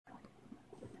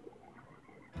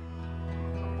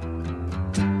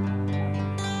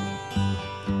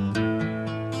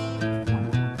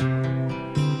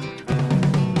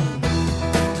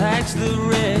tax the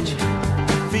rich,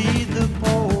 feed the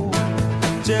poor,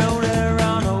 till there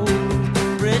are no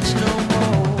rich no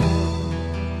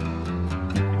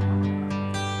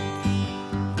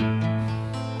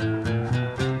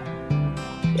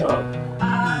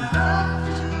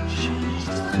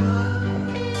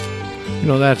You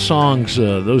know, that song's,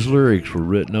 those lyrics were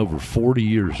written over 40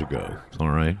 years ago, all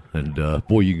right? And,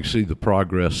 boy, you can see the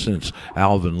progress since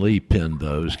Alvin Lee penned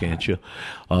those, can't you?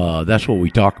 That's what we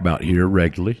talk about here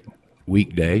regularly.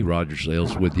 Weekday, Roger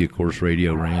Sales with you, of course,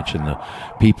 Radio Ranch and the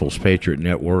People's Patriot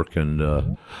Network, and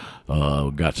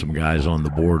got some guys on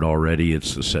the board already.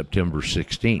 It's the September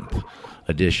 16th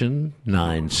edition,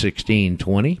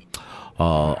 9/16/20.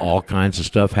 All kinds of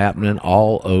stuff happening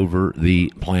all over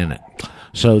the planet.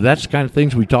 So that's the kind of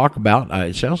things we talk about.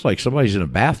 It sounds like somebody's in a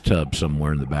bathtub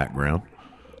somewhere in the background.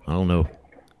 I don't know.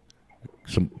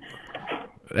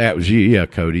 That was you. Yeah,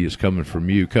 Cody. It's coming from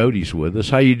you. Cody's with us.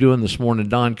 How you doing this morning,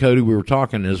 Don? Cody, we were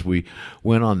talking as we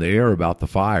went on the air about the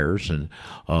fires and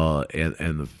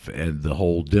the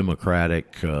whole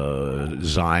Democratic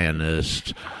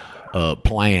Zionist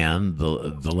plan,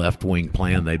 the left-wing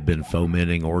plan they've been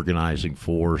fomenting, organizing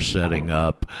for, setting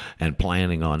up, and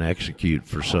planning on executing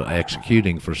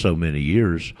for so many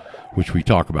years, which we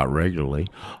talk about regularly.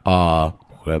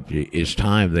 It's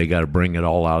time they got to bring it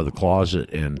all out of the closet,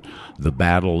 and the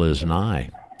battle is nigh.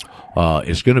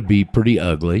 It's going to be pretty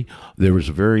ugly. There was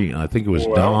I think it was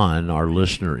Don, our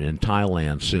listener in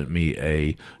Thailand, sent me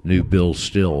a new Bill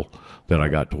Still that I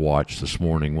got to watch this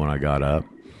morning when I got up.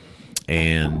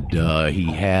 And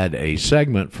he had a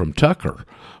segment from Tucker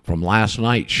from last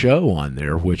night's show on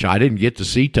there, which I didn't get to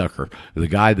see Tucker. The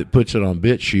guy that puts it on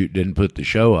BitChute didn't put the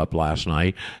show up last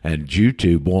night, and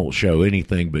YouTube won't show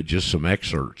anything but just some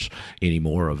excerpts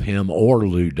anymore of him or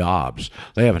Lou Dobbs.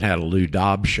 They haven't had a Lou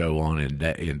Dobbs show on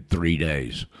in 3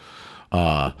 days.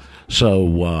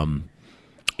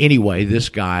 Anyway, this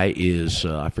guy is,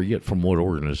 I forget from what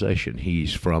organization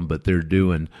he's from, but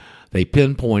they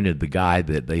pinpointed the guy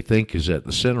that they think is at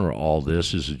the center of all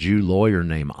this is a Jew lawyer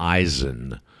named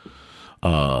Eisen.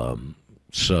 And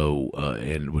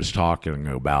was talking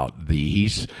about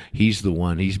he's the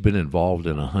one, he's been involved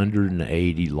in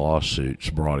 180 lawsuits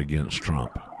brought against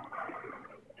Trump.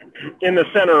 In the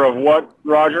center of what,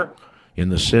 Roger? In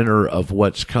the center of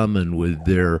what's coming with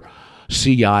their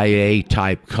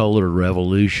CIA-type color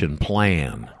revolution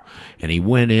plan. And he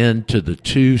went into the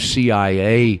 2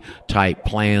 CIA-type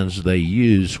plans they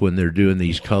use when they're doing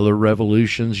these color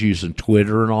revolutions, using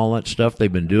Twitter and all that stuff.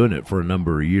 They've been doing it for a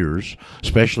number of years,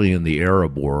 especially in the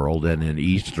Arab world and in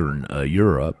Eastern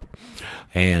Europe.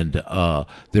 And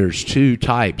there's 2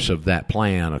 types of that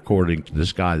plan, according to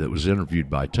this guy that was interviewed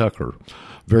by Tucker.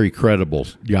 Very credible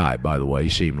guy, by the way,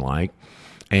 seemed like.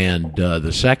 And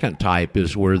the second type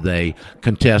is where they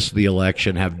contest the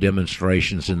election, have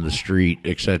demonstrations in the street,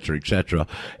 et cetera, et cetera.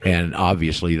 And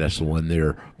obviously that's the one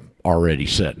they're already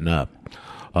setting up.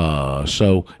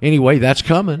 So anyway, that's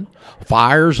coming.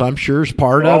 Fires, I'm sure, is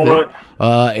part of it.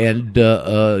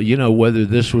 Whether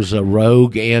this was a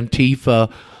rogue Antifa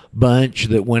bunch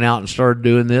that went out and started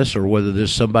doing this, or whether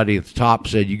there's somebody at the top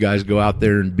said, you guys go out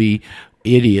there and be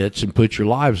idiots and put your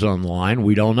lives on the line,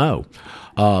 we don't know.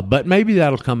 But maybe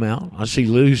that'll come out. I see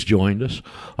Lou's joined us.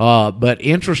 But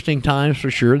interesting times for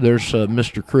sure. There's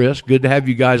Mr. Chris. Good to have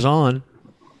you guys on.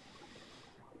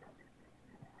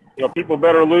 People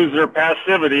better lose their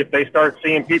passivity. If they start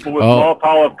seeing people with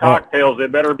Molotov cocktails, they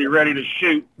better be ready to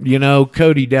shoot.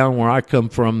 Cody, down where I come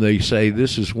from, they say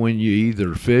this is when you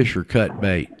either fish or cut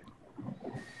bait.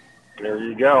 There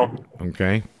you go.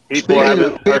 Okay. People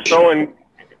are so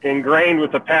ingrained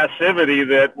with the passivity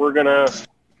that we're gonna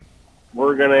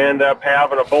end up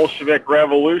having a Bolshevik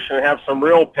revolution and have some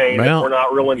real pain if we're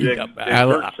not willing to.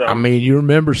 I mean, you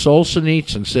remember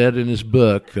Solzhenitsyn said in his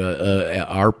book,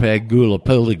 Arpeg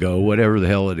Gulapoligo, whatever the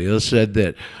hell it is, said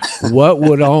that what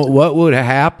would have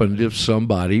happened if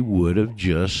somebody would have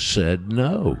just said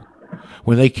no?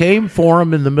 When they came for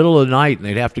him in the middle of the night and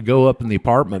they'd have to go up in the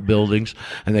apartment buildings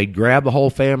and they'd grab the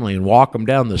whole family and walk them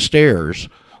down the stairs,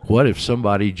 what if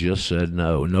somebody just said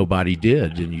no? Nobody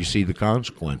did, and you see the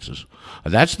consequences.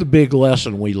 That's the big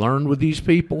lesson we learned with these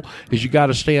people, is you got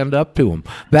to stand up to them.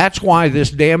 That's why this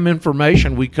damn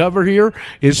information we cover here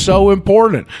is so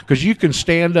important, because you can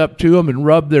stand up to them and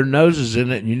rub their noses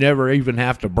in it, and you never even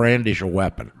have to brandish a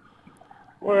weapon.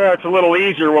 Well, it's a little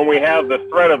easier when we have the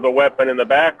threat of the weapon in the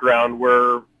background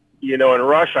where, in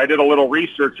Russia, I did a little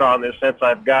research on this since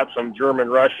I've got some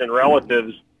German-Russian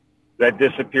relatives that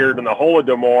disappeared in the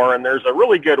Holodomor, and there's a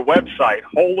really good website,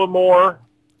 Holodomor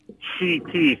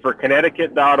CT for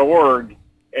Connecticut.org,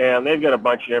 and they've got a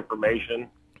bunch of information.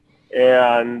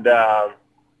 And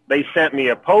they sent me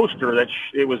a poster that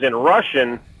it was in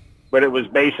Russian, but it was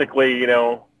basically, you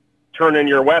know, turn in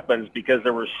your weapons, because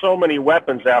there were so many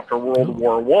weapons after World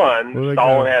War I.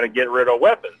 Stalin had to get rid of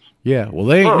weapons. Yeah, well,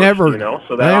 they ain't first, never, you know,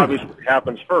 so that obviously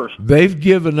happens first. They've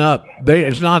given up.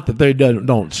 It's not that they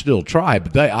don't still try,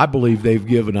 but I believe they've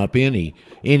given up any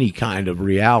kind of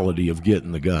reality of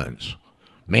getting the guns.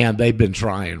 Man, they've been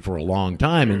trying for a long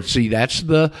time, and see, that's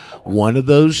one of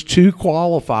those two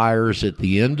qualifiers at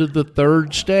the end of the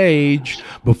third stage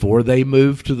before they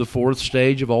move to the fourth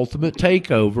stage of ultimate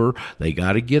takeover. They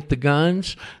got to get the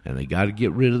guns, and they got to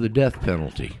get rid of the death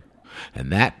penalty.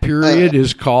 And that period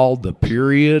is called the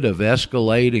period of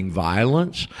escalating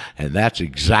violence, and that's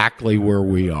exactly where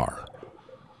we are.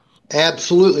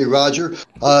 Absolutely, Roger.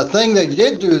 Thing they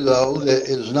did do, though, that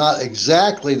is not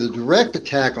exactly the direct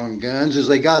attack on guns, is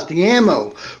they got the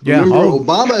ammo. Remember,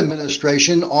 Obama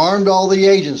administration armed all the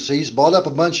agencies, bought up a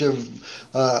bunch of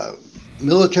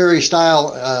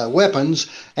military-style weapons,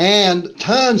 and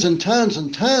tons and tons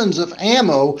and tons of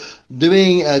ammo,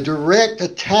 doing a direct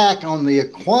attack on the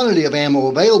quantity of ammo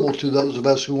available to those of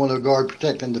us who want to guard,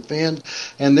 protect, and defend,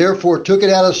 and therefore took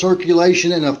it out of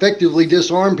circulation and effectively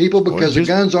disarmed people, because the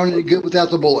guns aren't any good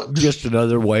without the bullets. Just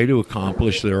another way to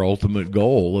accomplish their ultimate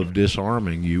goal of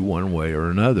disarming you one way or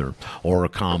another, or a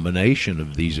combination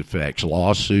of these effects,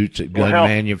 lawsuits at gun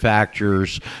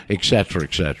manufacturers, et cetera,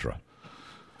 et cetera.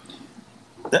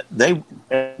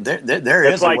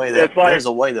 There's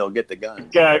a way they'll get the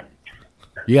guns.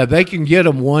 Yeah, they can get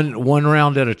them one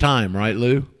round at a time, right,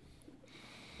 Lou?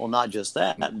 Well, not just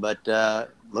that, but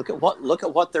look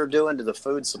at what they're doing to the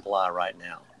food supply right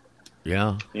now.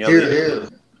 Yeah. You know,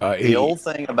 the old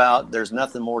thing about there's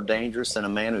nothing more dangerous than a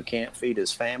man who can't feed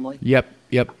his family. Yep.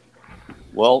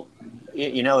 Well,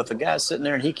 you know, if a guy's sitting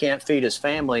there and he can't feed his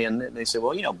family, and they say,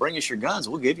 well, you know, bring us your guns,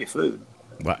 we'll give you food.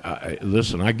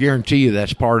 Listen, I guarantee you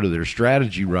that's part of their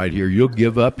strategy right here. You'll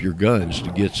give up your guns to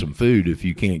get some food if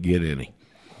you can't get any.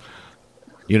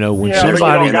 You know, when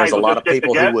somebody... There's a lot of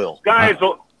people who will. Guys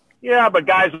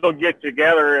will get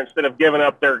together instead of giving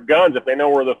up their guns if they know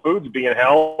where the food's being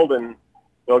held, and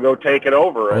they'll go take it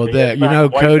over. Well,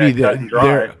 Cody,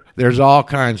 there's all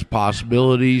kinds of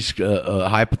possibilities,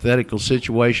 hypothetical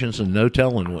situations, and no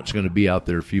telling what's going to be out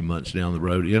there a few months down the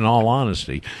road, in all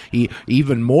honesty.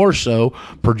 Even more so,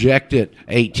 project it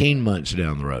 18 months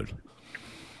down the road.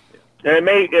 And it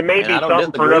may be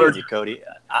something for another... You, Cody.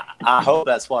 I hope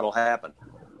that's what will happen.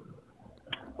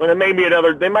 Well, it may be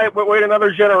they might wait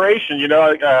another generation, you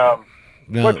know.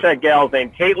 What's that gal's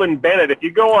name? Caitlin Bennett. If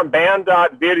you go on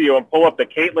band.video and pull up the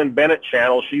Caitlin Bennett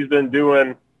channel, she's been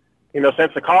doing... You know,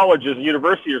 since the colleges and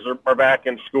universities are back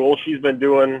in school, she's been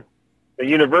doing the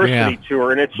university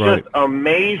tour, and it's just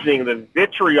amazing, the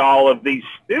vitriol of these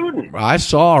students. I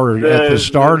saw her at the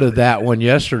start of that one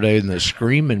yesterday in the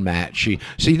screaming match.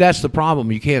 See, that's the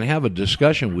problem. You can't have a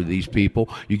discussion with these people.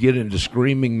 You get into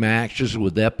screaming matches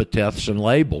with epithets and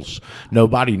labels.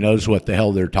 Nobody knows what the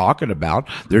hell they're talking about.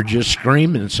 They're just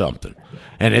screaming something,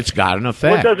 and it's got an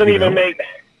effect. Well,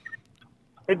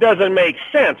 it doesn't make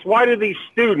sense. Why do these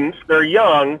students, they're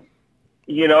young,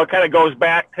 you know, it kind of goes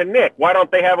back to Nick. Why don't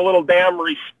they have a little damn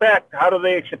respect? How do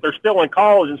they, if they're still in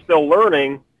college and still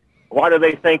learning, why do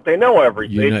they think they know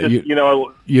everything? I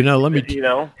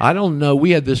don't know.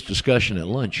 We had this discussion at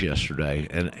lunch yesterday,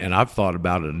 and I've thought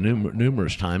about it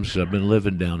numerous times because I've been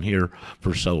living down here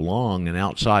for so long, and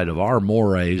outside of our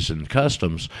mores and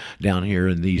customs down here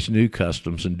in these new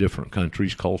customs in different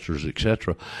countries, cultures,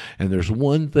 etc. And there's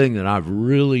one thing that I've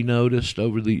really noticed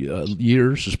over the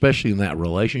years, especially in that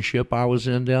relationship I was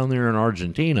in down there in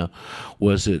Argentina,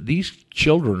 was that these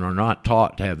children are not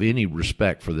taught to have any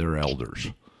respect for their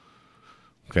elders.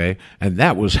 Okay, and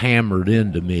that was hammered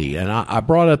into me. And I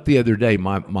brought up the other day,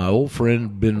 my old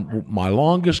friend, my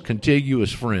longest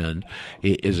contiguous friend,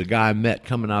 is a guy I met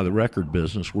coming out of the record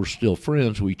business. We're still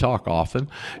friends. We talk often.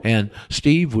 And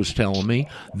Steve was telling me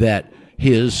that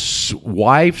his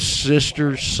wife's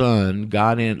sister's son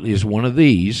is one of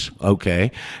these,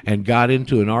 okay, and got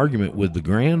into an argument with the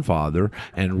grandfather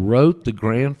and wrote the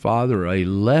grandfather a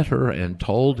letter and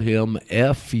told him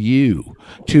F you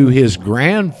to his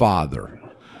grandfather.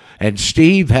 And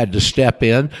Steve had to step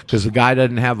in because the guy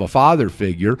doesn't have a father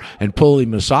figure and pull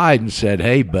him aside and said,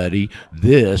 hey, buddy,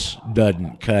 this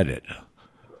doesn't cut it.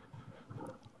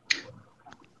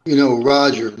 You know,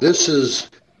 Roger, this is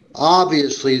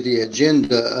obviously the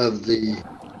agenda of the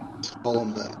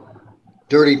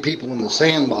dirty people in the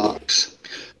sandbox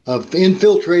of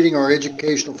infiltrating our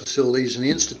educational facilities and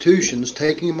institutions,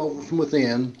 taking them over from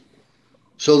within,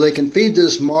 so they can feed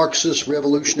this Marxist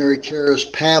revolutionary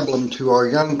terrorist pablum to our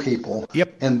young people.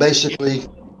 Yep. And basically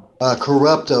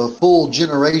corrupt a full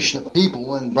generation of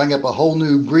people and bring up a whole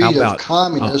new breed of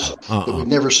communists that we've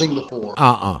never seen before.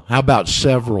 How about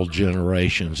several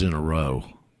generations in a row?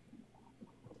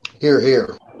 Hear,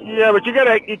 hear. Yeah, but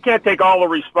you can't take all the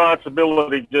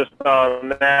responsibility just on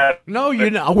that. No,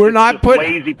 we're not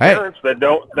putting lazy parents that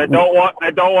don't want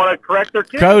to correct their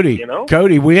kids.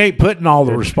 Cody, we ain't putting all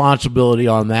the responsibility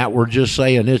on that. We're just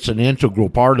saying it's an integral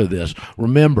part of this.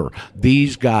 Remember,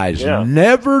 these guys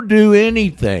never do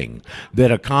anything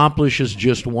that accomplishes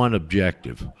just one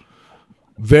objective.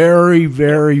 Very,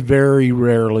 very, very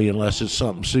rarely, unless it's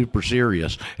something super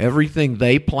serious. Everything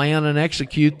they plan and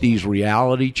execute, these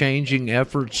reality-changing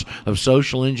efforts of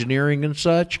social engineering and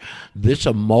such, this is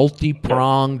a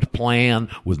multi-pronged plan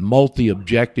with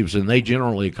multi-objectives, and they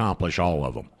generally accomplish all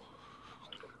of them.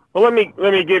 Well, let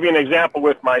me give you an example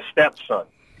with my stepson.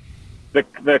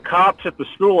 The cops at the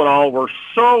school and all were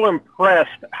so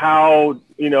impressed how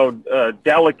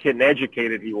delicate and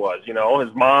educated he was.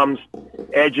 His mom's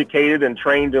educated and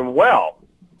trained him well,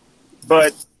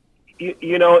 but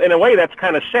in a way that's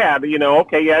kind of sad.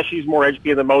 Okay, yeah, she's more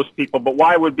educated than most people, but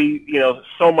why would be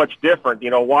so much different?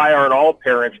 Why aren't all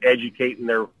parents educating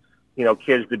their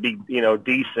kids to be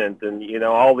decent and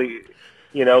all the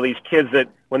these kids that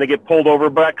when they get pulled over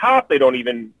by a cop they don't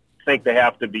even think they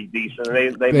have to be decent.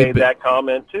 And they made that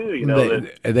comment too.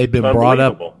 They've been brought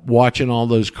up watching all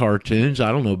those cartoons.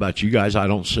 I don't know about you guys. I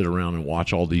don't sit around and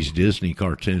watch all these Disney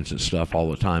cartoons and stuff all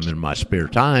the time in my spare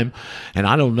time, and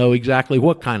I don't know exactly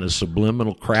what kind of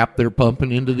subliminal crap they're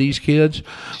pumping into these kids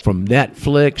from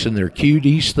Netflix and their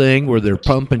cuties thing where they're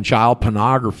pumping child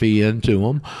pornography into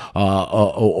them,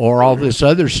 or all this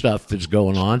other stuff that's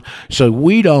going on. So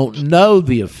we don't know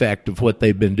the effect of what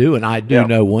they've been doing. I do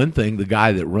know one thing: the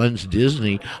guy that runs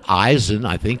Disney, Eisen,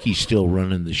 I think he's still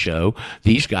running the show.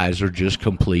 These guys are just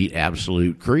complete,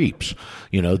 absolute creeps.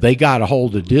 They got a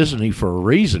hold of Disney for a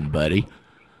reason, buddy.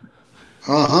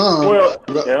 Well,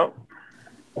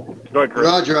 Go ahead, Chris.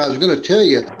 Roger, I was going to tell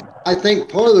you, I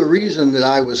think part of the reason that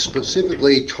I was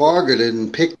specifically targeted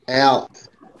and picked out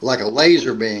like a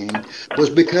laser beam was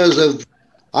because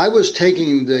I was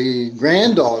taking the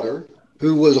granddaughter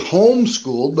who was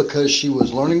homeschooled because she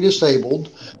was learning disabled.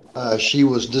 She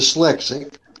was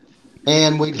dyslexic,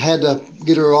 and we had to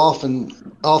get her off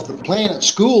the plan at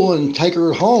school and take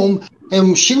her home.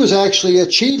 And she was actually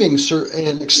achieving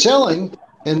and excelling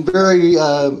in very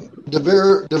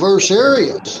diverse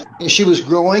areas. And she was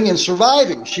growing and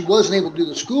surviving. She wasn't able to do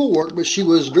the schoolwork, but she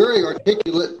was very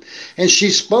articulate. And she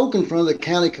spoke in front of the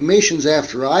county commissions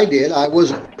after I did. I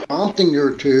wasn't prompting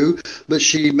her to, but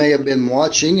she may have been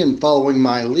watching and following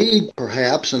my lead,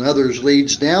 perhaps, and others'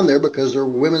 leads down there, because there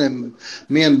were women and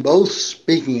men both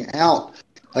speaking out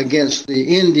against the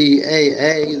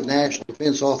NDAA, the National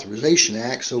Defense Authorization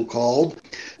Act, so-called,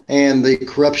 and the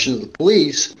corruption of the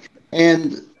police.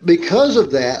 And because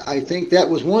of that, I think that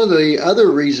was one of the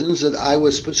other reasons that I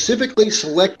was specifically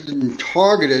selected and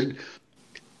targeted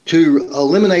to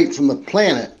eliminate from the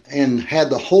planet and had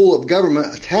the whole of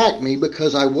government attack me,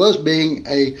 because I was being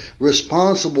a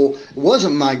responsible, it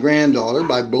wasn't my granddaughter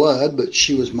by blood, but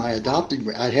she was my adopted.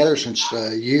 I had her since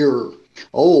a year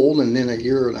old and then a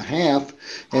year and a half,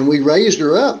 and we raised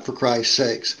her up, for Christ's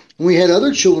sakes. And we had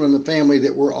other children in the family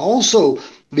that were also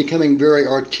becoming very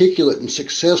articulate and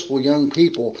successful young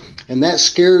people, and that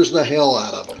scares the hell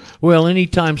out of them. Well,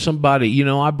 anytime somebody,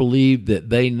 I believe that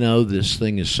they know this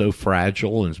thing is so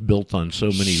fragile and it's built on so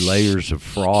many layers of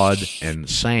fraud and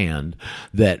sand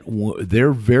that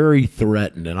they're very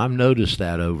threatened, and I've noticed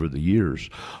that over the years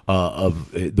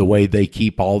of the way they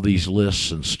keep all these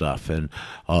lists and stuff, and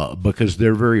because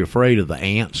they're very afraid of the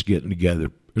ants getting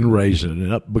together and raising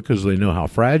it up, because they know how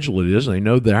fragile it is, and they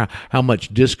know how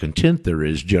much discontent there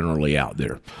is generally out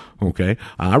there. Okay,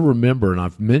 I remember, and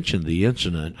I've mentioned the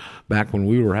incident back when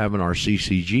we were having our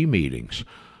CCG meetings.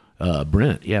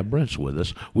 Brent's with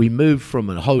us. We moved from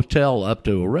a hotel up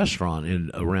to a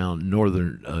restaurant around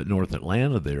North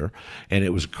Atlanta there, and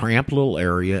it was a cramped little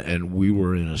area, and we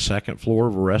were in a second floor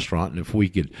of a restaurant, and if we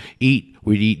could eat,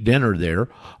 we'd eat dinner there.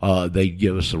 They'd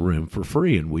give us the room for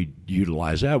free, and we'd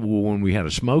utilize that. Well, when we had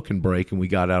a smoking break and we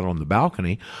got out on the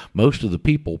balcony, most of the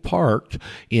people parked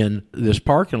in this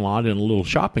parking lot in a little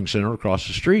shopping center across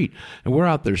the street, and we're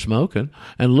out there smoking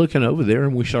and looking over there,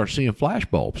 and we start seeing flash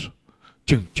bulbs.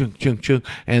 Chung, chung, chung, chung.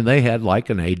 And they had like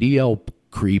an ADL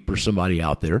creep or somebody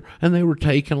out there, and they were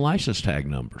taking license tag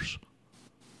numbers.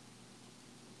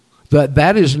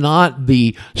 That is not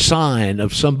the sign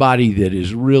of somebody that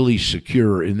is really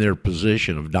secure in their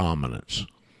position of dominance,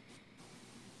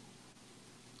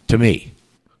 to me.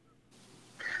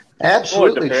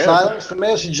 Absolutely. depends. Silence the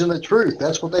message and the truth.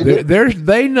 That's what they do.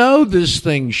 They know this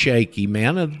thing's shaky,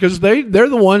 man, because they're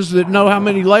the ones that know how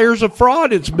many layers of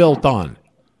fraud it's built on.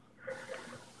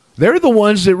 They're the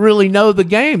ones that really know the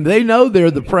game. They know they're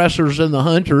the pressers and the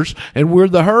hunters, and we're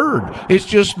the herd. It's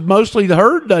just mostly the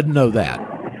herd doesn't know that.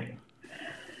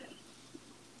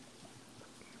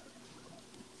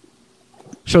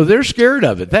 So they're scared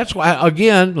of it. That's why,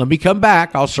 again, let me come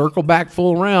back. I'll circle back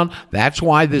full around. That's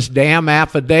why this damn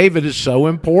affidavit is so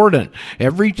important.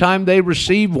 Every time they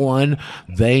receive one,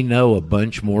 they know a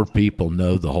bunch more people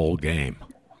know the whole game.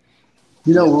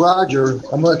 You know, Roger,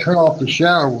 I'm going to turn off the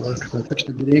shower because I fixed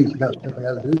to get in. I got stuff I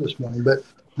got to do this morning. But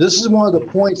this is one of the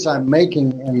points I'm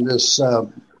making in this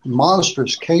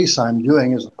monstrous case I'm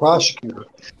doing as a prosecutor,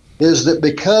 is that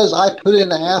because I put in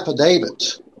the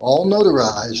affidavits, all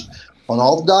notarized, on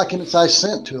all the documents I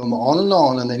sent to them,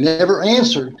 on, and they never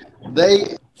answered,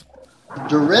 they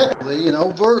directly and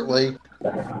overtly,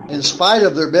 in spite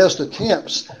of their best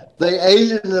attempts, they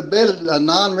aided and abetted a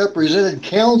non-represented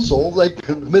counsel. They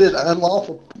committed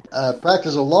unlawful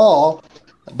practice of law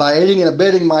by aiding and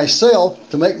abetting myself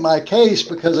to make my case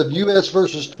because of U.S.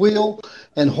 versus Twill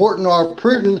and Horton R.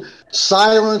 Pruden.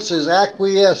 Silence is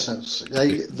acquiescence.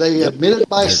 They admitted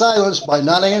my silence by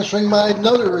not answering my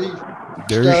notary.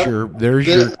 There's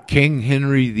your King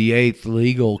Henry VIII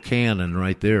legal canon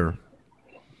right there.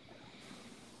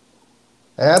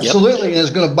 Absolutely, and it's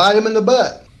going to bite him in the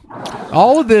butt.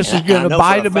 All of this is going to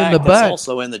bite him in the butt. It's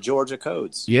also in the Georgia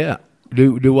codes. Yeah.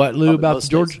 Do what, Lou, about the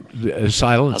Georgia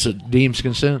silence that deems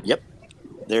consent? Yep.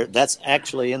 That's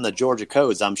actually in the Georgia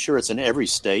codes. I'm sure it's in every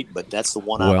state, but that's the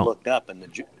one I've looked up. And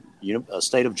the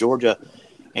state of Georgia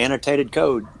annotated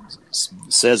code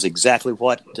says exactly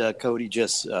what Cody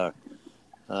just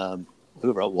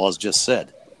whoever it was just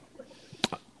said.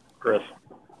 Chris.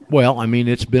 Well, I mean,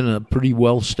 it's been a pretty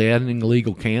well-standing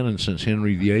legal canon since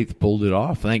Henry VIII pulled it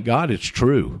off. Thank God it's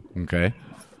true, okay?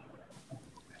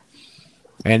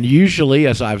 And usually,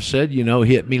 as I've said,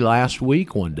 hit me last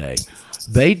week one day.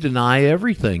 They deny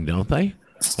everything, don't they?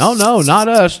 Oh, no, not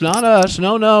us.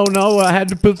 No. I had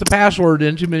to put the password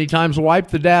in too many times, wipe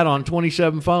the data on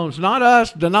 27 phones. Not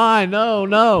us. Deny.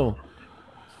 No.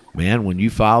 Man, when you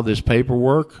file this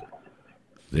paperwork,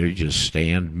 they just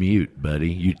stand mute, buddy.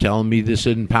 You telling me this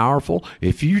isn't powerful?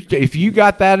 If you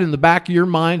got that in the back of your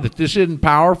mind that this isn't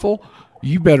powerful,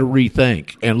 you better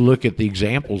rethink and look at the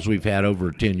examples we've had over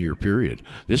a 10-year period.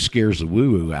 This scares the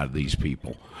woo-woo out of these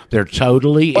people. They're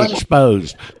totally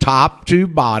exposed, top to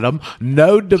bottom.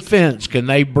 No defense can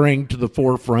they bring to the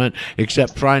forefront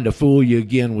except trying to fool you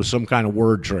again with some kind of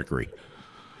word trickery.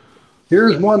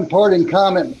 Here's one parting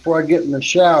comment before I get in the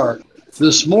shower.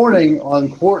 This morning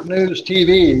on Court News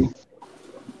TV,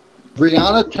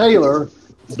 Breonna Taylor,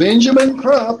 Benjamin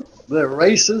Crump, the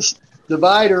racist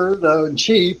divider in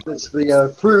chief, that's the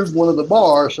approved one of the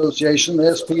Bar Association, the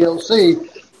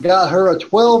SPLC, got her a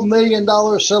 $12 million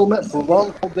settlement for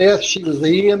wrongful death. She was the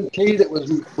EMT that was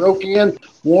broke in,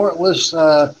 warrantless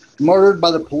murdered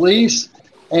by the police,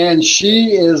 and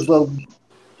she is the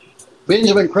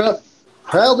Benjamin Crump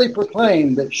proudly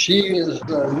proclaimed that she is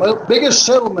the biggest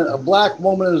settlement a black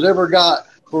woman has ever got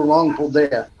for wrongful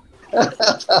death.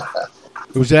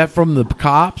 Was that from the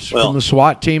cops, from the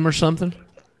SWAT team or something?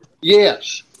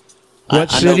 Yes.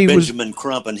 What I city know was Benjamin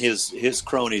Crump and his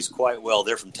cronies quite well.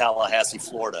 They're from Tallahassee,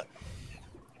 Florida.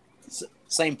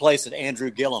 Same place that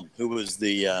Andrew Gillum, who was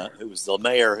the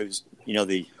mayor,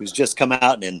 who's just come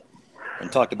out and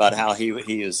talked about how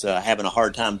he is having a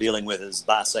hard time dealing with his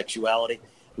bisexuality.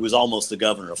 Who was almost the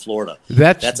governor of Florida.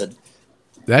 That's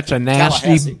a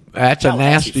nasty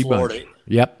Florida. bunch.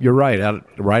 Yep, you're right.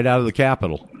 Right out of the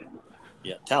Capitol.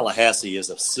 Yeah, Tallahassee is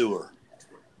a sewer.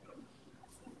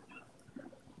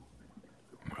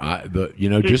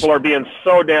 People are being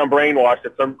so damn brainwashed.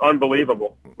 It's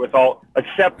unbelievable. With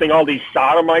accepting all these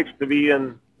sodomites to be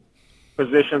in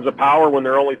positions of power when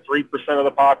they're only 3% of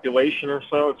the population or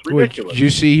so. It's ridiculous. Did you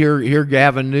see hear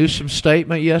Gavin Newsom's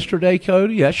statement yesterday,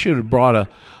 Cody? That should have brought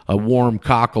a warm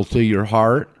cockle to your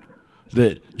heart.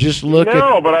 That just look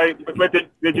but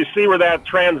did you see where that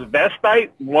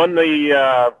transvestite won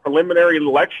the preliminary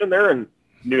election there in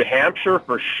New Hampshire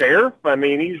for sheriff? I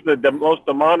mean, he's the most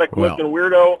demonic-looking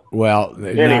weirdo. Well,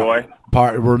 anyway.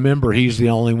 Remember, he's the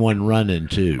only one running,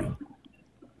 too.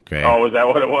 Okay. Oh, is that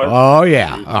what it was? Oh,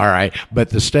 yeah. All right. But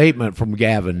the statement from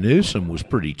Gavin Newsom was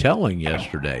pretty telling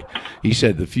yesterday. He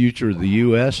said the future of the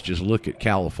U.S., just look at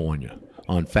California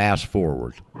on fast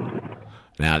forward.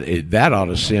 Now, that ought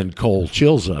to send cold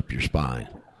chills up your spine.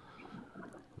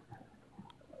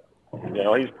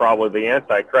 He's probably the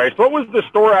Antichrist. What was the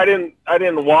story? I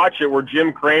didn't watch it where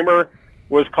Jim Cramer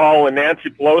was calling Nancy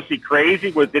Pelosi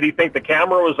crazy? Did he think the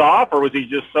camera was off, or was he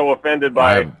just so offended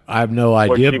by I have no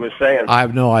idea what she was saying? I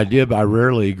have no idea, but I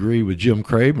rarely agree with Jim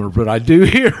Kramer, but I do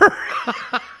hear.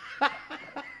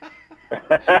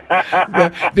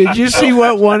 Did you see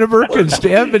what one of her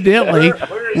evidently?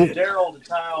 Where is Daryl to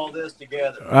tie all this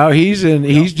together? Oh, he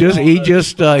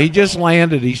just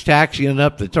landed. He's taxiing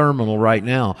up the terminal right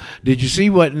now. Did you see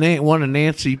what one of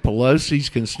Nancy Pelosi's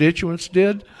constituents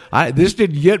did? This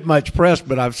didn't get much press,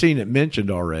 but I've seen it mentioned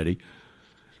already.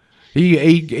 He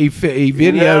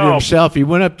videoed himself. He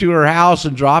went up to her house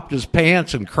and dropped his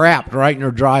pants and crapped right in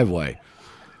her driveway.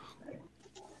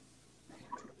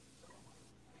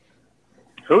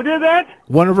 Who did that?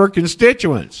 One of her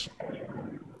constituents.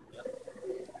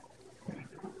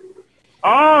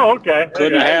 Oh, okay.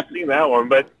 Couldn't I have haven't seen that one,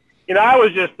 but I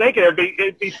was just thinking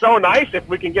it'd be so nice if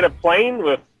we can get a plane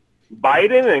with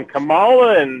Biden and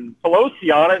Kamala and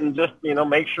Pelosi on it, and just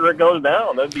make sure it goes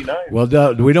down. That'd be nice.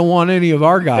 Well, we don't want any of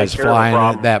our guys Take care of the flying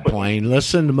problem. that plane. Let's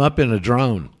send them up in a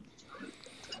drone.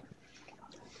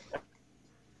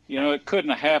 It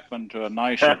couldn't have happened to a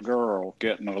nicer girl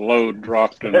getting a load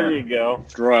dropped in There her you go.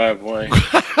 driveway.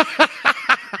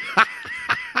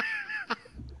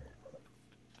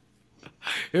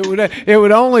 It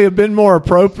would only have been more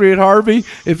appropriate, Harvey,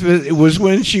 if it was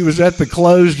when she was at the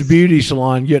closed beauty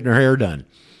salon getting her hair done.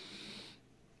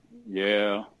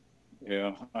 Yeah.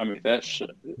 I mean,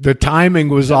 The timing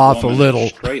was off a little.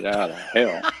 Straight out of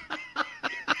hell.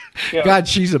 Yeah. God,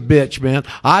 she's a bitch, man.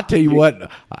 I tell you what,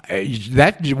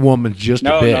 that woman's just a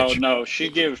bitch. No.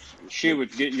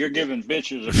 You're giving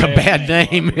bitches It's a bad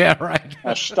name. Yeah, right.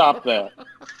 Now stop that.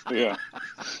 Yeah.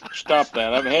 Stop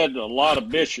that. I've had a lot of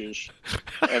bitches,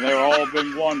 and they've all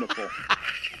been wonderful.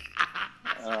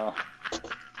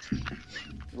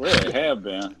 Really have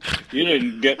been. You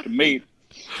didn't get to meet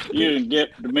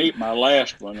my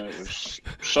last one. It was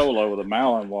Solo, the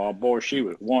Malinois. Boy, she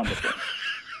was wonderful.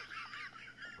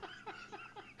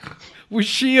 Was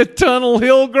she a Tunnel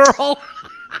Hill girl?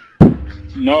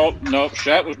 Nope.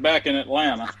 That was back in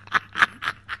Atlanta.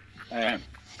 And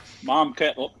Mom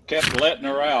kept letting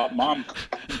her out. Mom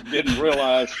didn't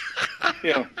realize,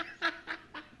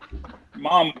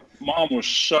 Mom was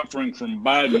suffering from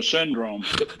Biden syndrome,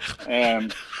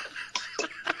 and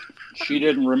she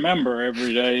didn't remember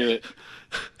every day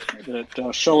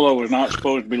that Solo was not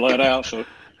supposed to be let out. So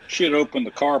she'd open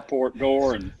the carport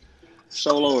door, and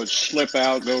Solo would slip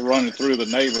out, go running through the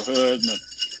neighborhood, and the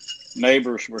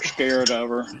neighbors were scared of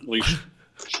her. At least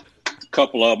a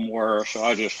couple of them were. So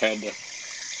I just had to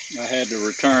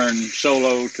return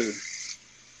Solo to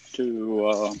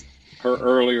her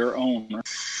earlier owner.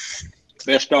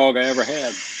 Best dog I ever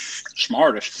had,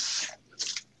 smartest.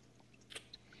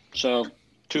 So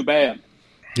too bad.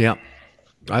 Yeah,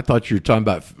 I thought you were talking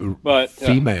about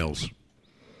females.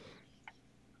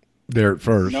 There at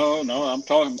first. No, I'm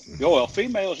talking. Well,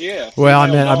 females, yeah. Well,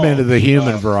 I meant the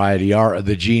human variety, or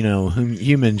the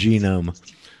human genome.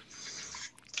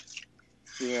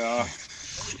 Yeah,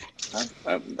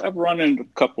 I've run into a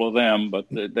couple of them, but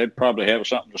they'd probably have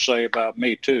something to say about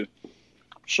me too.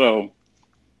 So,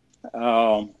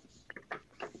 I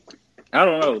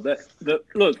don't know.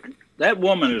 Look, that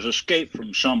woman has escaped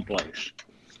from someplace.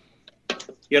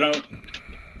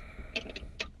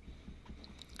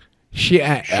 She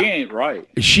ain't right.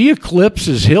 She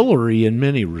eclipses Hillary in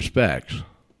many respects.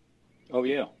 Oh,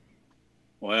 yeah.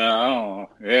 Well,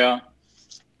 yeah.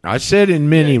 I said in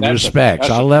many respects.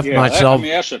 I left myself.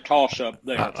 That's a toss-up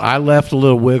there. I left a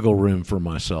little wiggle room for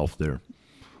myself there.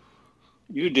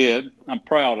 You did. I'm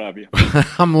proud of you.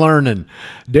 I'm learning.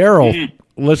 Daryl,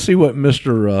 let's see what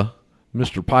Mr.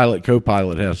 Pilot,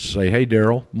 co-pilot has to say. Hey,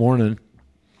 Daryl. Morning.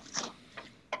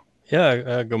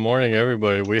 Yeah, good morning,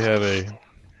 everybody. We have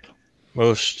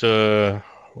we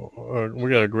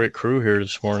got a great crew here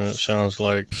this morning. It sounds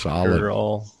like solid. You're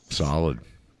all solid.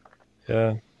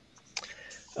 Yeah.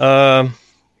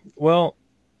 Well,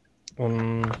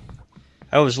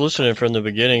 I was listening from the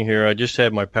beginning here. I just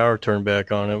had my power turned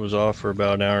back on. It was off for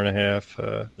about an hour and a half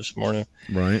this morning.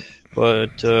 Right.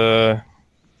 But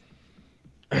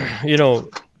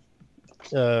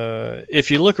if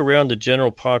you look around the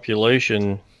general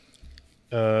population,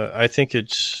 I think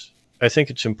it's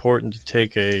important to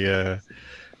take an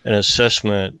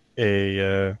assessment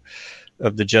of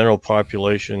the general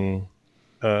population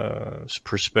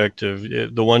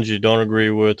perspective. The ones you don't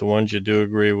agree with, the ones you do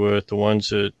agree with, the ones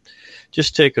that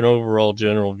just take an overall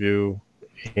general view.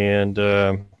 And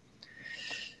the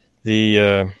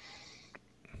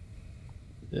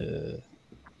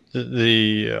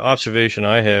observation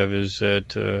I have is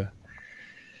that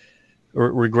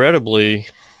regrettably,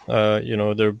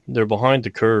 they're behind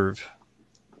the curve.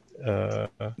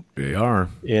 They are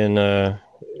in the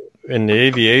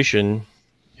aviation.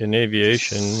 In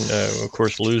aviation, of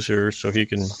course, Lou's here, so he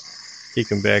can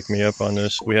back me up on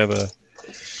this. We have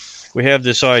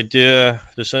this idea,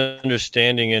 this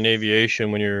understanding in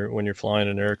aviation when you're flying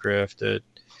an aircraft that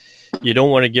you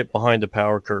don't want to get behind the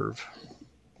power curve.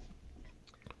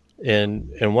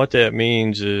 And what that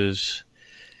means is,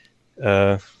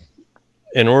 in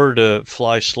order to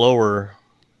fly slower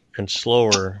and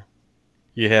slower,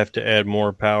 you have to add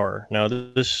more power. Now,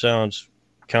 this sounds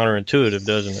counterintuitive,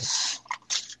 doesn't it?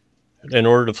 In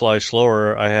order to fly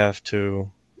slower, I have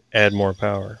to add more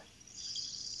power.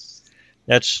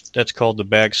 That's called the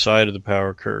backside of the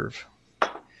power curve.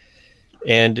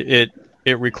 And it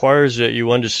requires that you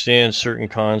understand certain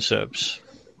concepts.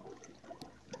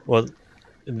 Well,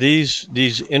 these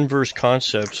inverse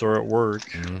concepts are at work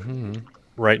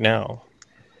right now.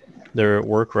 They're at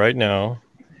work right now.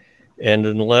 And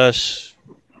unless,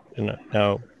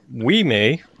 now we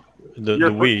may,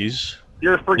 the we's,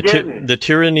 you're forgetting the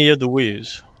tyranny of the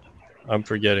we's. I'm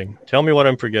forgetting. Tell me what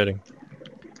I'm forgetting.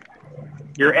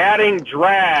 You're adding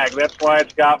drag. That's why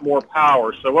it's got more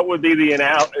power. So what would be the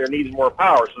analogy? It needs more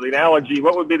power. So the analogy,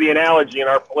 what would be the analogy in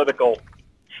our political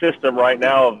system right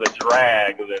now of the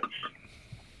drag that's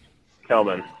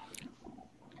coming?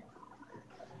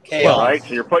 Chaos. Right?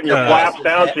 So you're putting your flaps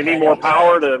down, so you need more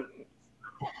power to...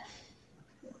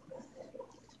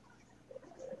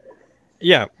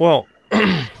 Yeah, well,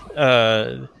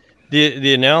 the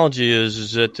analogy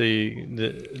is that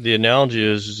the analogy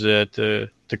is that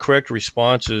the correct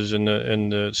responses in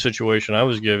the situation I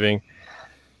was giving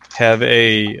have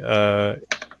a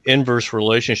inverse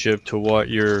relationship to what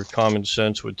your common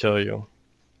sense would tell you.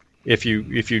 If you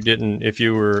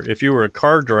were a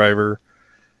car driver,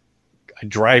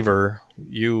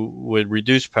 you would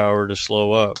reduce power to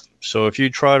slow up. So if you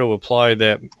try to apply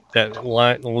that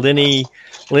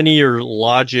linear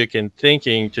logic and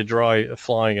thinking to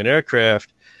flying an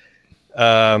aircraft,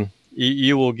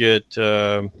 you will get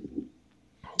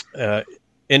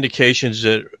indications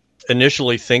that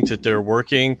initially think that they're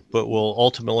working, but will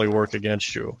ultimately work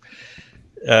against you.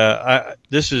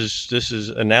 This is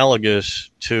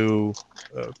analogous to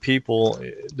people,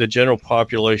 the general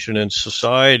population in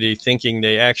society, thinking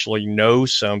they actually know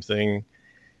something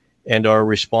and are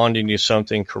responding to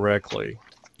something correctly.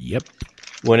 Yep.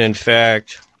 When in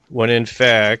fact,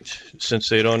 since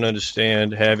they don't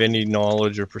have any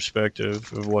knowledge or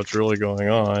perspective of what's really going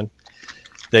on,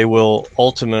 they will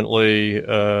ultimately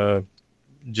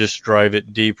just drive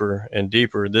it deeper and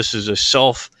deeper. This is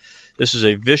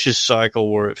a vicious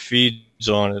cycle where it feeds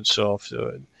on itself.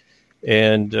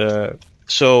 And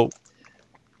so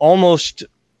almost,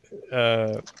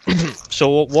 so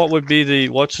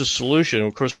what's the solution?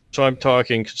 Of course, so I'm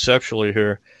talking conceptually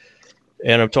here,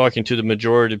 and I'm talking to the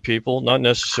majority of people, not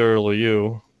necessarily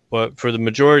you, but for the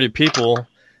majority of people,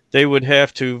 they would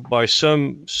have to, by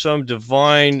some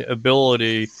divine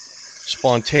ability,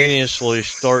 spontaneously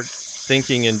start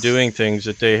thinking and doing things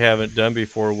that they haven't done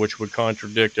before, which would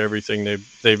contradict everything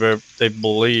they've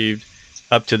believed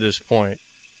up to this point.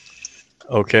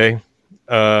 Okay,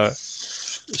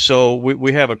 so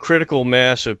we have a critical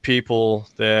mass of people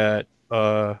that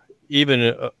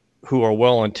even who are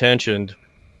well intentioned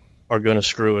are going to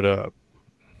screw it up.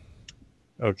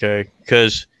 Okay,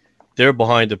 because they're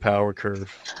behind the power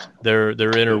curve. They're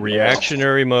in a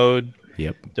reactionary mode.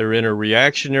 Yep. They're in a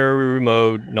reactionary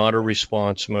mode, not a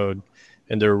response mode.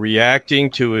 And they're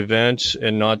reacting to events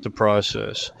and not the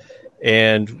process.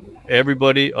 And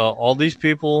everybody, all these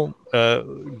people,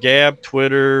 Gab,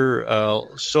 Twitter,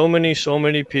 so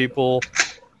many people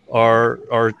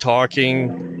are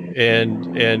talking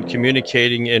and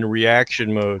communicating in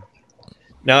reaction mode.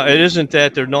 Now, it isn't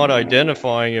that they're not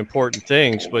identifying important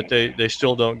things, but they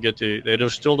still don't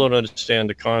still don't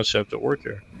understand the concept at work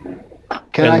here.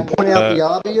 Can I point out the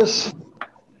obvious?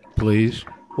 Please.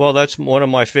 Well, that's one of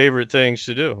my favorite things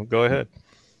to do. Go ahead.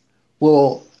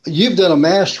 Well, you've done a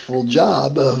masterful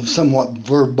job of somewhat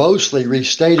verbosely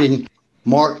restating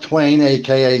Mark Twain,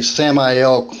 a.k.a.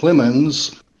 Samuel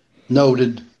Clemens'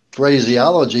 noted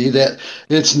phraseology that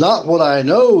it's not what I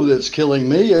know that's killing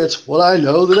me, it's what I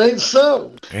know that ain't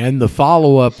so. And the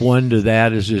follow-up one to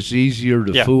that is it's easier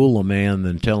to fool a man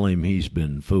than tell him he's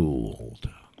been fooled.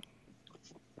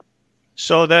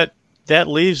 So that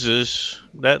leaves us,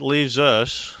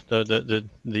 the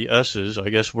us's, I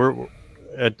guess we're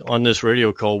on this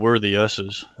radio call, we're the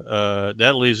us's.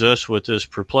 That leaves us with this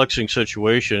perplexing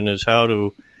situation is how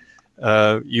to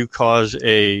you cause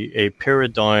a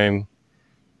paradigm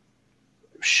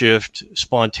shift,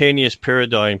 spontaneous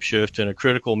paradigm shift in a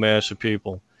critical mass of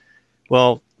people.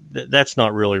 Well, that's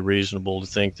not really reasonable to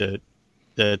think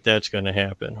that's going to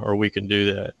happen, or we can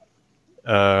do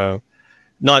that.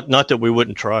 Not that we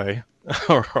wouldn't try,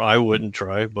 or I wouldn't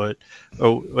try, but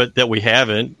that we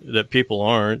haven't, that people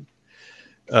aren't.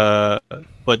 But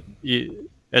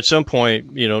at some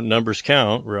point, numbers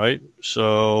count, right?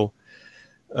 So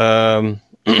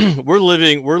we're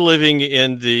living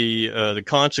in the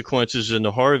consequences and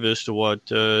the harvest of what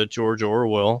George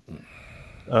Orwell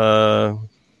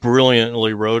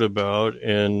brilliantly wrote about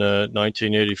in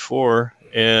 1984,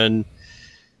 and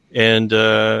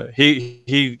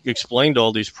he explained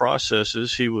all these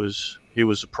processes. He was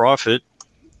a prophet,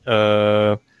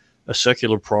 a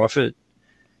secular prophet,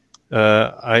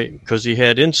 because he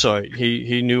had insight.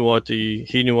 He knew what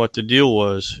the deal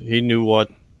was. He knew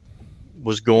what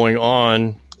was going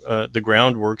on, the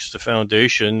groundworks, the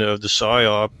foundation of the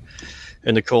PSYOP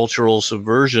and the cultural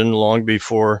subversion long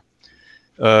before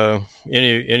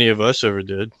any of us ever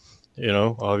did.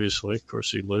 Obviously, of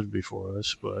course, he lived before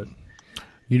us, but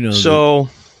so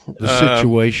the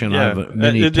situation I've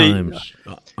many times.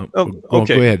 Okay. Go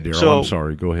ahead, Darryl. I'm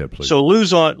sorry. Go ahead, please. So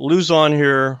Lou's on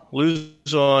here.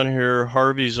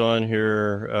 Harvey's on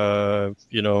here.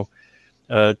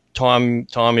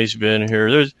 Tommy's been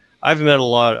here. I've met a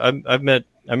lot.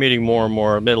 I'm meeting more and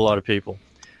more. I've met a lot of people.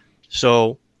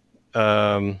 So,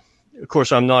 of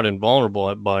course, I'm not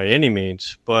invulnerable by any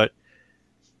means, but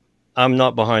I'm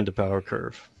not behind the power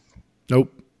curve.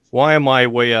 Nope. Why am I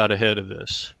way out ahead of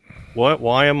this?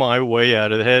 Why am I way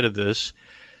out ahead of this?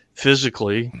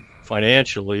 Physically,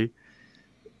 financially,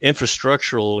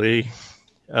 infrastructurally,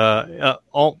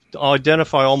 I'll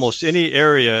identify almost any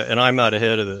area, and I'm out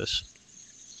ahead of this.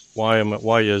 Why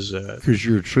is that? Because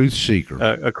you're a truth seeker.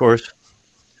 Of course.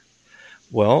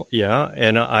 Well, yeah,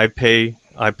 and I pay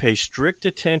strict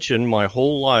attention my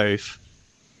whole life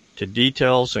to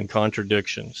details and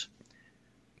contradictions.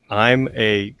 I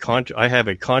have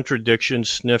a contradiction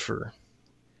sniffer,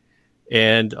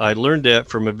 and I learned that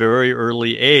from a very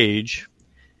early age,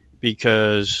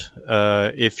 because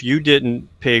if you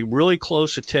didn't pay really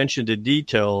close attention to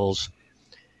details,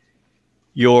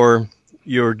 your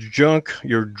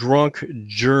drunk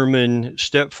German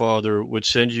stepfather would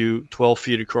send you 12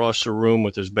 feet across the room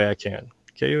with his backhand.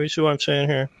 Okay, you see what I'm saying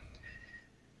here?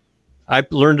 I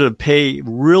learned to pay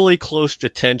really close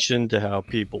attention to how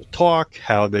people talk,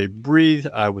 how they breathe.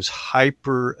 I was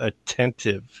hyper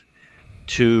attentive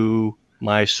to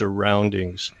my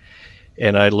surroundings,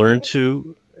 and I learned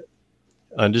to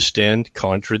understand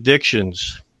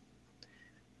contradictions.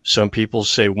 Some people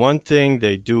say one thing,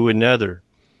 they do another.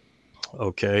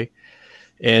 Okay,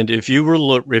 and if you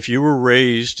were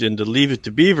raised in the Leave It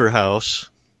to Beaver house,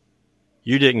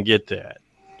 you didn't get that.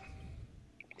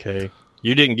 Okay,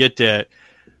 you didn't get that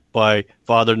by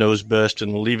Father Knows Best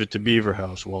and the Leave It to Beaver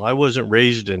house. Well, I wasn't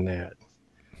raised in that.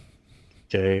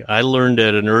 Okay, I learned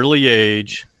at an early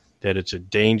age that it's a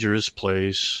dangerous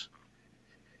place,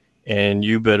 and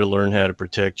you better learn how to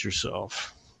protect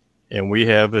yourself. And we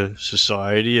have a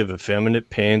society of effeminate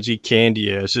pansy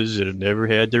candy asses that have never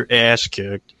had their ass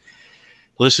kicked.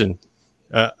 Listen,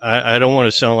 I don't want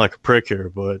to sound like a prick here,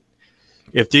 but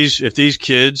if these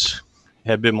kids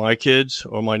had been my kids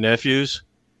or my nephews,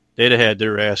 they'd have had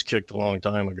their ass kicked a long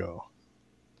time ago.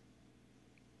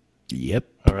 Yep.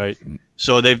 All right.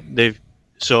 So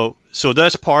so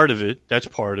that's part of it. That's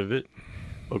part of it.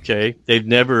 Okay. They've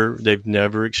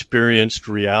never experienced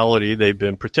reality. They've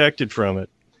been protected from it.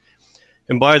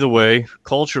 And by the way,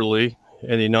 culturally,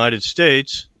 in the United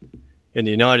States for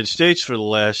the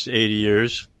last 80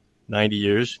 years, 90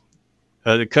 years,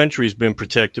 the country's been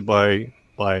protected by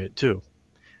it too.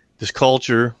 This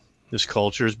culture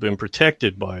has been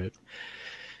protected by it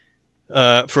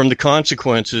from the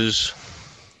consequences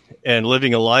and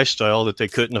living a lifestyle that they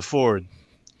couldn't afford.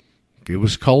 It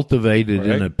was cultivated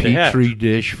in a petri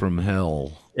dish from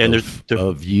hell, and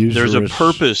there's a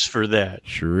purpose for that.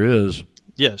 Sure is.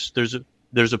 Yes, there's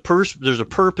a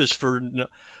purpose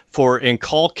for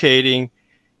inculcating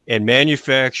and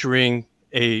manufacturing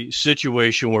a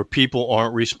situation where people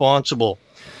aren't responsible.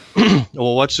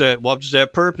 Well, what's that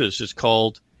purpose? It's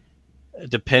called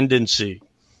dependency.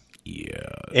 Yeah.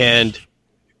 And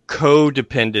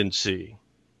codependency.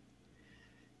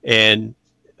 And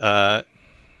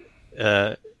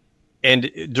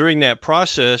during that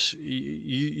process,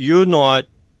 you're not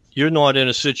in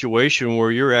a situation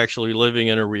where you're actually living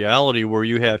in a reality where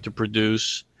you have to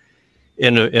produce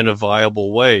in a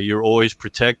viable way. You're always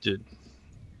protected.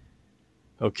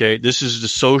 Okay, this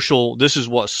is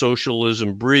what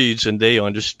socialism breeds, and they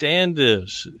understand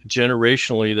this.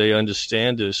 Generationally, they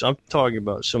understand this. I'm talking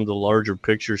about some of the larger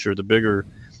pictures or the bigger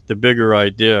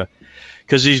idea.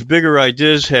 because these bigger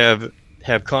ideas have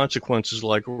consequences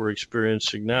like we're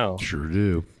experiencing now. Sure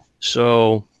do.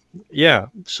 So, yeah.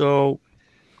 So,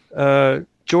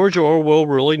 George Orwell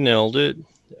really nailed it.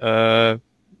 There's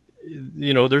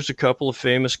a couple of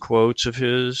famous quotes of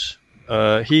his.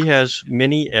 He has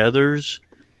many others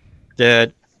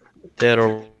that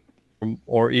are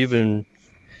even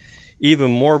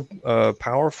more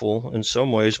powerful in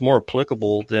some ways, more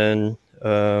applicable than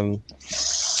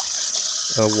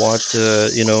his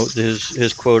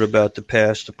quote about the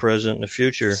past, the present, and the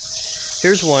future.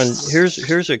 Here's one.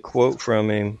 Here's a quote from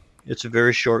him. It's a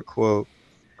very short quote.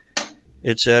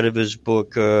 It's out of his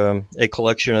book, A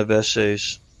Collection of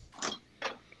Essays.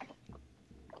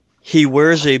 He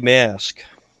wears a mask,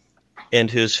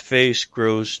 and his face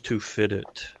grows to fit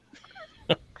it.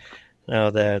 Now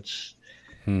that's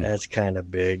kind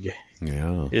of big.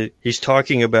 Yeah. He's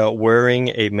talking about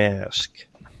wearing a mask.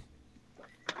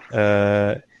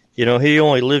 He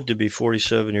only lived to be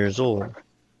 47 years old.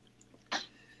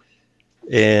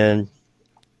 And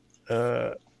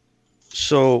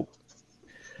so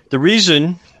the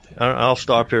reason, I'll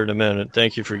stop here in a minute.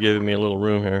 Thank you for giving me a little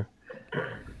room here.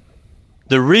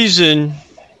 The reason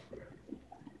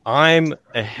I'm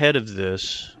ahead of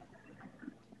this,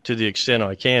 to the extent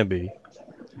I can be,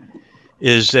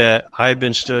 is that I've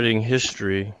been studying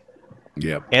history,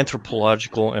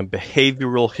 anthropological and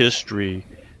behavioral history,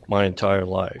 my entire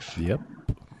life. Yep.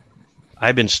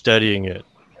 I've been studying it,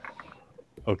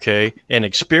 okay, and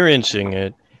experiencing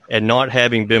it, and not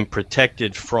having been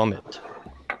protected from it,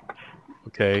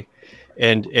 okay,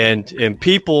 and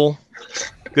people,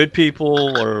 good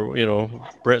people, or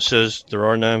Brett says there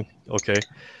are none, okay,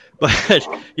 but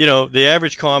the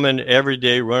average, common,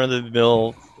 everyday,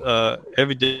 run-of-the-mill,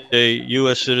 everyday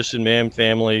U.S. citizen, man,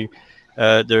 family,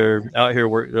 they're out here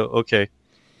working, okay.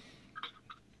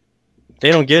 They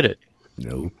don't get it.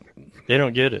 No. They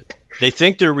don't get it. They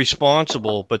think they're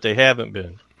responsible, but they haven't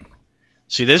been.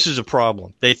 See, this is a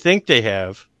problem. They think they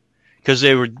have, because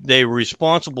they were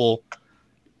responsible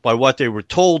by what they were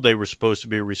told they were supposed to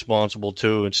be responsible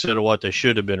to, instead of what they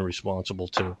should have been responsible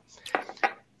to.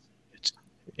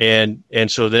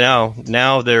 And so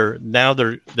now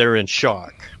they're in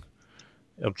shock.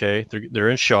 Okay, they're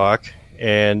in shock,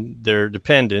 and they're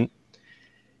dependent.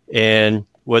 And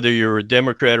whether you're a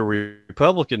Democrat or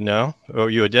Republican now, or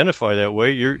you identify that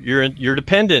way, you're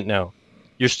dependent now.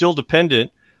 You're still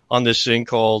dependent on this thing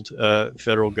called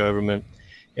federal government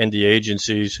and the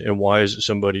agencies. And why is it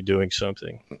somebody doing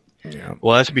something? Yeah.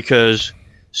 Well, that's because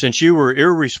since you were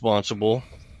irresponsible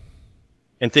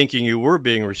and thinking you were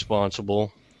being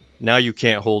responsible, now you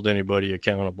can't hold anybody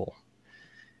accountable.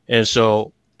 And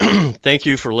so, thank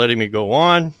you for letting me go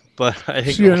on. But I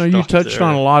think you touched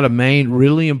on a lot of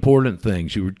really important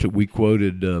things. We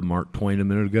quoted Mark Twain a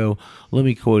minute ago. Let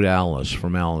me quote Alice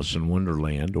from Alice in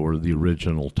Wonderland, or the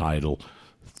original title,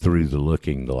 Through the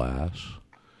Looking Glass.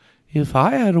 If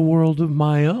I had a world of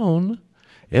my own,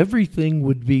 everything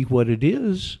would be what it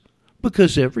is,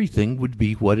 because everything would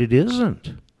be what it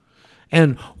isn't.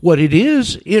 And what it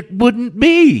is, it wouldn't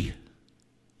be.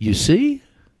 You see?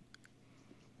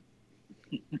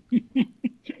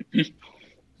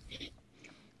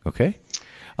 Okay.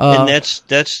 And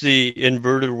that's the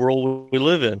inverted world we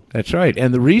live in. That's right.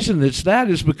 And the reason it's that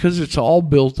is because it's all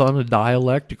built on a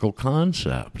dialectical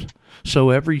concept. So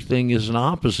everything is an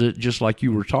opposite, just like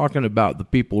you were talking about. The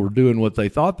people were doing what they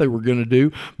thought they were going to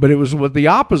do, but it was the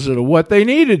opposite of what they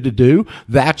needed to do.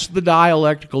 That's the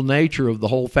dialectical nature of the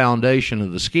whole foundation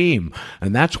of the scheme.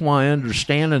 And that's why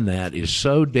understanding that is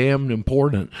so damn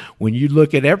important when you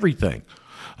look at everything.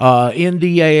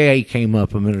 NDAA came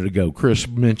up a minute ago. Chris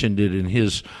mentioned it in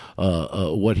his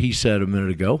what he said a minute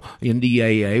ago.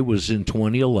 NDAA was in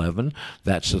 2011.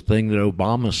 That's the thing that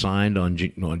Obama signed on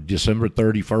December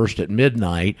 31st at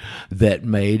midnight that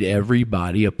made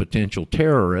everybody a potential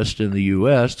terrorist in the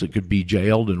U.S. that could be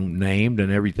jailed and named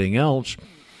and everything else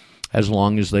as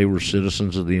long as they were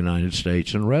citizens of the United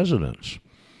States and residents.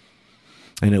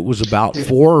 And it was about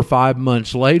 4 or 5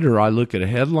 months later, I look at a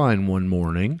headline one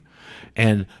morning,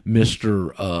 and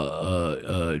Mr.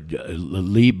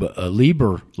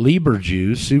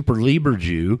 Lieberjew, Super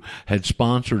Lieberjew, had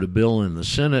sponsored a bill in the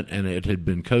Senate, and it had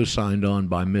been co-signed on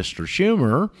by Mr.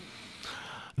 Schumer,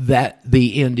 that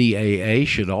the NDAA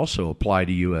should also apply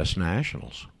to U.S.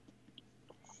 nationals.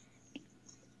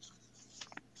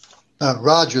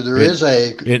 Roger,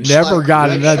 It never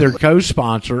got another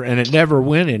co-sponsor, and it never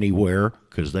went anywhere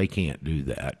because they can't do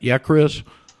that. Yeah, Chris?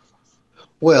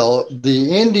 Well, the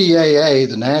NDAA,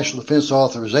 the National Defense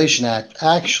Authorization Act,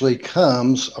 actually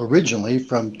comes originally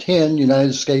from 10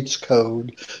 United States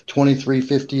Code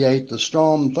 2358, the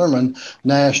Strom-Thurmond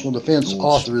National Defense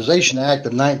Authorization Act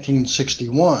of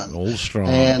 1961. Old Strom.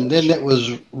 And then it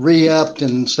was re-upped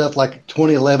and stuff like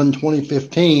 2011,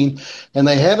 2015, and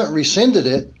they haven't rescinded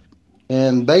it.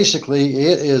 And basically,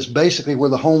 it is basically where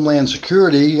the Homeland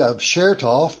Security of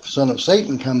Chertoff, son of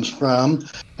Satan, comes from.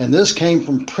 And this came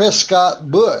from Prescott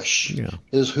Bush,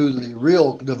 is who the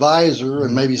real deviser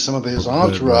and maybe some of his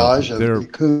entourage of the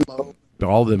Kumo.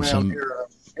 All them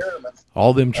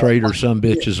traitor some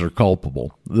bitches are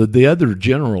culpable. The other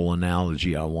general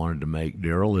analogy I wanted to make,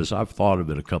 Daryl, is I've thought of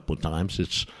it a couple of times.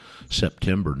 It's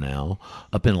September now.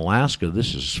 Up in Alaska,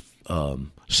 this is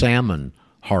salmon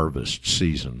harvest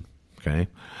season. Okay,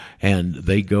 and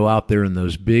they go out there in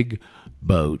those big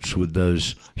boats with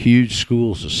those huge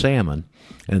schools of salmon,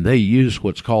 and they use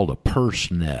what's called a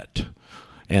purse net.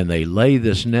 And they lay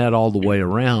this net all the way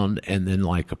around, and then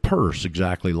like a purse,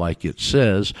 exactly like it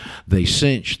says, they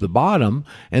cinch the bottom,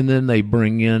 and then they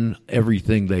bring in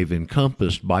everything they've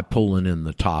encompassed by pulling in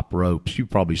the top ropes. You've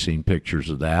probably seen pictures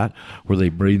of that, where they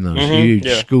bring those huge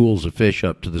schools of fish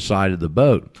up to the side of the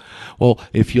boat. Well,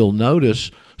 if you'll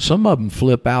notice, some of them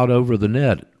flip out over the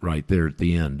net right there at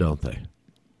the end, don't they?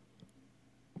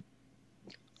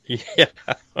 Yeah.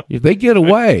 If they get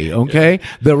away, okay?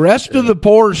 The rest of the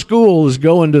poor school is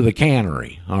going to the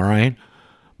cannery, all right?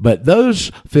 But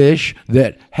those fish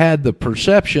that had the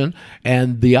perception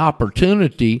and the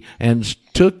opportunity and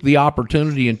took the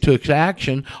opportunity and took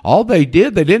action, all they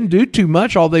did, they didn't do too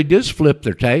much. All they did is flip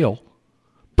their tail.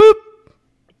 Boop!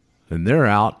 And they're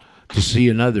out to see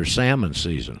another salmon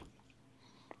season.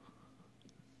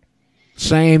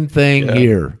 Same thing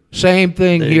here. Same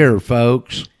thing here,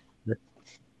 folks.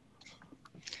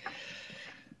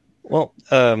 Well,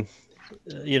 I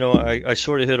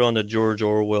sort of hit on the George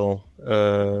Orwell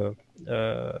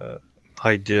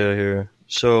idea here.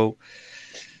 So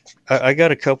I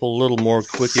got a couple little more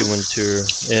quickie ones here,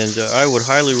 and I would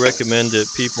highly recommend that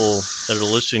people that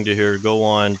are listening to here go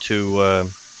on to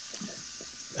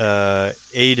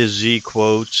A to Z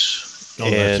quotes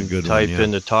and type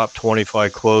in the top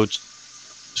 25 quotes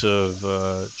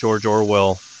of George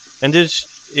Orwell. And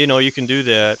this, you can do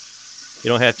that. You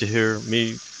don't have to hear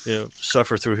me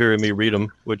suffer through hearing me read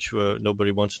them, which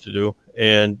nobody wants to do.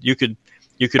 And you can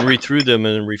read through them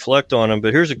and reflect on them.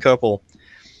 But here's a couple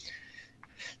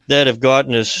that have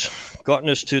gotten us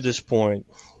to this point.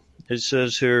 It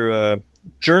says here,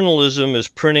 journalism is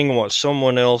printing what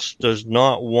someone else does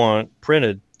not want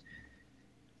printed.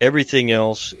 Everything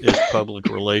else is public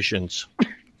relations.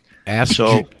 Ask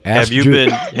Julian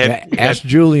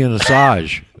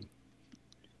Assange.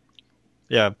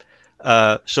 Yeah.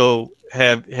 So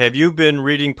have you been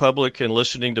reading public and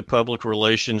listening to public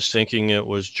relations thinking it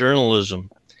was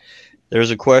journalism?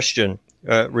 There's a question.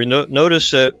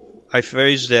 Notice that I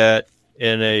phrased that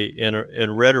in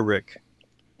rhetoric.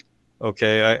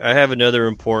 Okay, I have another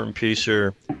important piece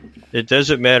here. It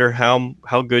doesn't matter how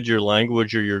good your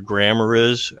language or your grammar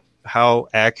is, how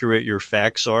accurate your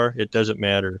facts are. It doesn't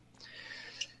matter,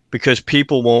 because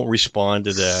people won't respond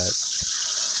to that.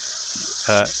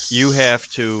 You have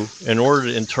to, in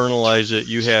order to internalize it,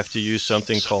 you have to use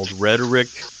something called rhetoric,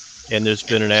 and there's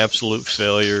been an absolute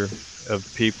failure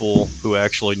of people who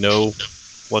actually know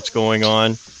what's going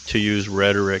on to use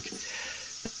rhetoric.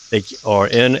 They are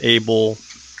unable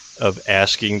of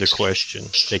asking the question.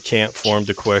 They can't form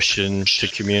the question to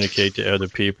communicate to other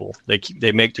people.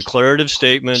 They make declarative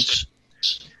statements,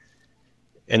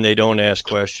 and they don't ask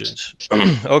questions.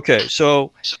 Okay,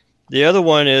 so the other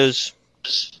one is...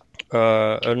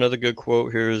 another good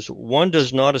quote here is, one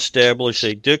does not establish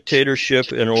a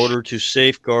dictatorship in order to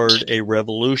safeguard a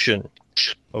revolution.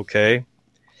 Okay.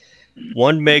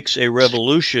 One makes a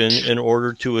revolution in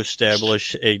order to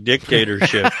establish a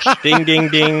dictatorship. Ding, ding,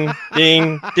 ding,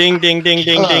 ding, ding, ding, ding,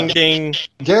 ding, ding, ding.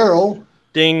 Daryl.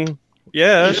 Ding.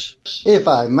 Yes. If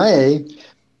I may,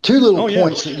 two little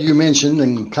points that you mentioned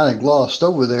and kind of glossed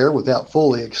over there without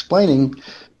fully explaining.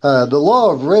 The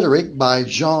Law of Rhetoric by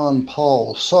Jean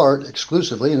Paul Sartre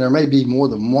exclusively, and there may be more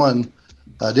than one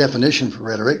definition for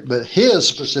rhetoric, but his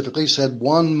specifically said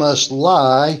one must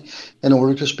lie in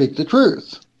order to speak the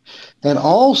truth. And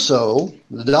also,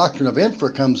 the doctrine of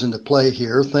infer comes into play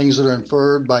here, things that are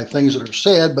inferred by things that are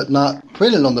said but not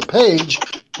printed on the page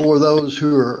for those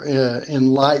who are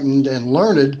enlightened and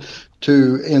learned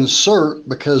to insert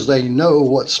because they know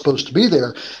what's supposed to be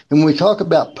there. And when we talk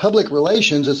about public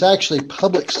relations, it's actually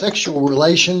public sexual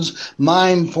relations,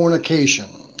 mind fornication.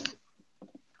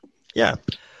 Yeah.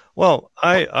 Well,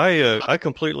 I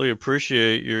completely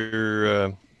appreciate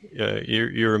your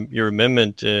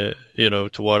amendment, to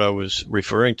what I was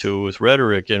referring to with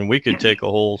rhetoric, and we could take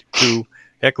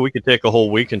we could take a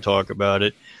whole week and talk about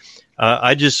it.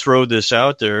 I just throw this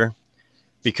out there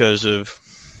because of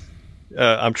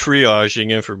I'm triaging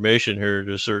information here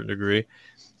to a certain degree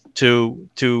to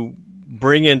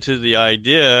bring into the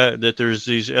idea that there's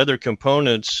these other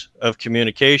components of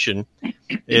communication,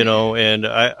 and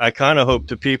I kind of hope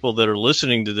the people that are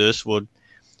listening to this would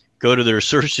go to their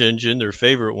search engine, their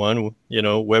favorite one,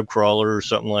 web crawler or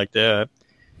something like that,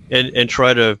 and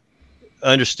try to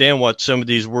understand what some of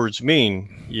these words mean,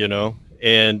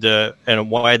 and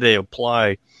why they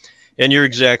apply. And you're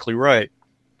exactly right.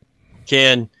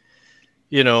 In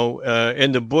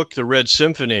the book, The Red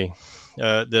Symphony,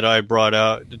 that I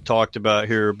talked about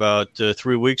here about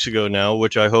 3 weeks ago now,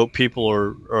 which I hope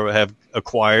people have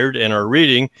acquired and are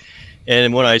reading.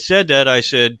 And when I said that, I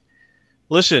said,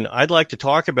 listen, I'd like to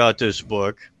talk about this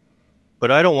book,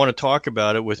 but I don't want to talk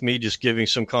about it with me just giving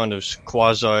some kind of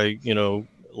quasi,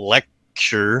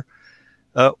 lecture.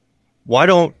 Why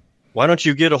don't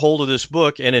you get a hold of this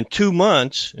book, and in 2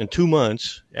 months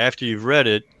after you've read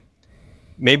it,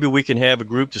 maybe we can have a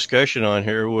group discussion on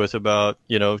here with about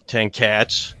 10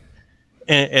 cats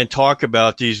and talk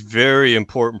about these very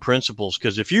important principles.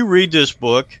 Because if you read this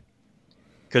book,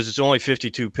 because it's only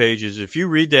 52 pages, if you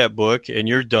read that book and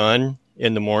you're done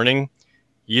in the morning,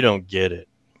 you don't get it.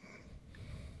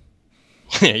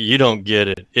 You don't get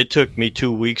it. It took me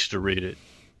 2 weeks to read it.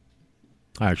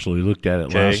 I actually looked at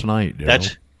it last night.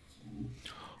 That's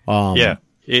yeah.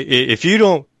 If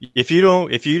you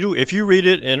read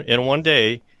it in one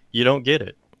day, you don't get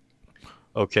it.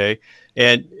 Okay.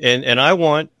 And I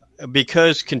want,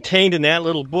 because contained in that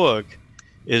little book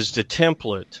is the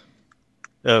template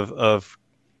of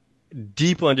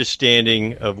deep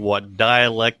understanding of what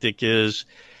dialectic is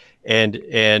and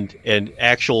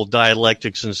actual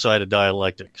dialectics inside of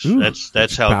dialectics. Ooh,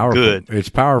 that's how powerful. Good. It's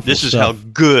powerful. This is stuff. how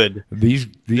good. These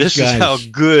this guys, is how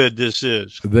good this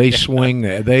is. They swing.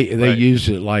 They Right. use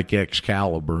it like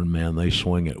Excalibur, man. They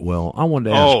swing it well. I wanted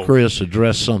to ask Chris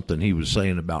address something he was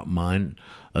saying about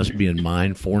us being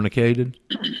mind fornicated.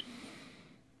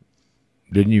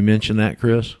 Didn't you mention that,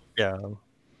 Chris? Yeah,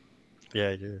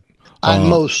 I did. I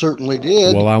most certainly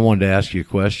did. Well, I wanted to ask you a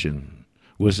question.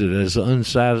 Was it as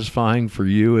unsatisfying for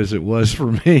you as it was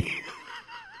for me?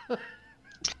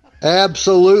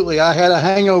 Absolutely. I had a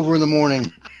hangover in the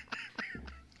morning.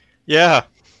 Yeah.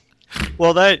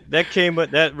 Well,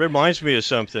 that reminds me of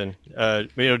something.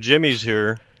 Jimmy's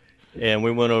here, and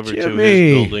we went over to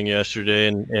his building yesterday,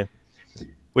 and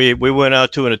we went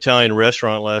out to an Italian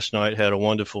restaurant last night, had a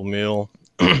wonderful meal,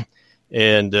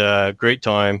 and great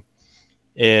time.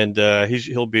 And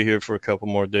he'll be here for a couple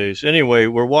more days. Anyway,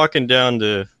 we're walking down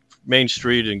the main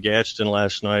street in Gadsden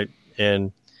last night,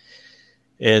 and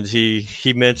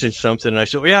he mentioned something, and I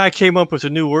said, "Yeah, I came up with a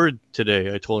new word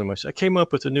today." I told him, I came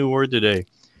up with a new word today,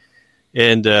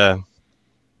 and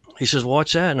he says,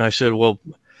 "What's that?" And I said, "Well,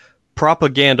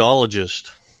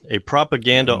 propagandologist, a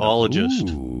propagandaologist."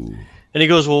 Ooh. And he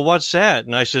goes, "Well, what's that?"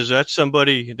 And I says, "That's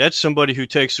somebody who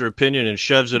takes their opinion and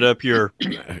shoves it up your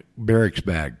barracks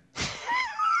bag."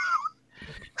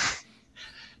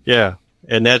 Yeah,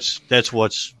 and that's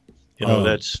what's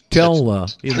that's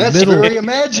very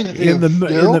imaginative.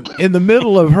 In the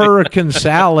middle of Hurricane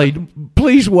Sally,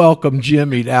 please welcome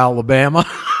Jimmy to Alabama.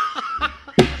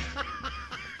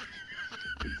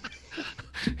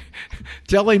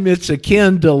 Tell him it's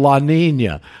akin to La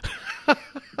Nina.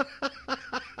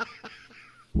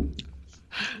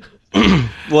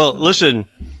 Well, listen,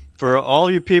 for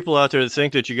all you people out there that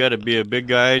think that you got to be a big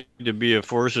guy to be a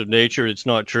force of nature, it's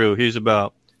not true. He's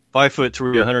about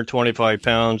 5'3", 125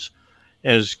 pounds,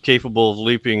 and is capable of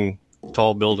leaping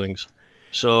tall buildings.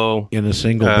 So in a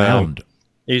single bound,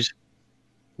 he's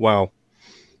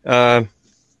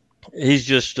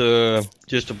just a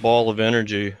ball of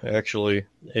energy, actually.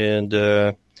 And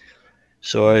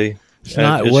so it's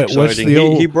not it's what's exciting. the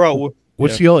old, he brought.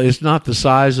 What's the old? It's not the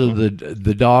size of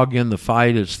the dog in the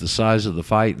fight. It's the size of the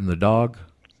fight in the dog.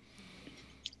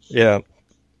 Yeah.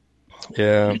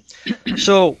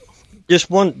 So. Just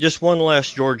one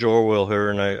last George Orwell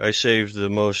here, and I saved the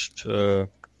most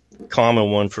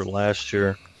common one for last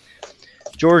year.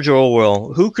 George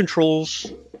Orwell, who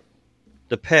controls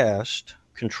the past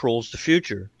controls the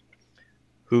future.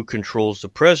 Who controls the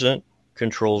present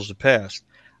controls the past.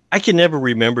 I can never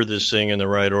remember this thing in the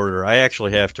right order. I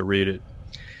actually have to read it.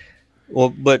 Well,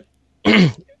 but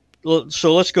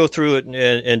so let's go through it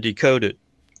and decode it.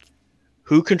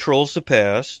 Who controls the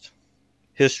past?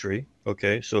 History.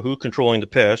 Okay, so who controlling the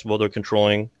past? Well, they're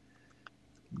controlling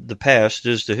the past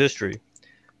is the history.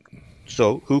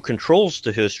 So who controls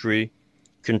the history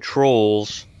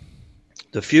controls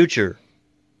the future,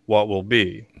 what will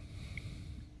be.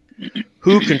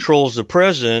 Who controls the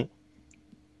present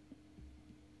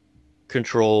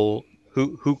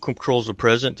who controls the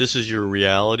present? This is your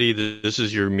reality. This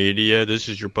is your media. This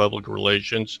is your public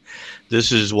relations.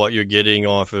 This is what you're getting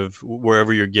off of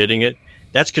wherever you're getting it.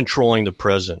 That's controlling the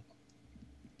present.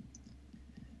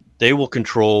 They will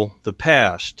control the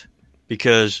past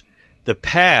because the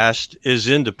past is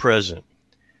in the present.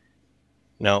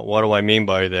 Now, what do I mean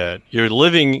by that? You're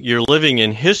living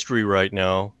in history right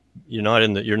now. You're not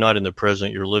in the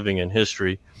present. You're living in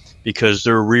history because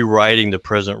they're rewriting the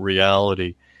present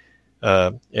reality.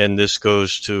 And this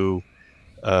goes to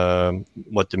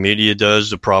what the media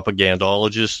does, the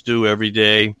propagandologists do every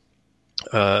day.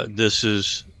 This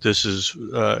is.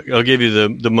 I'll give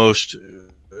you the most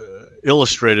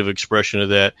illustrative expression of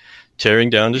that. Tearing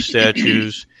down the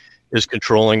statues is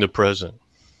controlling the present.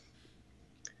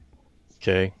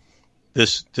 Okay,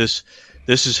 this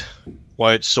is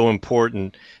why it's so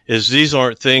important. Is these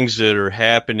aren't things that are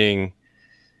happening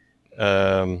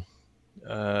in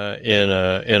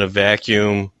a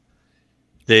vacuum.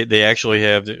 They actually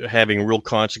having real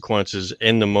consequences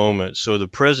in the moment. So the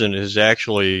present is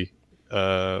actually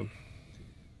the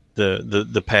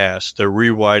past. They're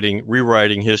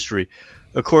rewriting history.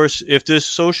 Of course, if this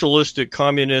socialistic,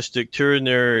 communistic,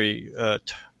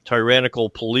 tyrannical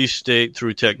police state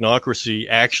through technocracy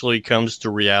actually comes to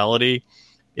reality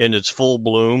in its full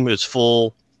bloom, its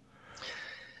full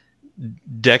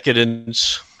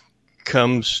decadence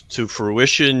comes to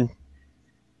fruition,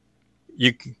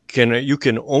 you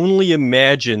can only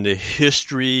imagine the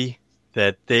history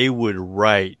that they would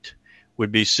write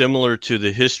would be similar to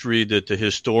the history that the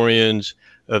historians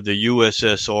of the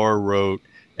USSR wrote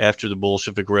after the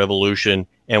Bolshevik Revolution,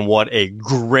 and what a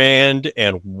grand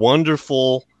and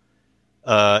wonderful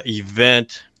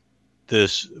event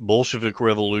this Bolshevik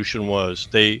Revolution was.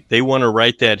 They want to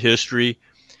write that history,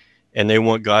 and they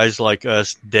want guys like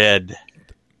us dead.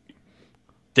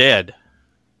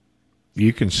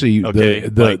 You can see Okay,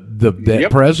 the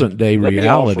present day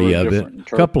reality of it. A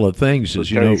couple of things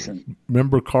is,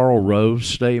 remember Karl Rove's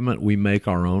statement, we make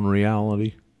our own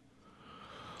reality?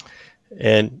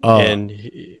 And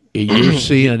you're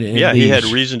seeing in he had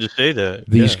reason to say that.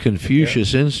 These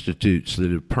Confucius institutes that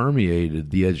have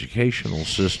permeated the educational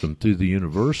system through the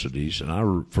universities, and I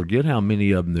forget how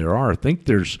many of them there are. I think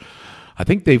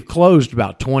they've closed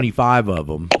about 25 of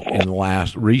them in the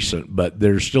last recent, but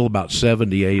there's still about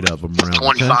 78 of them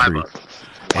around the country.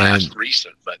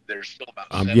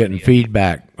 I'm getting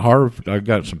feedback. Harv, I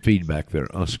got some feedback there.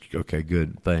 Okay,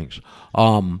 good. Thanks.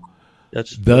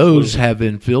 Those have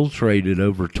infiltrated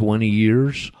over 20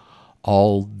 years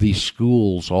all these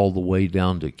schools all the way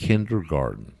down to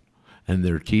kindergarten. And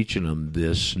they're teaching them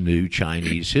this new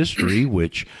Chinese history,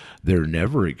 which they're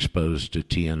never exposed to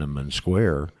Tiananmen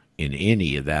Square in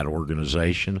any of that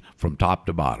organization from top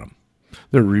to bottom.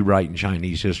 They're rewriting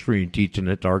Chinese history and teaching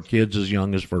it to our kids as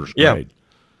young as first grade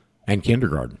and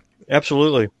kindergarten.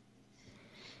 Absolutely.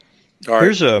 All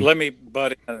right, let me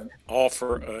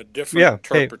offer a different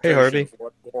interpretation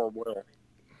of what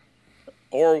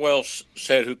Orwell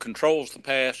said, who controls the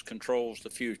past controls the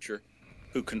future,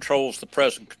 who controls the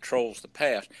present controls the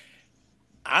past.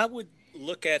 I would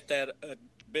look at that a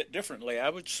bit differently.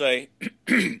 I would say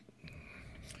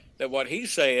that what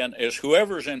he's saying is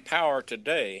whoever's in power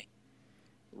today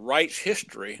writes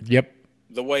history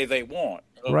the way they want,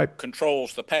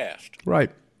 controls the past. Right.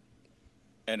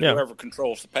 And whoever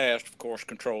controls the past, of course,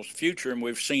 controls the future, and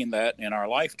we've seen that in our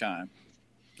lifetime.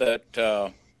 That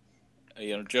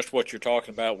just what you're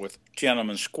talking about with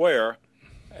Tiananmen Square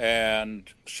and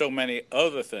so many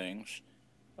other things.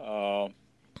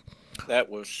 That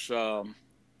was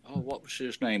what was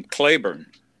his name? Claiborne.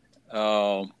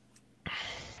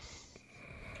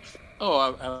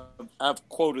 I've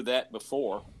quoted that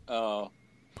before.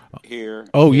 Here.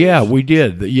 Oh yeah, we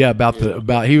did.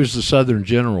 About he was the Southern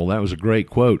general. That was a great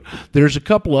quote. There's a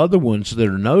couple other ones that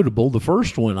are notable. The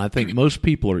first one I think most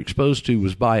people are exposed to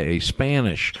was by a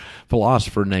Spanish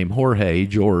philosopher named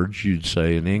George, you'd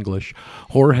say in English,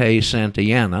 Jorge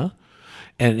Santayana,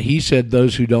 and he said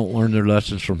those who don't learn their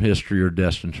lessons from history are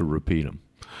destined to repeat them.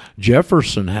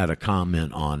 Jefferson had a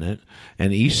comment on it,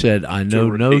 and he said, I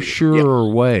know no surer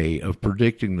way of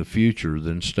predicting the future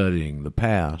than studying the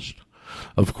past.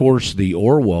 Of course, the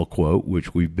Orwell quote,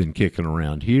 which we've been kicking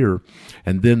around here,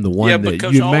 and then the one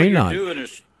that you may not.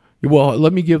 Well,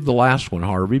 let me give the last one,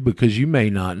 Harvey, because you may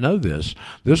not know this.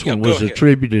 This one was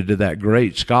attributed to that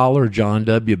great scholar, John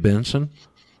W. Benson.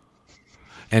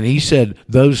 And he said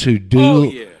those who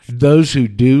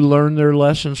do learn their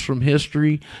lessons from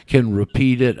history can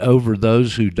repeat it over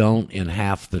those who don't in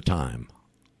half the time.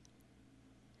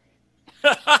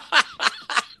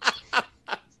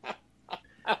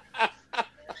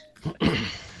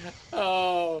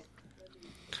 Oh,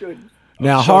 good.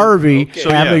 Now, Harvey,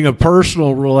 having a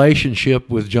personal relationship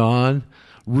with John,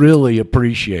 really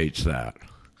appreciates that.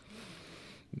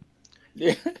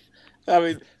 Yeah, I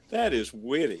mean, that is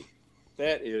witty.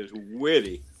 That is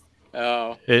witty.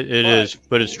 It is,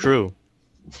 but it's true.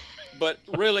 But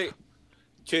really,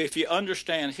 if you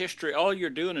understand history, all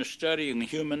you're doing is studying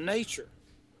human nature.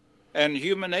 And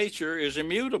human nature is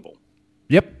immutable.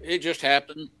 Yep. It just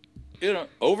happened,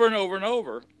 over and over and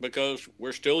over because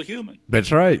we're still human.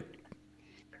 That's right.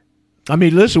 I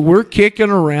mean, listen, we're kicking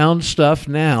around stuff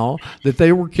now that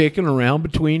they were kicking around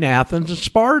between Athens and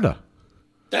Sparta.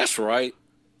 That's right.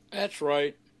 That's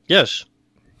right. Yes.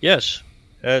 That's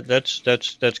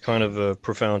kind of a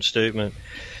profound statement,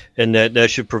 and that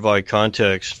should provide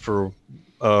context for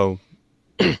why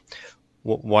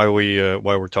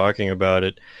we're talking about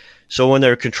it. So when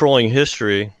they're controlling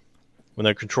history, when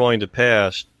they're controlling the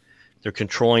past, they're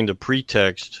controlling the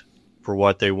pretext for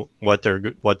why they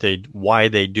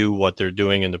do what they're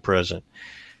doing in the present.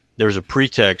 There's a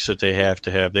pretext that they have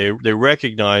to have. They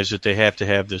recognize that they have to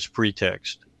have this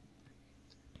pretext.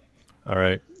 All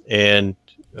right, and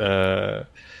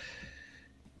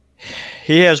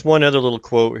he has one other little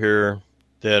quote here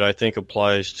that I think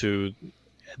applies to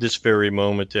this very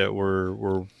moment that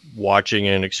we're watching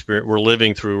and we're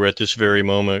living through at this very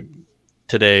moment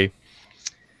today.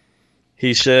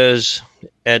 He says,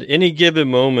 at any given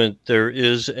moment, there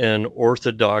is an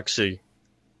orthodoxy.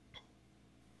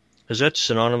 Is that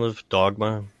synonymous with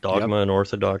dogma? Dogma and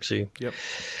orthodoxy? Yep.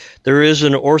 There is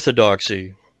an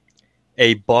orthodoxy,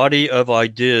 a body of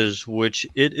ideas which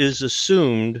it is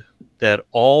assumed that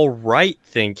all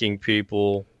right-thinking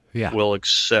people will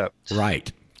accept.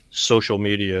 Right. Social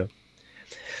media.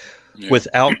 Yeah.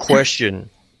 Without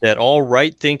question. That all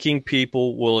right-thinking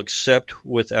people will accept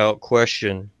without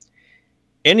question.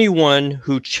 Anyone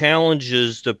who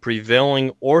challenges the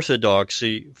prevailing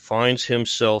orthodoxy finds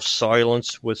himself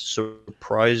silenced with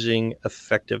surprising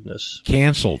effectiveness.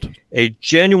 Canceled. A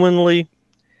genuinely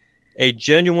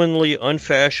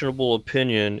unfashionable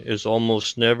opinion is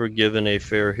almost never given a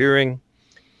fair hearing,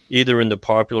 either in the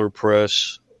popular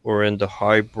press or in the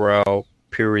highbrow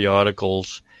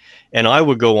periodicals. And I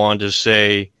would go on to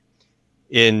say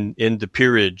in the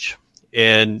peerage.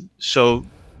 And so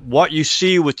what you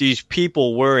see with these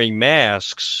people wearing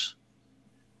masks,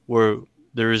 where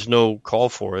there is no call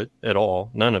for it at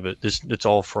all, none of it, it's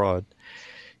all fraud.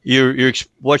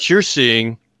 What you're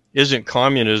seeing isn't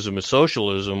communism or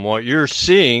socialism. What you're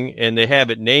seeing, and they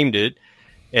haven't named it,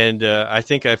 and I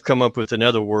think I've come up with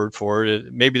another word for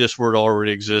it. Maybe this word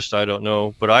already exists, I don't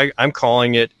know, but I'm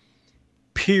calling it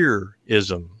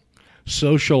peerism.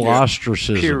 Social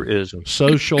ostracism. Peerism.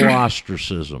 Social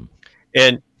ostracism.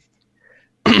 And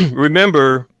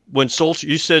remember, when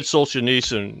you said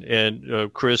Solzhenitsyn,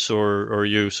 and Chris or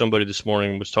you, somebody this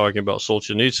morning was talking about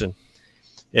Solzhenitsyn,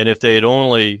 and if they had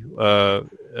only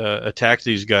attacked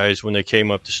these guys when they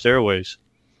came up the stairways,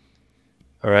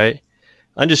 all right?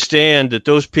 Understand that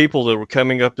those people that were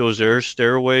coming up those air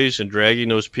stairways and dragging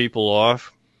those people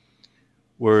off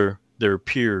were their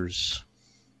peers.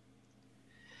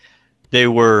 They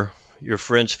were your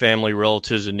friends, family,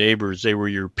 relatives, and neighbors. They were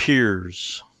your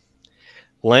peers.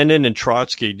 Lenin and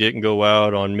Trotsky didn't go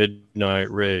out on midnight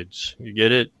raids. You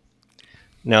get it?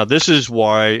 Now, this is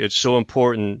why it's so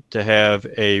important to have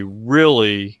a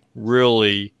really,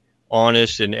 really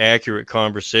honest and accurate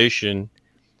conversation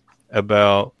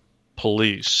about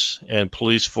police and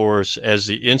police force as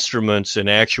the instruments and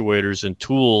actuators and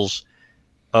tools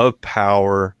of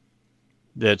power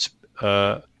that's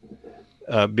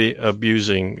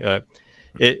abusing.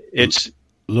 It's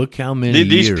look how many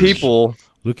these years. people.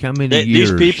 Look how many years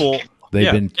these people.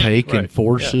 They've been taking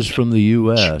forces from the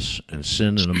U.S. and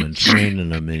sending them and training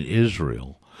them in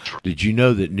Israel. Did you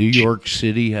know that New York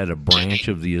City had a branch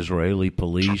of the Israeli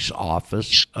police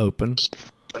office open?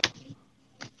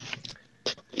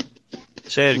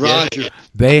 Say it again. Roger.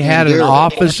 They had an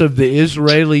office of the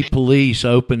Israeli police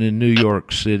open in New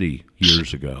York City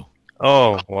years ago.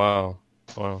 Oh, wow.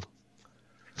 Wow.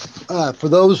 For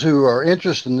those who are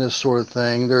interested in this sort of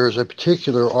thing, there's a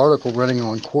particular article running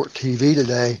on Court TV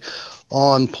today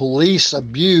on police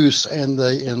abuse and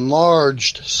the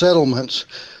enlarged settlements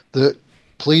that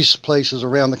police places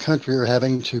around the country are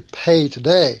having to pay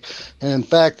today. And in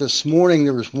fact, this morning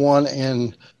there was one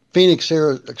in Phoenix,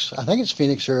 Arizona. I think it's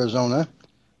Phoenix, Arizona,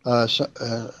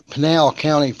 Pinal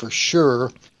County for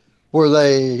sure, where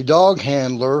the dog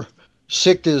handler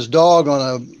sicked his dog on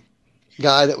a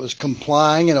guy that was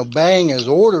complying and obeying his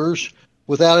orders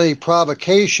without any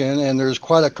provocation, and there's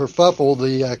quite a kerfuffle.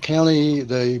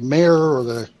 The mayor or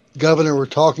the governor were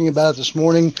talking about it this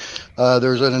morning.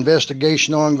 There's an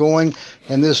investigation ongoing,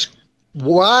 and this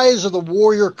rise of the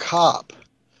warrior cop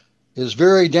is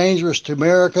very dangerous to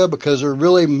America because they're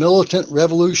really militant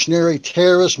revolutionary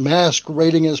terrorists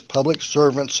masquerading as public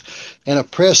servants and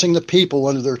oppressing the people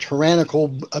under their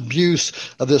tyrannical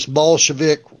abuse of this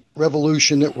Bolshevik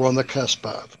revolution that we're on the cusp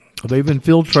of. They've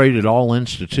infiltrated all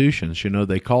institutions.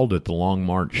 They called it the Long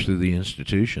March through the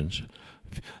institutions.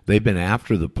 They've been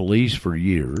after the police for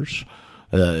years.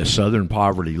 Southern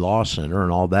Poverty Law Center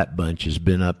and all that bunch has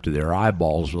been up to their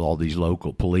eyeballs with all these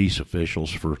local police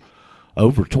officials for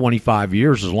over 25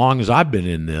 years, as long as I've been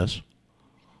in this.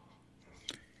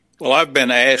 Well, I've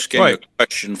been asking a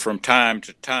question from time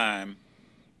to time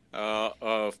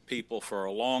of people for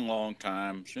a long, long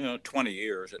time, 20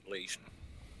 years at least.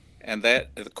 And the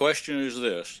question is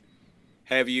this: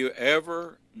 have you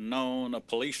ever known a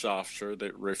police officer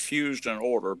that refused an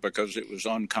order because it was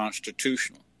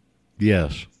unconstitutional?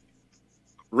 Yes.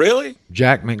 Really?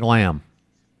 Jack McLam.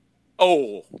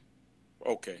 Oh,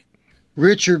 okay.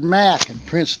 Richard Mack and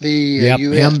Prince v. Yep,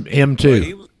 U.S. him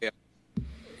too. Well,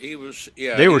 he was.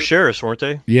 They were sheriffs, weren't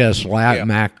they? Yes,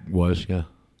 Mack was. Yeah,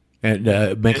 and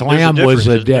McLam was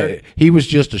he was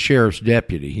just a sheriff's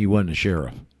deputy. He wasn't a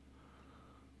sheriff.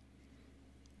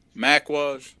 Mack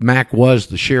was? Mack was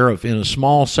the sheriff in a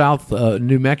small South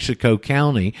New Mexico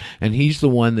county, and he's the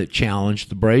one that challenged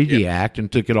the Brady Act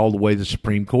and took it all the way to the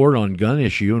Supreme Court on gun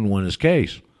issue and won his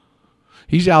case.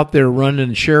 He's out there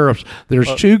running sheriffs.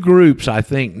 There's two groups, I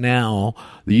think, now.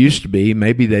 There used to be,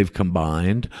 maybe they've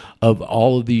combined, of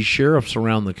all of these sheriffs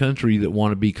around the country that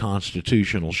want to be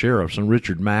constitutional sheriffs. And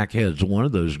Richard Mack heads one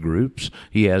of those groups.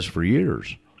 He has for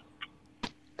years.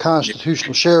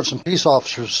 Constitutional Sheriffs and Peace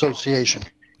Officers Association.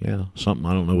 Yeah, something,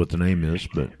 I don't know what the name is,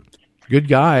 but good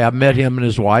guy. I've met him and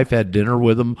his wife, had dinner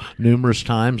with him numerous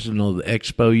times in the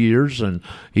Expo years, and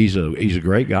he's a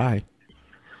great guy.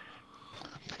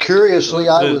 Curiously,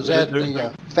 I was at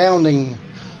the founding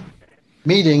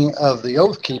meeting of the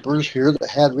Oath Keepers here that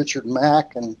had Richard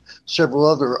Mack and several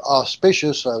other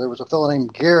auspicious. There was a fellow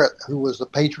named Garrett who was the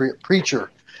Patriot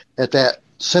preacher at that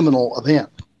seminal event.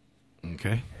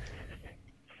 Okay.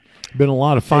 Been a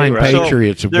lot of fine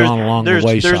patriots have gone along the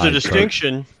wayside. There's a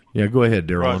distinction. Yeah, go ahead,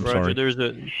 Darrell. I'm sorry. There's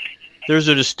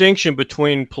a distinction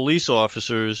between police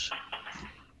officers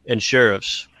and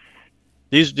sheriffs.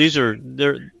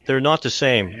 They're not the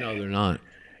same. No, they're not.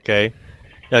 Okay.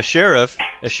 Now, a sheriff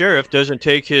doesn't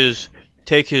take his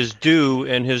due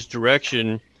and his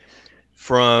direction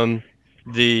from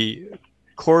the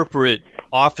corporate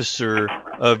officer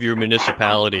of your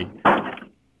municipality,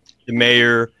 the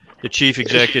mayor, the chief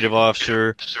executive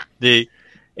officer,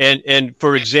 and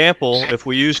for example, if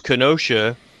we use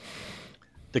Kenosha,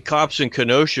 the cops in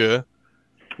Kenosha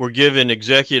were given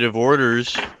executive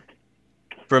orders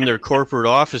from their corporate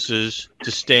offices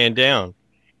to stand down.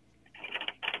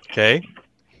 Okay?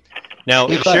 Now,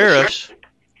 sheriffs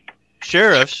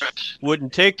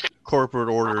wouldn't take corporate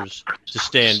orders to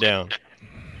stand down.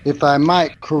 If I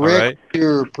might correct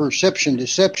your perception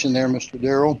deception there, Mr.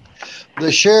 Darrell,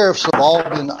 the sheriffs have all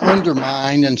been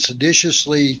undermined and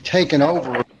seditiously taken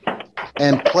over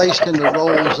and placed in the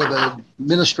roles of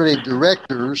administrative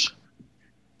directors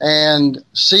and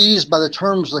seized by the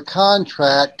terms of the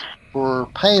contract for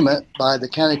payment by the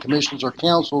county commissioners or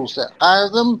councils that hire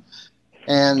them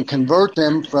and convert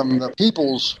them from the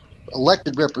people's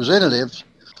elected representatives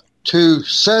to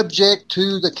subject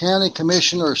to the county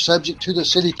commission or subject to the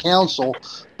city council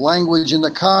language in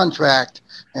the contract.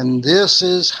 And this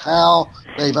is how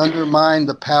they've undermined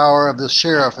the power of the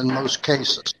sheriff in most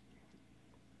cases.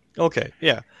 Okay,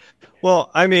 yeah. Well,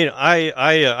 I mean,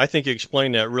 I think you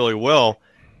explained that really well,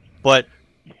 but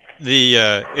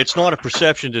it's not a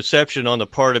perception deception on the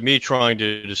part of me trying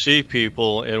to deceive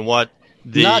people and what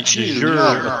the de jure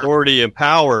authority and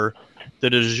power,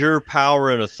 the de jure power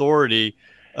and authority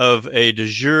of a de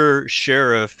jure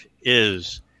sheriff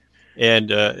is. And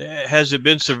has it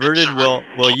been subverted?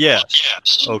 Well,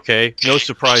 yes. Okay, no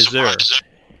surprise there.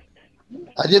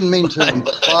 I didn't mean to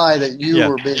imply that you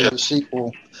were being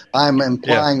deceitful. I'm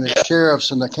implying the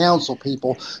sheriffs and the council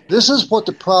people. This is what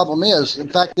the problem is. In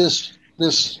fact, this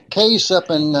case up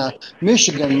in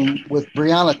Michigan with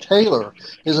Breonna Taylor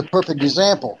is a perfect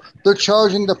example. They're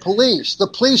charging the police. The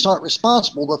police aren't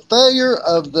responsible. The failure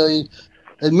of the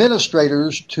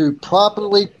administrators to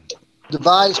properly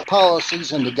devise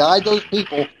policies and to guide those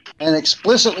people and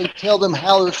explicitly tell them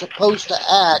how they're supposed to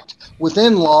act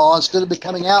within law instead of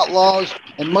becoming outlaws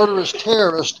and murderous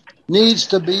terrorists needs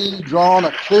to be drawn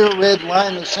a clear red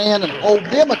line in the sand and hold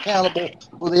them accountable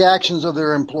for the actions of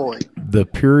their employee. The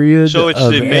period So it's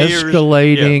of the mayor's-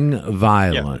 escalating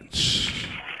violence.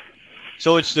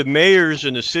 So it's the mayors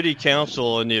and the city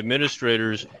council and the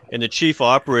administrators and the chief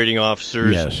operating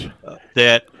officers Yes.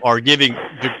 That are giving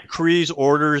decrees,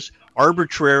 orders,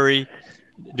 arbitrary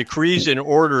decrees and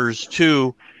orders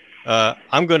to,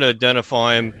 I'm going to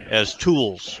identify them as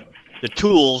tools. The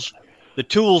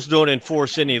tools don't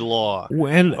enforce any law.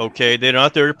 Okay, they're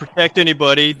not there to protect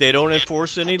anybody. They don't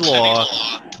enforce any law.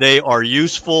 They are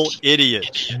useful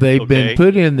idiots. They've been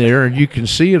put in there, and you can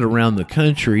see it around the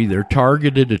country. They're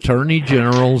targeted attorney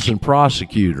generals and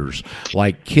prosecutors,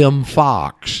 like Kim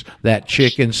Fox, that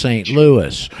chick in St.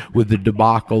 Louis, with the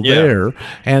debacle there.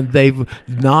 And they've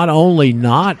not only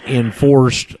not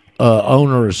enforced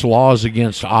onerous laws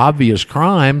against obvious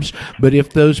crimes, but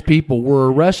if those people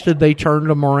were arrested, they turned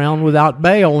them around without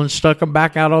bail and stuck them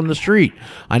back out on the street.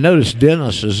 I noticed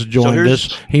Dennis has joined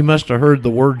us. He must have heard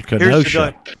the word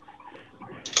Kenosha.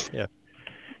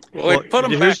 Well,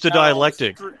 here's the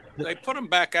dialectic. They put them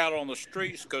back out on the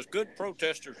streets because good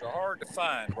protesters are hard to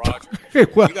find, Roger.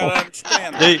 Well, you got to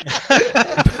understand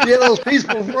that. Those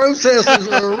peaceful protesters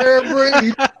are a rare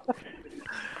breed.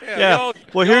 Y'all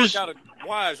got to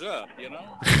wise up, you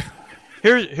know.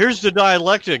 Here's the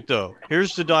dialectic, though.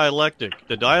 Here's the dialectic.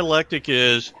 The dialectic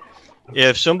is,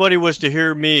 if somebody was to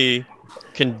hear me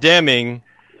condemning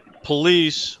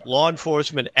police, law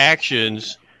enforcement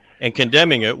actions and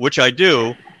condemning it, which I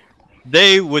do,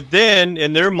 they would then,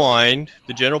 in their mind,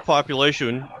 the general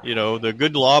population, the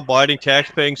good law-abiding,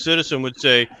 tax-paying citizen would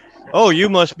say, oh, you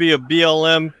must be a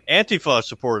BLM Antifa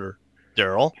supporter,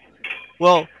 Daryl.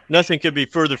 Well, nothing could be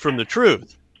further from the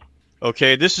truth.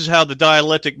 Okay, this is how the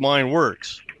dialectic mind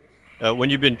works. When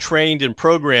you've been trained and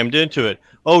programmed into it.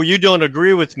 Oh, you don't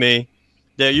agree with me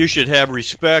that you should have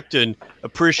respect and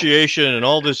appreciation and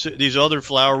all these other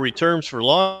flowery terms for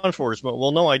law enforcement.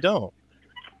 Well, no, I don't.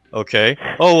 Okay.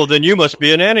 Oh, well, then you must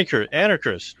be an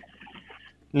anarchist.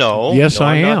 No. Yes, no,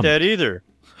 I I'm am. not that either.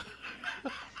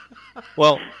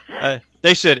 Well,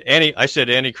 they said I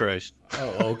said Antichrist.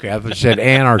 Oh, okay. I said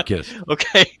anarchist.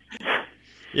 Okay.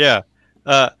 Yeah.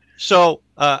 So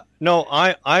no,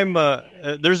 I'm.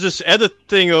 There's this other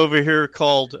thing over here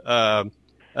called law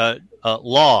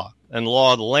and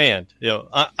law of the land.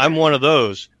 I'm one of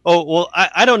those. Oh well,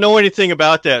 I don't know anything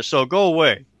about that, so go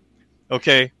away.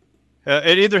 Okay,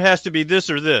 it either has to be this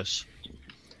or this.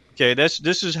 Okay,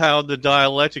 this is how the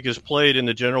dialectic is played in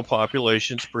the general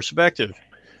population's perspective.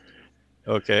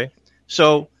 Okay,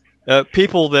 so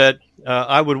people that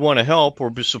I would want to help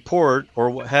or support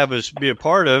or have us be a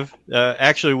part of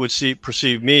actually would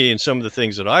perceive me and some of the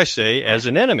things that I say as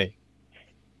an enemy.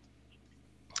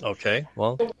 Okay,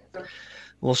 well,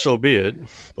 so be it.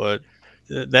 But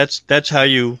that's how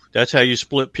you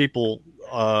split people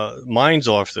minds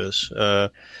off this.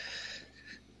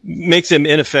 Make them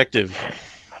ineffective.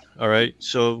 All right.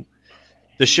 So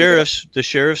the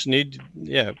sheriffs need.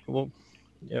 Yeah. Well.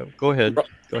 Yeah. Go ahead.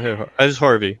 This is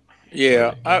Harvey.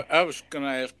 Yeah, I was going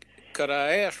to ask, could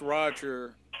I ask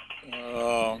Roger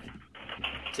to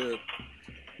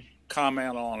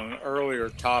comment on an earlier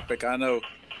topic? I know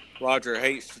Roger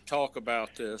hates to talk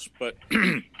about this, but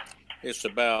it's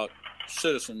about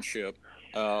citizenship.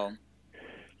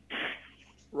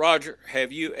 Roger,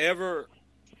 have you ever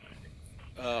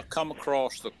come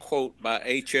across the quote by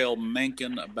H.L.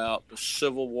 Mencken about the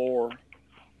Civil War?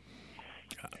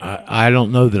 I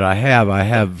don't know that I have. I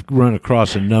have run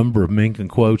across a number of Menkin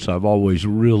quotes. I've always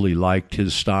really liked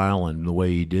his style and the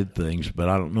way he did things, but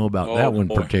I don't know about that one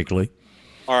particularly.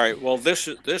 All right. Well, this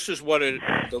is what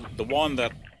the one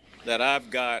that I've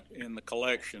got in the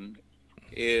collection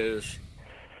is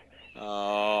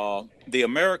the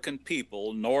American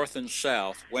people, North and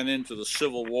South, went into the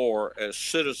Civil War as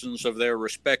citizens of their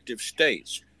respective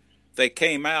states. They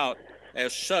came out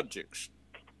as subjects.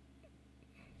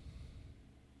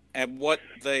 And what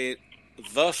they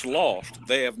thus lost,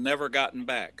 they have never gotten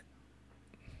back.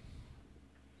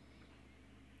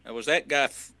 Now, was that guy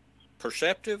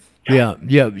perceptive? Yeah,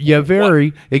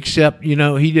 very. What? Except, he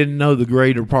didn't know the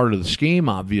greater part of the scheme,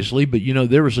 obviously. But,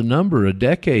 there was a number of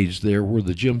decades there where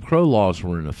the Jim Crow laws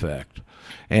were in effect.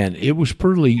 And it was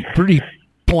pretty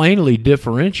plainly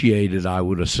differentiated, I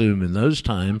would assume, in those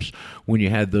times when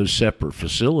you had those separate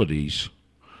facilities.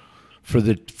 For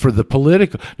the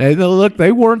political, now look,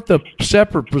 they weren't the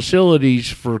separate facilities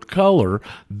for color;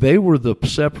 they were the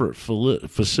separate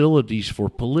facilities for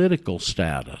political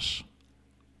status.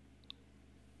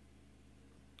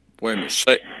 Wait a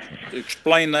minute.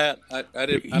 Explain that. I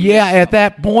didn't. At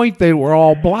that point they were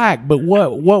all black, but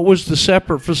what was the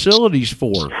separate facilities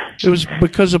for? It was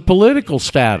because of political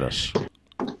status.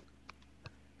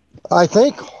 I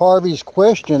think Harvey's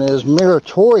question is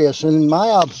meritorious, and my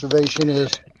observation is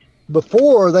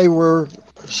before they were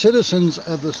citizens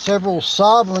of the several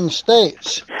sovereign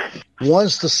states.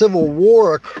 Once the Civil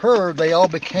War occurred, they all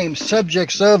became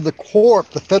subjects of the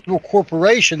federal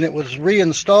corporation that was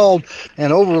reinstalled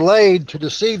and overlaid to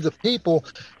deceive the people,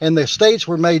 and the states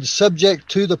were made subject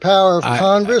to the power of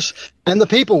Congress, and the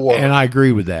people were. And I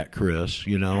agree with that, Chris.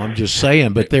 I'm just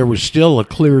saying, but there was still a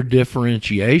clear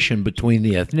differentiation between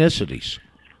the ethnicities.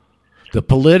 The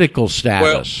political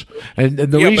status. And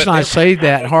the reason I say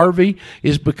that, Harvey,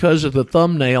 is because of the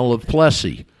thumbnail of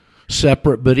Plessy,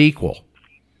 separate but equal.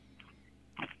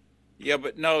 Yeah,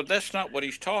 but no, that's not what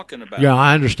he's talking about. Yeah,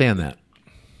 I understand that.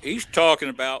 He's talking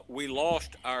about we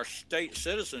lost our state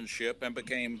citizenship and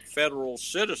became federal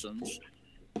citizens,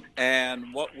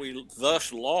 and what we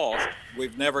thus lost,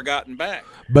 we've never gotten back.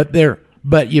 But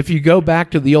if you go back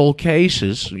to the old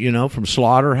cases, from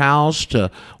Slaughterhouse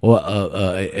to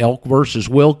Elk versus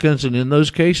Wilkins, and in those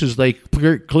cases they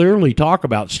clearly talk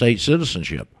about state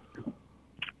citizenship.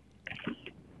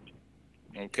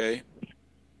 Okay.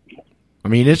 I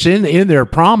mean, it's in there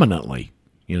prominently,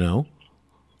 Well,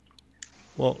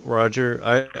 Roger,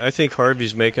 I think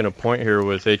Harvey's making a point here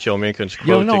with H.L. Menken's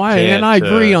quote. I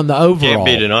agree on the overall. Can't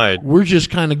be denied. We're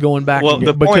just kind of going back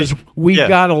because we've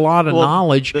got a lot of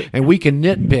knowledge, and we can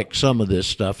nitpick some of this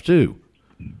stuff too.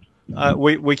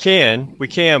 We can,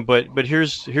 but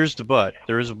here's the but.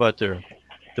 There is a but there.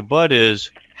 The but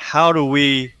is, how do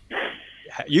we?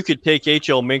 You could take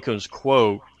H.L. Menken's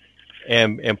quote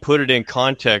and put it in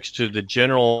context to the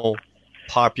general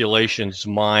population's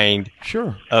mind.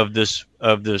 Sure. Of this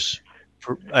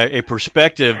a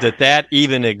perspective that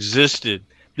even existed.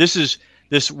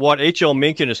 This what H.L.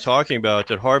 Mencken is talking about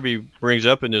that Harvey brings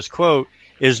up in this quote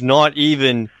is not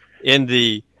even in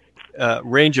the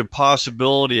range of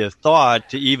possibility of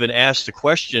thought to even ask the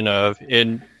question of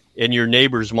in your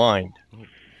neighbor's mind.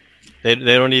 They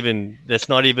don't even, that's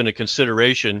not even a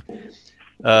consideration,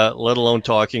 let alone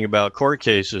talking about court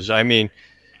cases. I mean,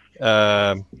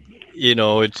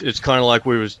 it's kind of like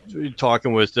we was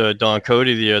talking with Don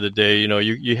Cody the other day.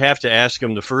 You have to ask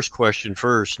him the first question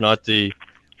first, not the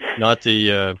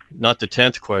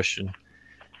 10th question.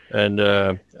 And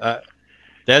I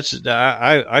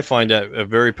find that a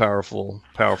very powerful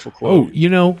quote.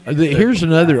 Oh, here's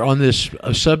another on this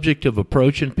subject of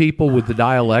approaching people with the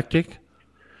dialectic.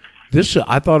 This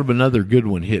I thought of another good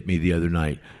one hit me the other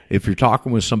night. If you're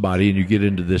talking with somebody and you get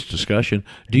into this discussion,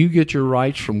 do you get your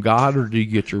rights from God or do you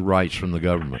get your rights from the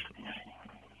government?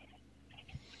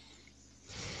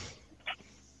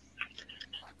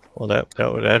 Well,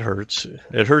 that hurts.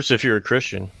 It hurts if you're a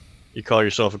Christian. You call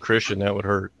yourself a Christian, that would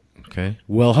hurt. Okay.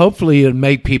 Well, hopefully it'll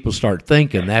make people start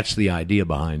thinking. That's the idea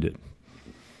behind it.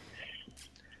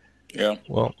 Yeah.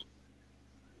 Well,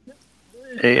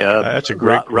 hey, that's a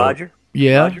great Roger.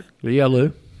 Yeah. Roger? Yeah,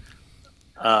 Lou.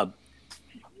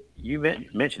 You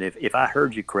mentioned, if I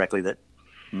heard you correctly, that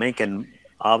Mencken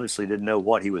obviously didn't know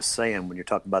what he was saying when you're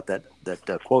talking about that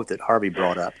quote that Harvey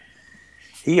brought up.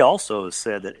 He also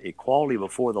said that equality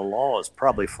before the law is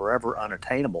probably forever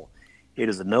unattainable. It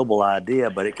is a noble idea,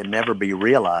 but it can never be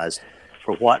realized.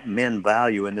 For what men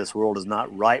value in this world is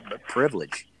not right but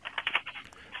privilege.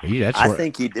 I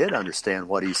think he did understand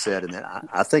what he said, and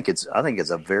I think it's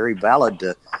a very valid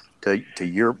to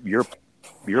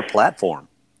your platform.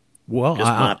 Well,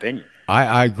 just my opinion.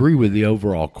 I agree with the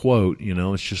overall quote.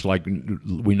 It's just like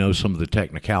we know some of the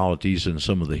technicalities and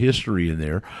some of the history in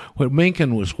there. When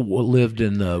Mencken lived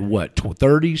in the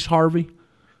 30s, Harvey?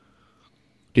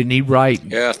 Didn't he write?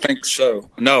 Yeah, I think so.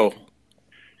 No.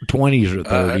 20s or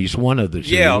 30s, one of the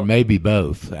two, or maybe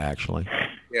both, actually.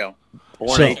 Yeah. Born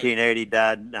 1880,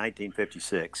 died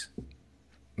 1956.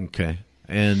 Okay.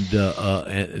 And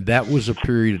that was a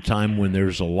period of time when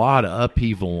there's a lot of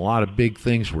upheaval, a lot of big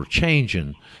things were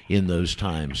changing in those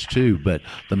times too. But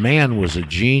the man was a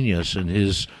genius, and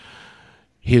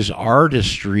his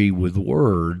artistry with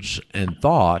words and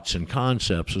thoughts and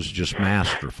concepts was just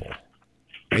masterful.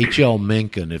 H.L.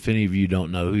 Mencken, if any of you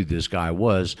don't know who this guy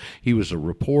was, he was a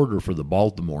reporter for the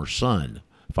Baltimore Sun,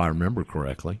 if I remember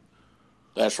correctly.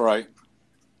 That's right.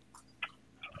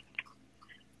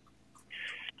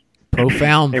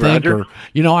 Profound thinker.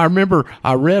 I remember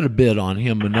I read a bit on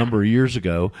him a number of years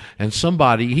ago, and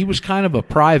he was kind of a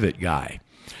private guy,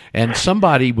 and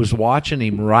somebody was watching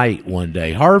him write one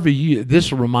day. Harvey,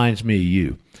 this reminds me of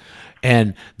you.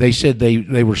 And they said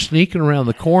they were sneaking around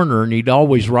the corner, and he'd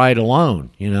always write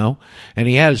alone, And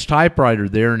he had his typewriter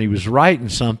there, and he was writing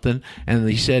something, and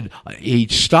he said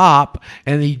he'd stop,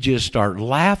 and he'd just start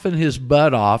laughing his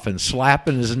butt off and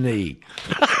slapping his knee.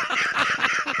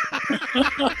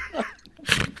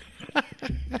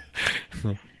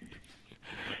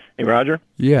 Hey, Roger.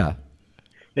 Yeah.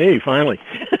 Hey, finally.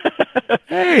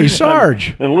 Hey,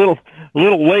 Sarge. I'm a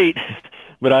little late,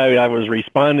 but I was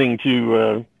responding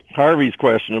to Harvey's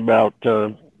question about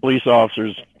police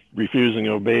officers refusing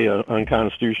to obey an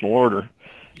unconstitutional order,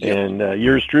 and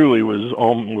yours truly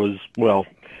was well,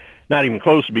 not even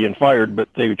close to being fired, but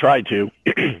they tried to.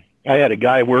 I had a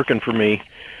guy working for me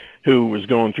who was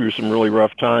going through some really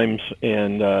rough times,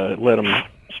 and let him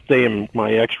stay in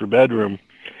my extra bedroom.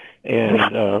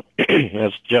 And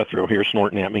that's Jethro here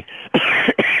snorting at me.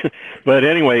 But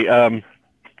anyway,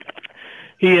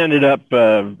 he ended up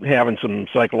having some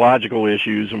psychological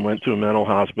issues and went to a mental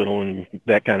hospital and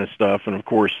that kind of stuff. And of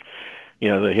course,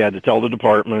 they had to tell the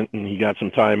department, and he got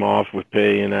some time off with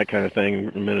pay and that kind of thing,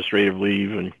 administrative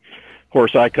leave. And of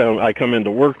course, I come into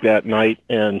work that night,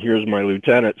 and here's my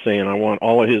lieutenant saying, I want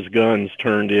all of his guns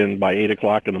turned in by 8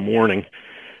 o'clock in the morning,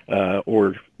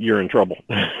 or you're in trouble.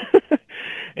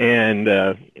 And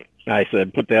I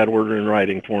said, put that order in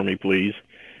writing for me, please.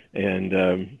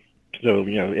 And so,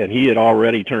 and he had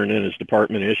already turned in his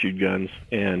department-issued guns,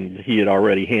 and he had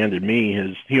already handed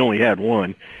me he only had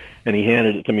one, and he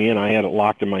handed it to me, and I had it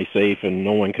locked in my safe, and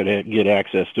no one could get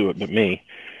access to it but me.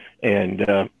 And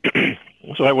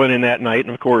so I went in that night,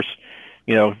 and of course,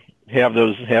 have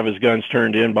his guns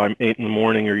turned in by 8 in the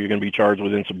morning, or you're going to be charged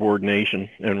with insubordination,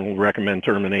 and we'll recommend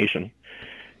termination.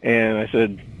 And I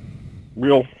said,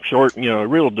 real short,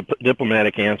 real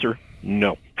diplomatic answer,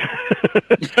 no.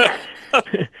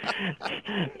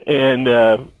 And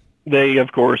they,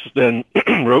 of course, then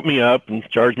wrote me up and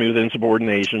charged me with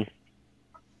insubordination.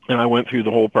 And I went through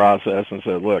the whole process and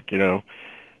said, look,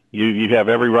 you have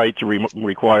every right to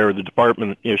require the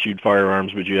department-issued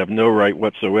firearms, but you have no right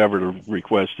whatsoever to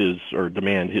request or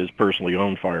demand his personally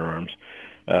owned firearms.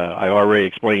 I already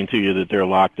explained to you that they're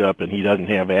locked up and he doesn't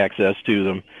have access to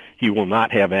them. He will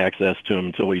not have access to them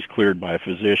until he's cleared by a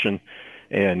physician,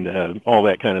 and all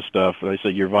that kind of stuff. I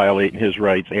said, you're violating his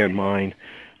rights and mine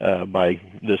by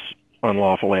this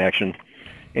unlawful action.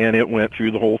 And it went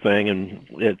through the whole thing, and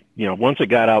it, once it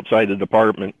got outside the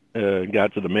department,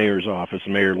 got to the mayor's office,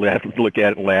 the mayor looked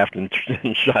at it and laughed and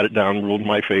shot it down, ruled in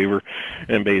my favor,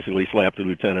 and basically slapped the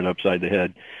lieutenant upside the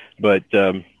head. But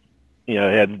I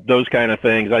had those kind of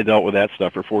things. I dealt with that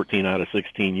stuff for 14 out of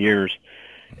 16 years.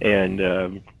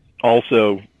 And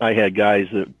also, I had guys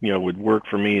that, would work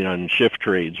for me on shift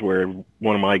trades, where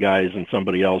one of my guys and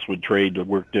somebody else would trade to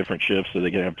work different shifts so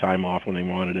they could have time off when they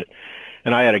wanted it.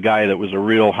 And I had a guy that was a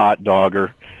real hot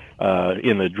dogger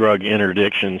in the drug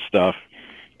interdiction stuff.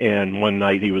 And one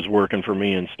night he was working for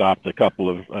me and stopped a couple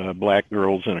of black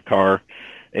girls in a car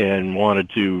and wanted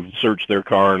to search their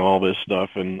car and all this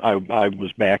stuff. And I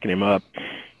was backing him up.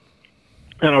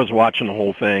 And I was watching the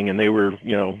whole thing, and they were,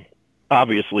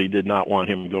 obviously did not want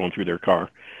him going through their car.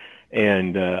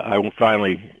 And I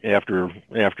finally, after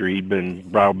he'd been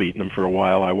browbeating them for a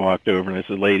while, I walked over and I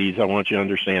said, ladies, I want you to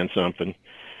understand something.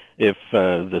 If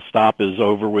the stop is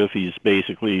over with, he's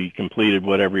basically completed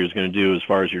whatever he was going to do as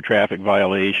far as your traffic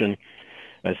violation.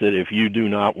 I said, if you do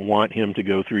not want him to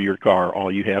go through your car,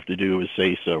 all you have to do is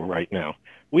say so right now.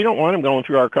 We don't want him going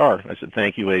through our car. I said,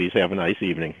 thank you, ladies. Have a nice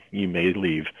evening. You may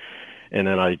leave. And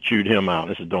then I chewed him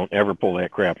out. I said, don't ever pull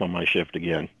that crap on my shift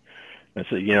again. I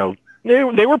said,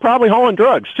 they were probably hauling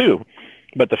drugs too.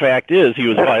 But the fact is, he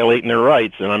was violating their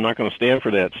rights, and I'm not going to stand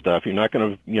for that stuff. You're not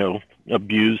going to,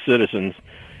 abuse citizens,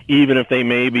 even if they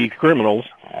may be criminals.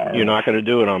 You're not going to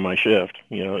do it on my shift.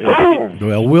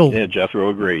 Well, Jethro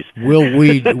agrees. We'll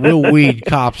weed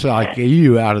cops like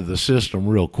you out of the system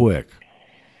real quick.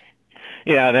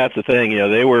 Yeah, that's the thing.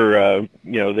 They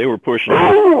were pushing.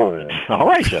 All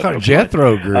right, Jethro.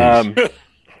 Jethro agrees.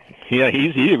 Yeah,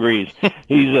 he agrees.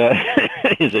 He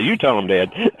said, "You tell him,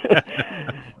 Dad."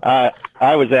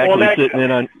 I was actually sitting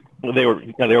in on. They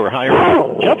were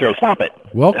hiring. Jethro, stop it.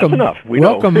 Welcome. That's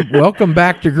enough. Welcome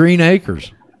back to Green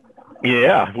Acres.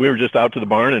 Yeah, we were just out to the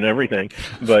barn and everything.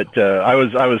 But I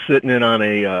was sitting in on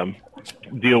a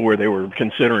deal where they were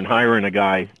considering hiring a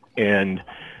guy, and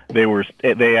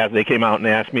they came out and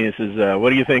asked me, says, what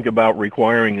do you think about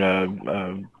requiring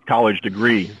a college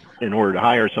degree in order to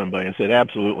hire somebody? I said,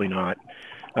 absolutely not.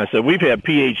 I said, we've had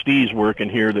PhDs working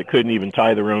here that couldn't even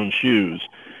tie their own shoes.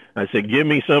 I said, give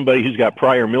me somebody who's got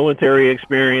prior military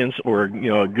experience, or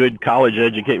a good college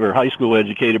educated or high school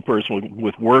educated person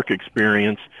with work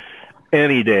experience.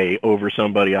 any day over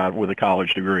somebody out with a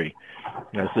college degree.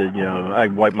 I said, I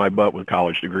wipe my butt with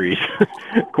college degrees.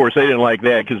 Of course, they didn't like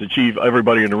that because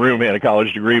everybody in the room had a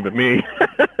college degree but me.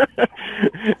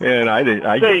 And I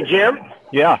didn't. Say, Jim?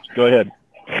 Yeah, go ahead.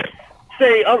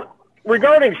 Say,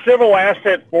 regarding civil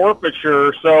asset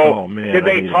forfeiture, did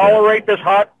they tolerate this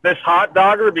hot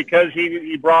dogger because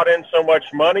he brought in so much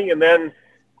money? And then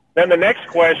the next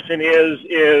question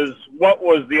is what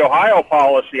was the Ohio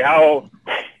policy?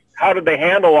 How did they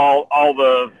handle all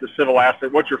the civil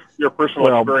asset? What's your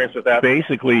personal experience with that?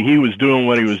 Basically, he was doing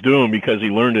what he was doing because he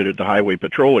learned it at the Highway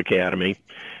Patrol Academy,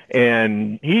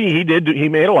 and he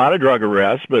made a lot of drug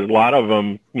arrests, but a lot of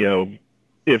them,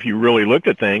 if you really looked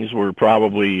at things, were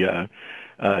probably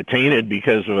tainted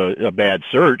because of a bad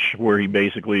search, where he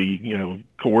basically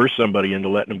coerced somebody into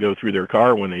letting them go through their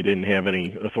car when they didn't have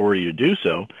any authority to do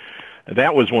so.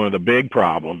 That was one of the big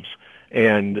problems,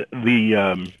 and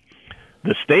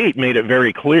the state made it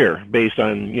very clear based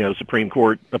on, Supreme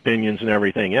Court opinions and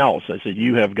everything else. I said,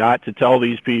 you have got to tell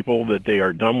these people that they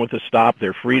are done with the stop.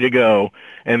 They're free to go.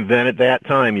 And then at that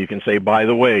time, you can say, by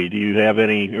the way, do you have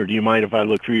any, or do you mind if I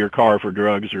look through your car for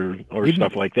drugs or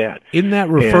stuff like that? Isn't that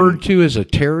referred to as a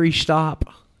Terry stop?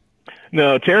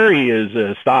 No, Terry is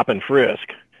a stop and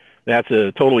frisk. That's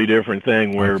a totally different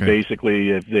thing where basically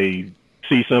if they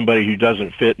see somebody who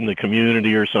doesn't fit in the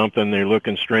community or something, they're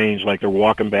looking strange, like they're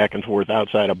walking back and forth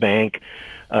outside a bank.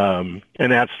 And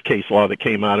that's case law that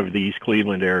came out of the East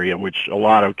Cleveland area, which a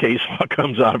lot of case law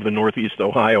comes out of the Northeast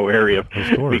Ohio area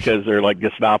because they're like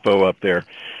Gestapo up there.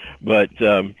 But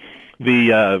the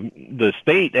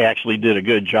state actually did a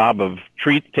good job of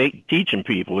teaching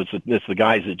people. It's the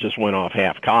guys that just went off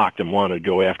half-cocked and wanted to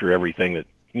go after everything that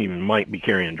even might be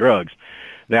carrying drugs.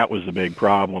 That was the big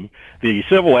problem. The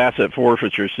civil asset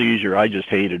forfeiture seizure, I just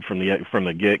hated from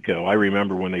the get-go. I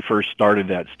remember when they first started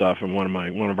that stuff, and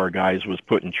one of our guys was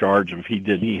put in charge of.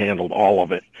 He handled all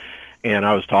of it, and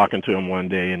I was talking to him one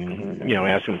day and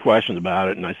asking questions about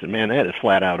it, and I said, "Man, that is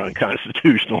flat out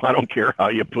unconstitutional. I don't care how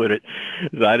you put it.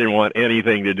 I didn't want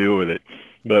anything to do with it."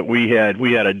 But we had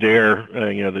a DARE,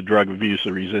 the Drug Abuse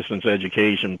and Resistance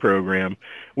Education Program.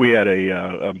 We had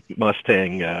a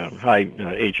Mustang,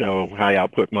 high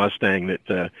output Mustang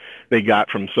that they got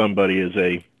from somebody as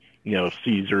a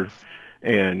Caesar,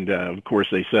 and of course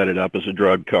they set it up as a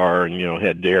drug car and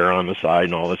had DARE on the side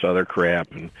and all this other crap.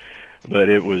 But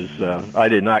it was I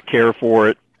did not care for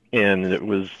it, and it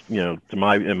was in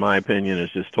my opinion,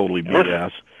 it's just totally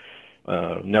BS.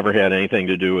 Never had anything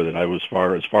to do with it. I was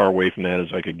as far away from that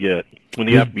as I could get. When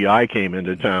the FBI came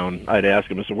into town, I'd ask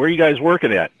them, I said, "Where are you guys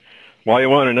working at?" "Why you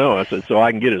want to know?" I said, "So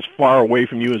I can get as far away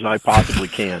from you as I possibly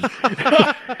can."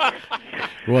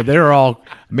 Well, they're all,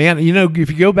 man,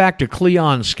 if you go back to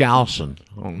Cleon Skousen,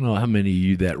 I don't know how many of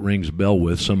you that rings a bell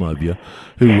with, some of you,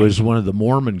 who was one of the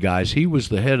Mormon guys. He was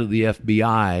the head of the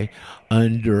FBI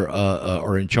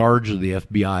or in charge of the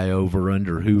FBI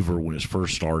under Hoover when it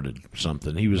first started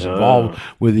something. He was involved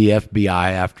with the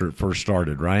FBI after it first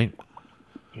started, right?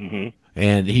 Mm-hmm.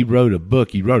 And he wrote a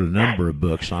book. He wrote a number of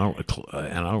books, and I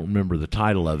don't remember the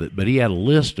title of it, but he had a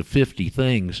list of 50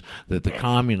 things that the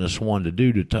communists wanted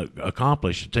to do to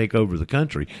accomplish to take over the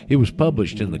country. It was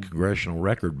published in the Congressional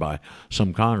Record by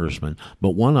some congressman,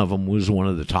 but one of them was one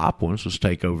of the top ones was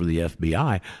take over the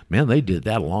FBI. Man, they did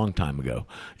that a long time ago.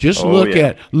 Just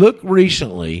look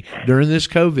recently during this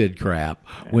COVID crap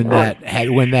when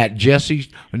that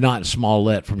Jesse, not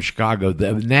Smollett from Chicago,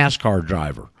 the NASCAR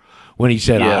driver. When he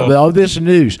said, this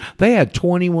news, they had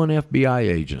 21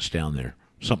 FBI agents down there,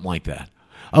 something like that,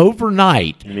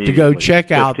 overnight to go check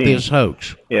out this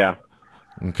hoax. Yeah.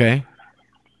 Okay.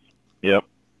 Yep.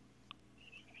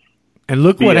 And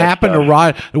look what happened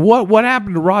to what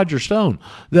happened to Roger Stone.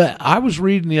 I was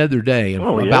reading the other day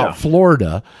about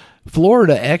Florida.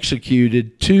 Florida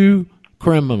executed 2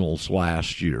 criminals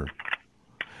last year.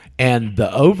 And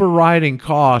the overriding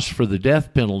cost for the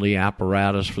death penalty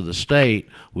apparatus for the state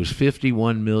was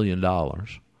 $51 million.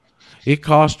 It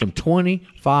cost them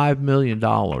 $25 million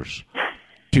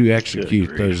to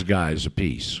execute those guys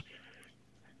apiece.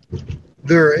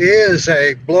 There is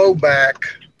a blowback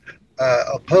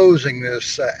opposing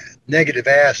this negative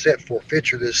asset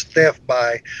forfeiture, this theft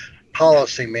by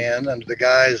policymen under the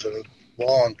guise of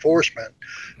law enforcement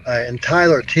in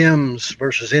Tyler Timms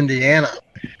versus Indiana.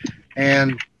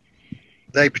 And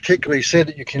they particularly said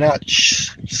that you cannot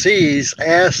seize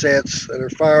assets that are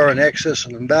far in excess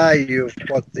of the value of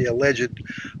what the alleged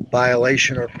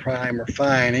violation or crime or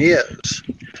fine is.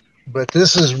 But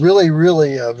this is really,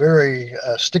 really a very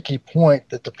sticky point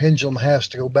that the pendulum has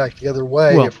to go back the other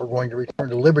way if we're going to return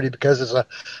to liberty, because it's a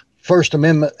First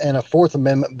Amendment and a Fourth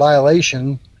Amendment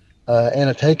violation and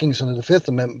a takings under the Fifth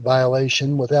Amendment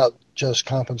violation without just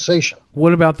compensation.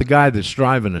 What about the guy that's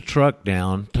driving a truck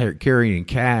down, carrying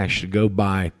cash to go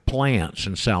buy plants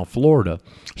in South Florida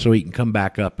so he can come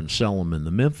back up and sell them in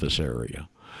the Memphis area?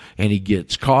 And he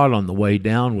gets caught on the way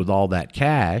down with all that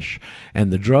cash,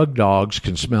 and the drug dogs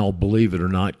can smell, believe it or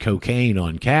not, cocaine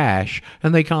on cash,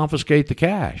 and they confiscate the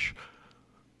cash.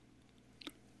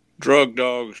 Drug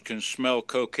dogs can smell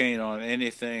cocaine on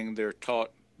anything they're told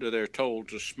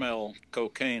to smell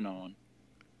cocaine on.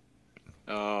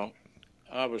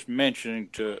 I was mentioning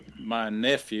to my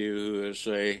nephew, who is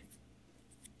a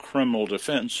criminal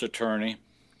defense attorney,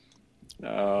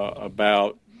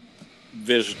 about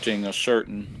visiting a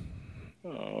certain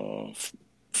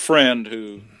friend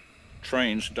who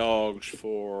trains dogs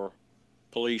for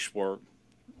police work,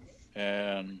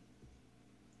 and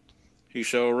he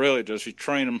said, "Oh, really? Does he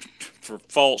train them for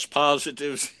false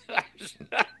positives?"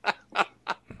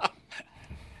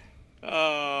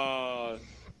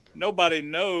 Nobody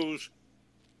knows.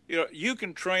 You know, you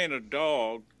can train a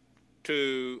dog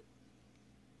to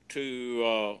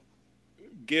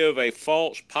give a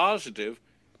false positive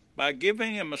by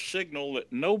giving him a signal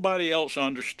that nobody else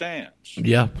understands.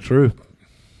 Yeah, true.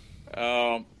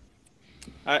 I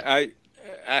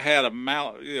had a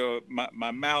my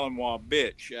Malinois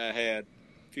bitch I had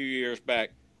a few years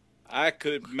back. I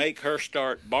could make her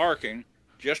start barking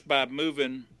just by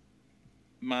moving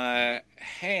my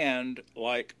hand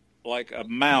like a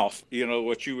mouth. You know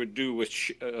what you would do with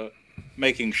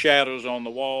making shadows on the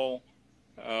wall.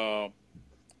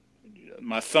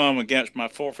 My thumb against my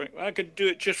forefinger. I could do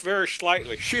it just very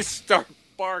slightly. She'd start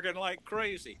barking like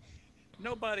crazy.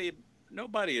 Nobody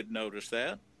had noticed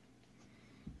that.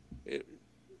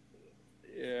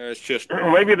 It's just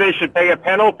maybe they should pay a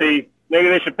penalty. Maybe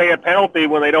they should pay a penalty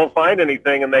when they don't find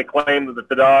anything and they claim that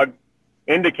the dog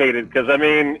indicated. Because I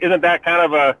mean, isn't that kind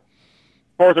of a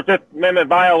Fourth or Fifth Amendment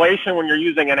violation when you're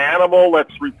using an animal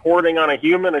that's reporting on a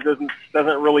human? It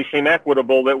doesn't really seem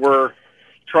equitable that we're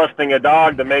trusting a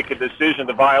dog to make a decision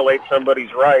to violate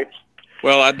somebody's rights.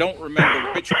 Well, I don't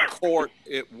remember which court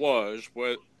it was,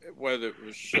 whether it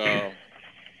was,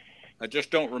 I just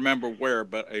don't remember where,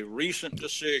 but a recent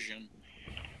decision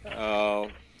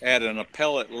at an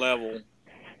appellate level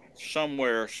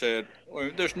somewhere said, well,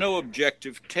 there's no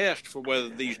objective test for whether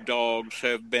these dogs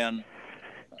have been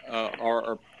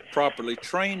are properly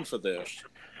trained for this.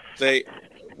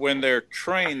 When they're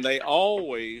trained, they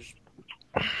always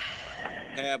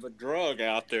have a drug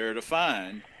out there to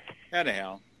find.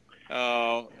 Anyhow,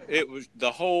 it was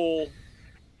the whole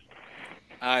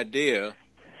idea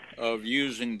of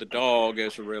using the dog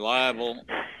as a reliable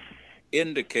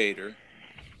indicator.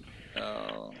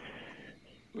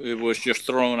 It was just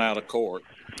thrown out of court.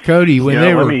 Cody, when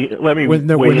they're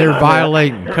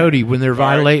Cody, when they're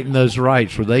violating those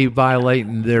rights, were they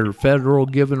violating their federal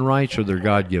given rights or their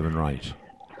God given rights?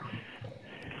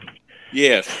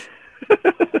 Yes.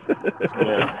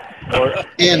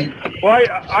 And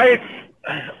I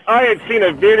had seen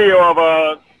a video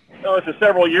of this is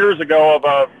several years ago, of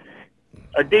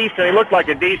a decent, he looked like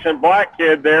a decent black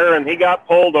kid there, and he got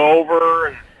pulled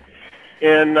over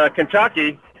in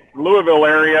Kentucky, Louisville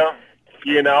area.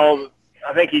 You know,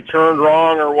 I think he turned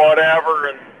wrong or whatever,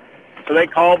 and so they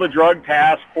called the drug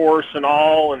task force and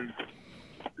all, and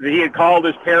he had called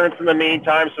his parents in the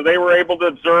meantime, so they were able to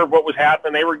observe what was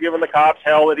happening. They were giving the cops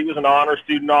hell that he was an honor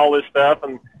student, all this stuff,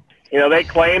 and you know, they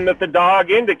claimed that the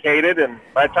dog indicated, and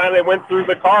by the time they went through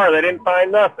the car, they didn't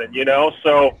find nothing. You know,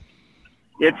 so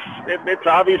it's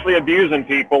obviously abusing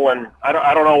people, and I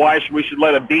don't know why we should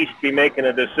let a beast be making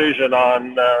a decision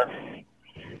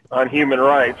on human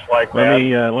rights like that.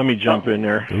 Let me jump in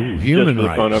there. Ooh, human just for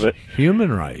rights. the fun of it.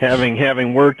 Human rights.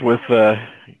 Having worked with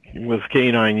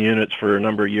canine units for a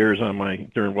number of years while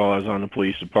I was on the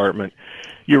police department,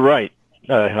 you're right,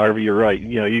 Harvey. You're right.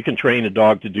 You know, you can train a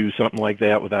dog to do something like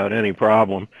that without any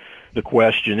problem. The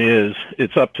question is,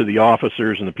 it's up to the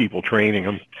officers and the people training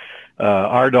them.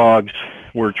 Our dogs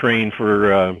were trained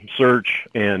for search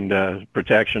and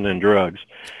protection and drugs,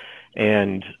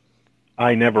 and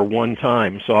I never one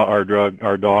time saw our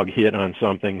dog hit on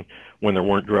something when there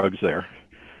weren't drugs there,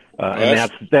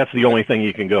 and that's the only thing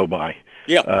you can go by.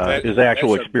 Yeah, is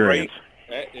actual experience.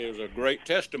 That is a great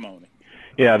testimony.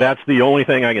 Yeah, that's the only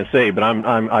thing I can say. But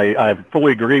I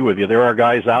fully agree with you. There are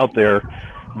guys out there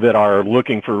that are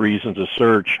looking for reasons to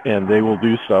search, and they will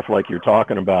do stuff like you're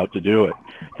talking about to do it.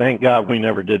 Thank God we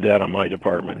never did that on my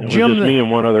department. It was just me and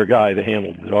one other guy that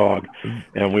handled the dog,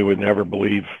 and we would never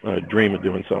dream of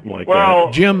doing something like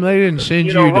that. Jim, they didn't send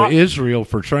you to Israel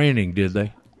for training, did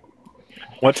they?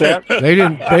 What's that? They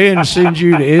didn't send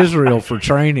you to Israel for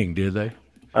training, did they?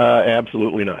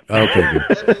 Absolutely not. Okay,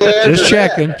 good.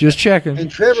 Just checking. And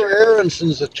Trevor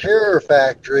Aronson's The Terror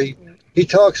Factory, he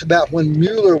talks about when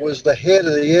Mueller was the head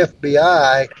of the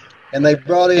FBI, and they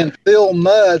brought in Phil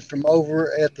Mudd from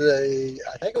over at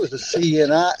I think it was the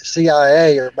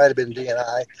CIA, or it might have been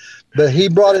DNI, but he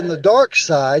brought in the dark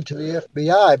side to the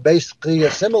FBI, basically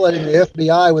assimilating the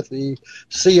FBI with the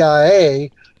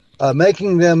CIA,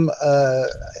 making them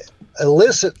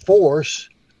illicit force,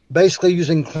 basically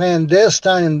using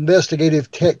clandestine investigative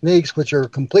techniques, which are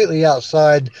completely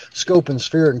outside scope and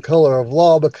sphere and color of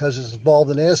law because it's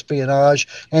involved in espionage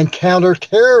and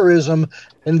counterterrorism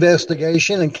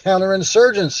investigation and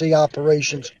counterinsurgency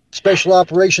operations, special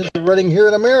operations are running here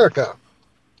in America.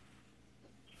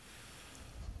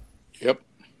 Yep.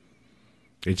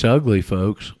 It's ugly,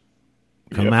 folks.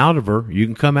 Come out of her. You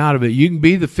can come out of it. You can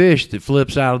be the fish that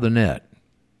flips out of the net.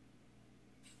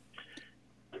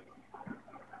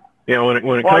 You know,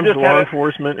 when it comes to law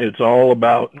enforcement, it's all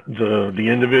about the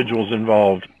individuals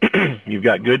involved. You've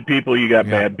got good people, you got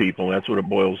bad people. That's what it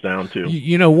boils down to.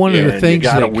 You know, one of the things you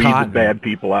got to that weed the bad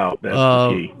people out. That's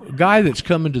the key. A guy that's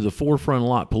coming to the forefront a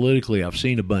lot politically, I've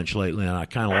seen a bunch lately, and I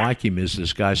kind of like him, is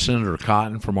this guy, Senator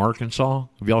Cotton from Arkansas.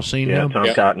 Have y'all seen him? Yeah,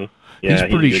 Tom Cotton. Yeah,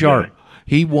 he's pretty sharp. Guy.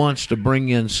 He wants to bring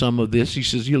in some of this. He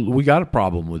says, we got a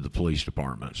problem with the police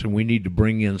departments, and we need to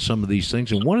bring in some of these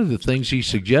things. And one of the things he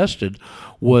suggested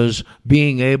was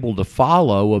being able to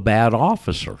follow a bad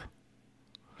officer.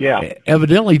 Yeah.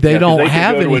 Evidently, they don't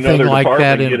have anything like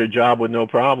that. And get a job with no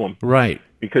problem. Right.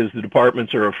 Because the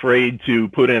departments are afraid to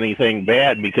put anything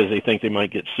bad because they think they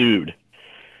might get sued.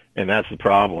 And that's the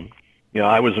problem. You know,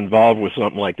 I was involved with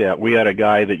something like that. We had a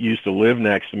guy that used to live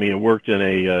next to me and worked in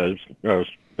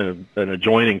an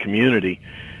adjoining community,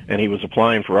 and he was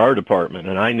applying for our department.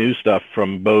 And I knew stuff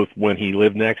from both when he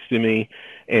lived next to me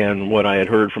and what I had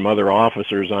heard from other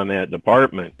officers on that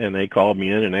department. And they called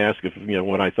me in and asked if, you know,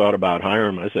 what I thought about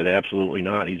hiring him. I said, absolutely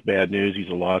not. He's bad news. He's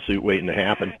a lawsuit waiting to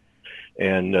happen.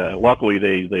 And luckily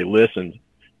they listened.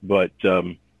 But,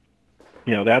 you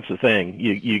know, that's the thing.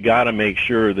 You got to make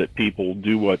sure that people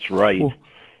do what's right. Well,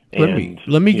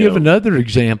 let me give another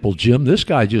example, Jim. This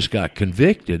guy just got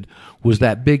convicted. Was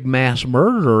that big mass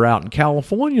murderer out in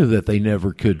California that they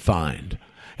never could find.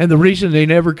 And the reason they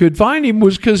never could find him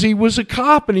was because he was a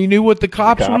cop and he knew what the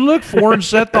cops would look for and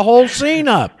set the whole scene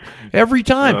up every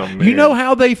time. Oh, you know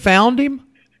how they found him?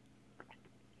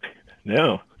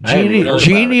 No.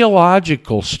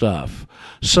 Genealogical stuff.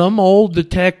 Some old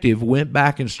detective went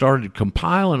back and started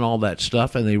compiling all that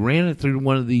stuff, and they ran it through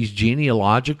one of these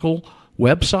genealogical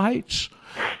websites,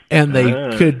 and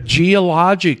they could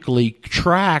geologically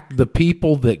track the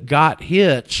people that got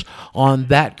hits on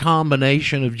that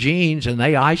combination of genes, and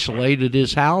they isolated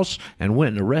his house and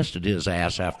went and arrested his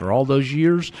ass after all those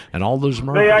years and all those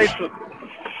murders.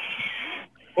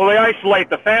 They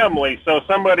isolate the family, so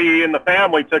somebody in the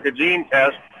family took a gene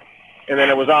test, and then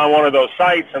it was on one of those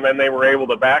sites, and then they were able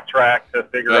to backtrack to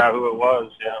figure out who it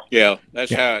was. Yeah,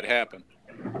 that's how it happened.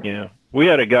 Yeah. We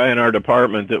had a guy in our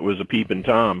department that was a peeping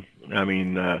Tom. I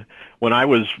mean, when I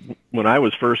was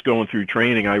first going through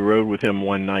training, I rode with him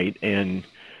one night and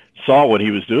saw what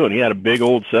he was doing. He had a big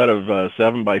old set of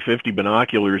 7x50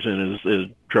 binoculars in his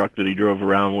truck that he drove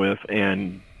around with,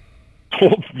 and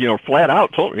flat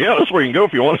out told me, that's where you can go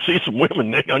if you want to see some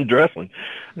women undressing.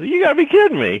 You gotta be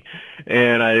kidding me.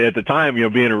 And at the time,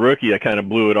 being a rookie, I kind of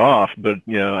blew it off, but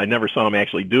I never saw him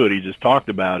actually do it. He just talked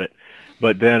about it.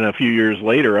 But then a few years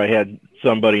later, I had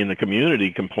somebody in the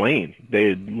community complain. They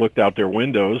had looked out their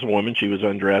windows. A woman, she was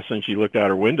undressing. She looked out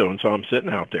her window and saw him sitting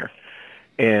out there.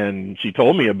 And she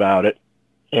told me about it.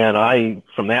 And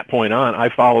from that point on, I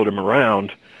followed him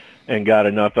around and got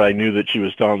enough that I knew that she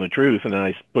was telling the truth. And then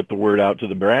I put the word out to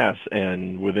the brass.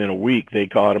 And within a week, they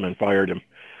caught him and fired him.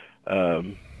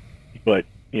 But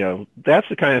that's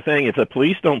the kind of thing. If the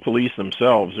police don't police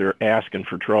themselves, they're asking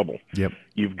for trouble. Yep.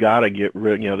 You've got to get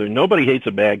rid. Nobody hates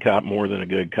a bad cop more than a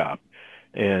good cop.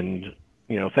 And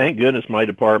thank goodness my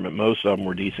department, most of them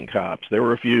were decent cops. There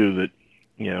were a few that,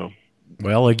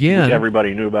 well, again,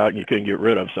 everybody knew about and you couldn't get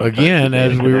rid of. Again,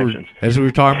 as we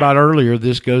were talking about earlier,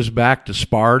 this goes back to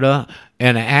Sparta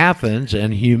and Athens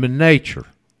and human nature.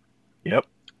 Yep.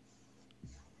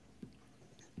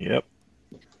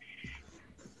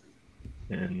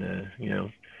 And,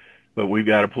 but we've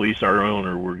got to police our own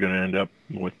or we're going to end up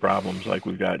with problems like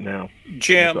we've got now.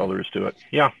 Jim. That's all there is to it.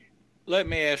 Yeah. Let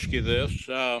me ask you this.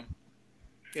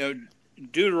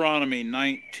 Deuteronomy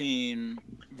 19,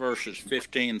 verses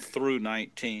 15 through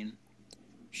 19,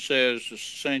 says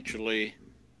essentially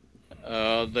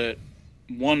that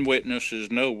one witness is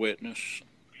no witness,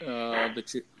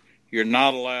 that you're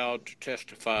not allowed to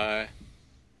testify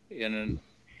in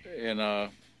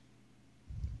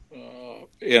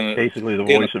basically the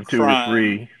voice of 2 or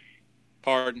 3.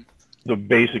 Pardon?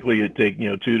 Basically it take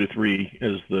 2 to 3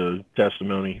 as the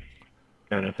testimony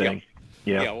kind of thing.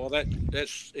 Yeah. Well,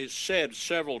 that's said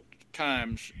several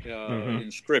times in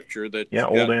Scripture that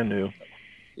old and new.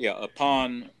 Yeah,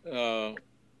 upon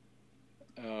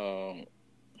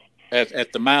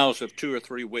at the mouths of 2 or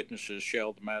 3 witnesses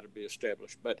shall the matter be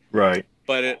established. But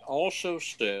it also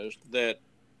says that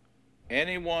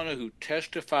anyone who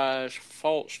testifies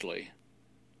falsely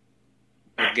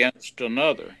against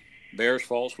another, bears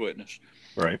false witness,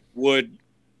 would,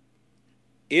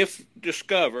 if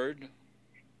discovered,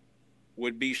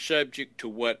 would be subject to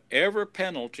whatever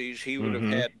penalties he would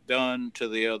have had done to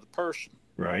the other person.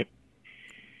 Right.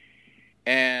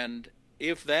 And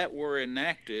if that were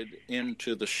enacted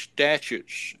into the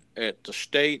statutes at the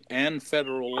state and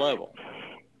federal level,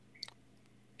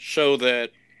 so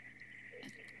that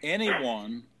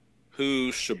anyone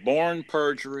who suborned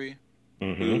perjury,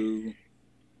 who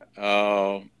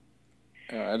that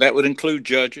would include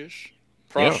judges,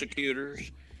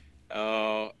 prosecutors,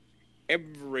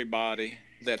 everybody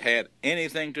that had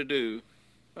anything to do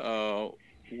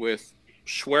with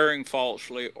swearing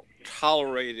falsely,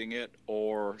 tolerating it,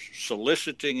 or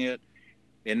soliciting it,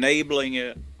 enabling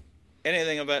it,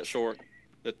 anything of that sort,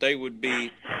 that they would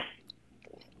be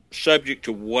subject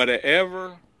to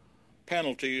whatever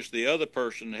penalties the other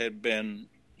person had been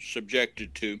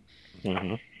subjected to.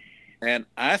 And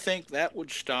I think that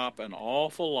would stop an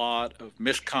awful lot of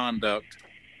misconduct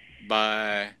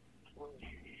by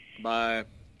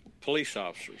police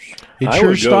officers. I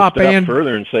would go a step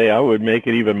further and say I would make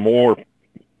it even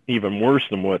worse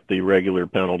than what the regular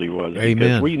penalty was. Amen.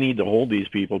 Because we need to hold these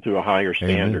people to a higher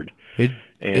standard.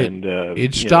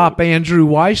 It'd stop Andrew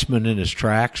Weissman in his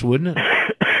tracks, wouldn't it?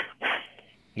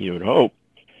 You would hope.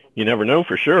 You never know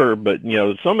for sure, but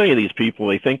so many of these people,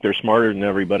 they think they're smarter than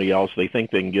everybody else. They think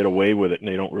they can get away with it, and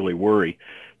they don't really worry.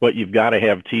 But you've got to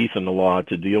have teeth in the law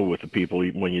to deal with the people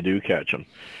when you do catch them.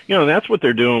 And that's what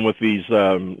they're doing with these,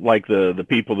 like the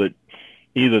people that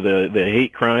either the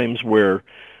hate crimes where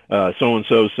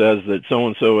so-and-so says that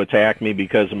so-and-so attacked me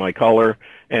because of my color,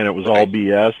 and it was all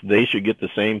BS. They should get the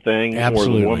same thing.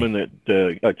 Absolutely. Or the woman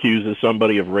that accuses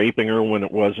somebody of raping her when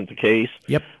it wasn't the case.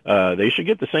 Yep. They should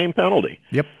get the same penalty.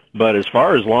 Yep. But as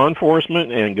far as law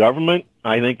enforcement and government,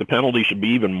 I think the penalty should be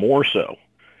even more so,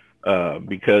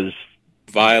 because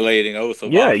violating oath of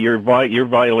office. Yeah, you're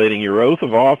violating your oath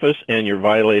of office, and you're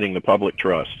violating the public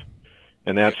trust,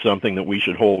 and that's something that we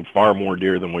should hold far more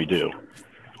dear than we do.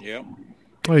 Yeah.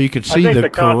 Well, you can see the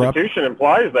Constitution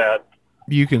implies that.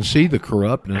 You can see the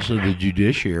corruptness of the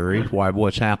judiciary.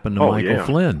 What's happened to Michael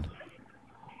Flynn?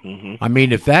 I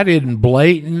mean, if that isn't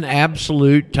blatant,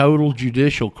 absolute, total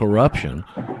judicial corruption,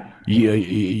 you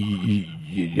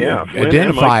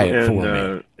identify it for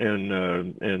me.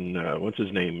 And what's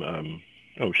his name?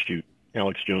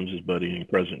 Alex Jones's buddy and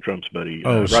President Trump's buddy.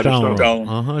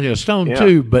 Stone. Stone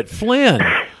too. But Flynn.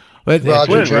 Flynn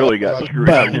really got screwed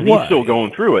up, and he's still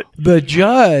going through it. The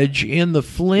judge in the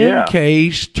Flynn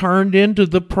case turned into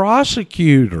the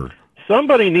prosecutor.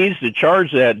 Somebody needs to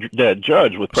charge that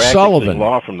judge with practicing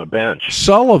law from the bench.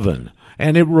 Sullivan.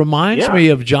 And it reminds me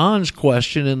of John's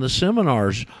question in the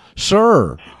seminars.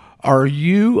 Sir, are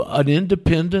you an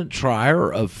independent trier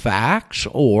of facts,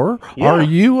 or are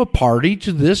you a party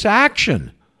to this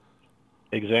action?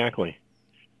 Exactly.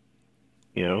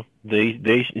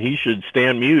 He should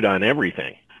stand mute on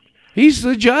everything. He's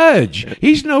the judge.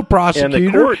 He's no prosecutor. And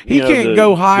the court, he can't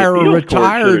go hire a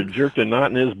retired. Jerked a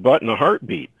knot in his butt in a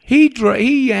heartbeat. He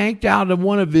yanked out of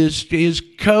one of his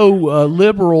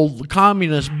co-liberal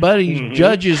communist buddies,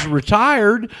 judges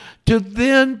retired, to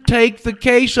then take the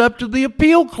case up to the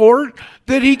appeal court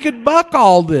that he could buck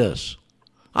all this.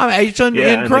 I mean, it's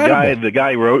incredible. And the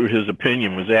guy wrote his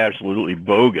opinion was absolutely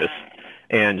bogus,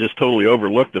 and just totally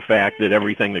overlooked the fact that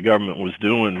everything the government was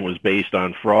doing was based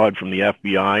on fraud from the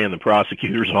FBI and the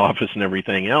prosecutor's office and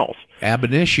everything else. Ab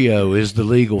initio is the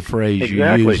legal phrase you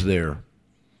use there.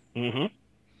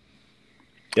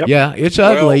 Yep. Yeah, it's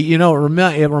ugly.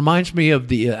 It reminds me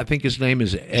of I think his name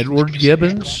is Edward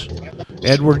Gibbons.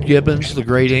 Edward Gibbons, the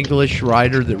great English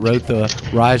writer that wrote The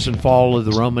Rise and Fall of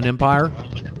the Roman Empire.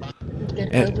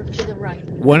 And over to the right.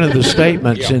 One of the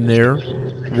statements in there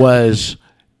was,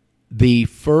 the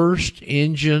first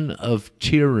engine of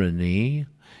tyranny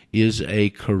is a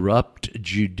corrupt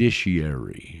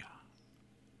judiciary.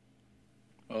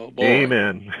 Oh, boy.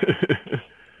 Amen.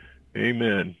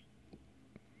 Amen.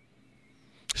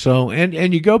 So,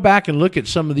 and you go back and look at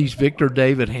some of these Victor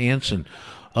David Hanson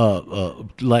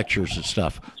lectures and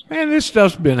stuff. Man, this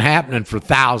stuff's been happening for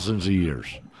thousands of years.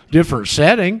 different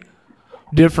setting,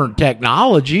 different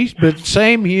technologies, but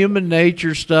same human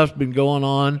nature stuff's been going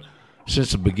on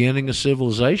since the beginning of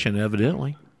civilization,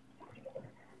 evidently.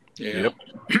 Yep.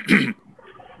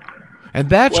 And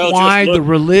that's why the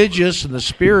religious and the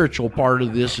spiritual part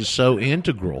of this is so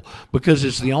integral, because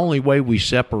it's the only way we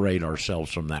separate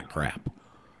ourselves from that crap.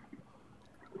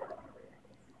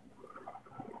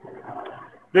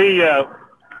 I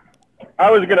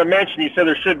was going to mention, you said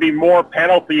there should be more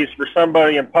penalties for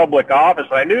somebody in public office.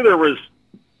 I knew there was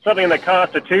something in the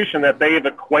Constitution that they've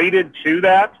equated to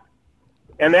that,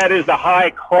 and that is the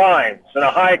high crimes. And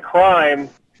a high crime,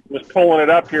 was pulling it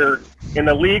up here, in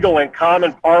the legal and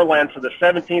common parlance of the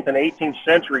 17th and 18th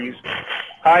centuries,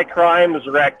 high crimes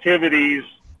or activities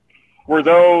were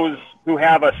those who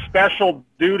have a special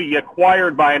duty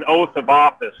acquired by an oath of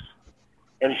office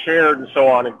and shared and so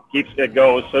on, and it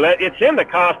goes. So that it's in the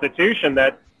Constitution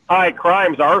that high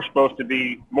crimes are supposed to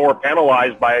be more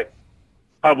penalized by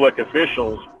public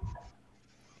officials.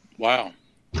 Wow.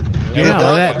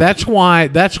 Yeah, that's why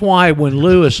when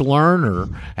Lewis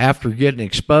Lerner, after getting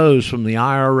exposed from the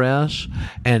IRS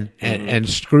and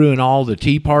screwing all the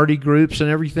Tea Party groups and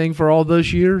everything for all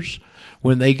those years,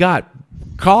 when they got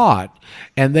caught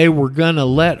and they were going to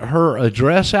let her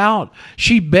address out,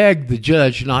 she begged the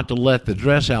judge not to let the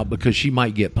address out because she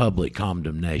might get public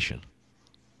condemnation.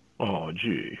 Oh,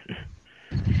 gee.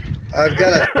 I've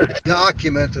got a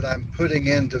document that I'm putting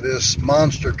into this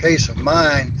monster case of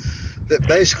mine that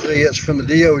basically is from the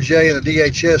DOJ and the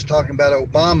DHS talking about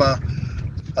Obama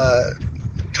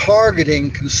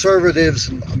targeting conservatives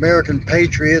and American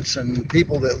patriots and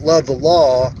people that love the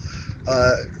law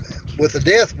with a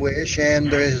death wish,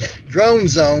 and his drone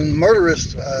zone,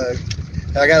 murderous, I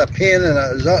got a pen and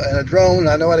a drone,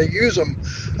 I know how to use them,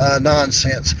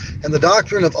 nonsense. And the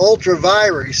doctrine of ultra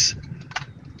vires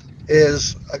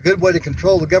is a good way to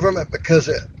control the government because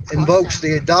it invokes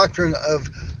the doctrine of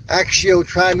actio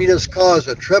trimetus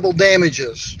causa, treble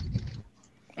damages.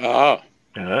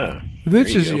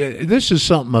 This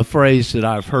is a phrase that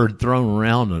I've heard thrown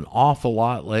around an awful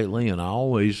lot lately, and I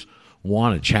always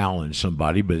want to challenge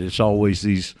somebody, but it's always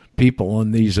these people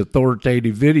on these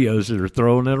authoritative videos that are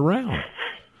throwing it around.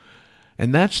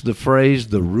 And that's the phrase,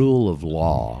 the rule of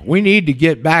law. We need to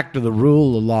get back to the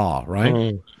rule of law,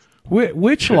 right?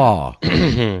 Which law?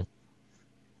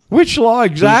 Which law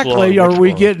exactly are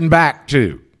we getting back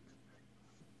to?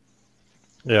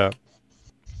 Yeah.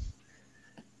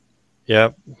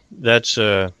 Yeah, that's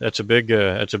a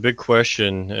big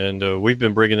question, and we've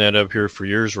been bringing that up here for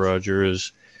years, Roger,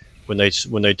 is when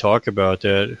they talk about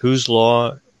that, whose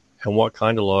law and what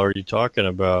kind of law are you talking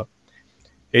about?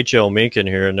 H.L. Menkin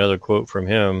here, another quote from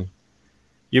him.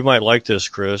 You might like this,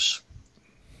 Chris.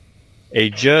 A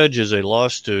judge is a law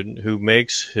student who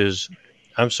makes his...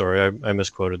 I'm sorry, I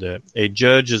misquoted that. A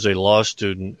judge is a law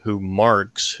student who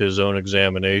marks his own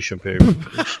examination papers.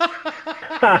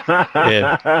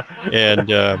 and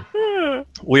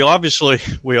we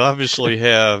obviously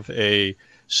have a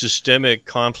systemic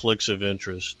conflicts of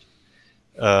interest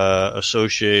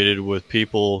associated with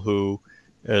people who,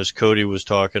 as Cody was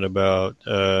talking about,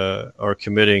 are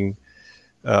committing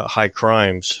high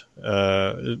crimes.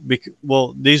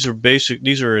 These are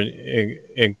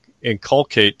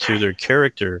inculcate to their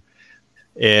character,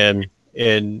 and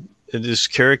this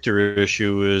character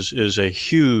issue is a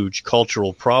huge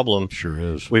cultural problem. Sure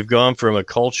is. We have gone from a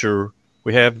culture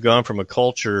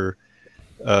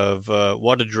of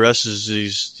what addresses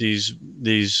these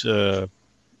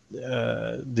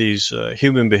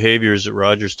human behaviors that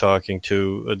Roger's talking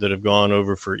to that have gone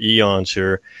over for eons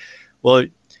here. Well,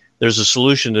 there's a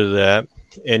solution to that,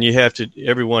 and you have to,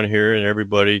 everyone here and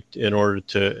everybody, in order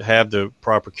to have the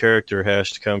proper character, has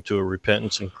to come to a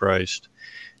repentance in Christ.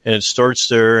 And it starts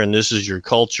there, and this is your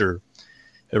culture,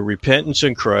 a repentance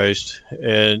in Christ,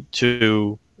 and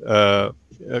to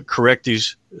correct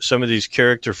some of these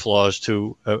character flaws,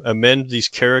 to amend these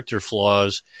character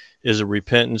flaws is a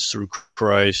repentance through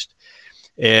Christ.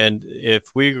 And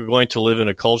if we are going to live in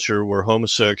a culture where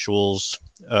homosexuals,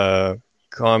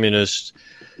 communists,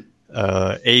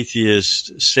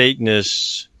 atheists,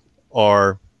 Satanists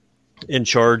are in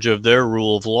charge of their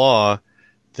rule of law,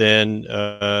 then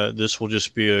this will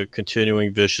just be a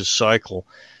continuing vicious cycle.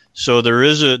 So there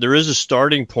is a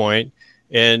starting point,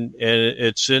 and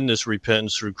it's in this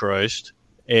repentance through Christ.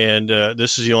 And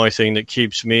this is the only thing that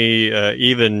keeps me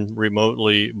even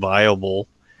remotely viable.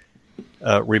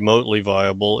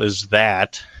 Is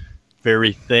that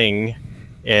very thing,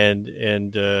 and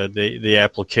the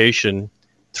application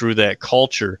through that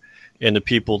culture and the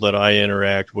people that I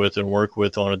interact with and work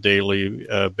with on a daily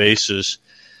basis.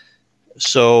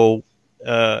 So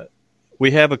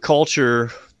we have a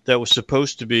culture that was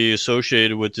supposed to be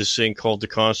associated with this thing called the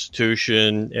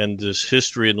Constitution and this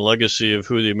history and legacy of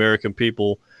who the American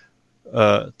people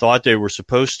thought they were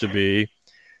supposed to be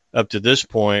up to this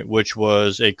point, which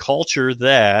was a culture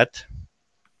that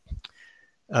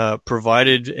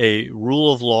provided a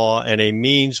rule of law and a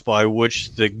means by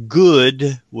which the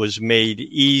good was made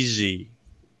easy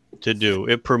to do.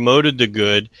 It promoted the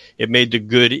good. It made the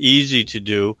good easy to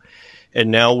do.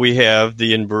 And now we have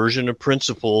the inversion of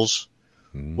principles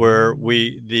where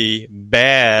the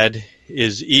bad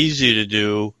is easy to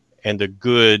do and the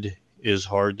good is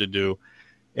hard to do.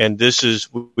 And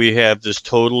we have this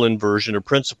total inversion of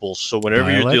principles. So whenever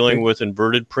you're dealing with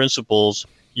inverted principles,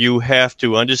 you have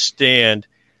to understand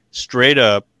straight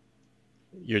up,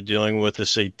 you're dealing with a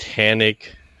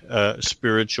satanic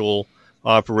spiritual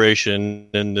operation,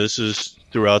 and this is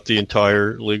throughout the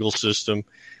entire legal system.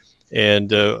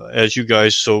 And as you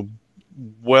guys so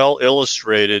well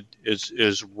illustrated,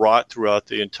 is wrought throughout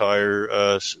the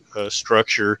entire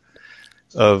structure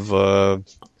of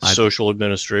social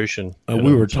administration.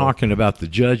 We were talking about the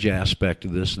judge aspect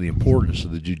of this, the importance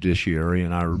of the judiciary,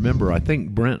 and I remember, I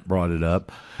think Brent brought it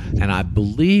up, and I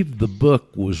believe the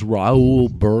book was Raoul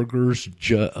Berger's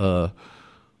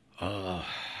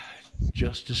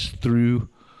Justice Through,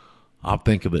 I'll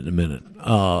think of it in a minute,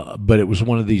 but it was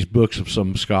one of these books of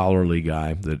some scholarly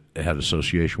guy that had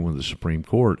association with the Supreme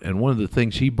Court, and one of the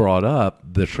things he brought up,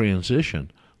 the transition,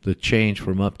 the change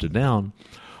from up to down,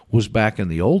 was back in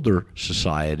the older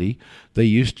society, they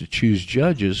used to choose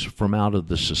judges from out of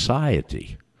the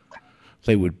society.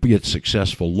 They would get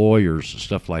successful lawyers and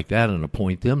stuff like that and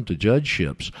appoint them to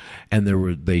judgeships. And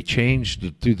they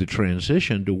changed through the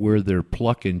transition to where they're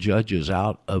plucking judges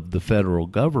out of the federal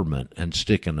government and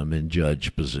sticking them in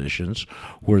judge positions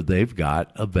where they've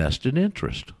got a vested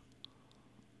interest.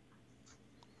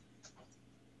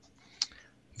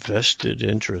 Vested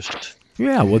interest.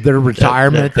 Yeah, well, their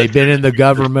retirement, they've been in the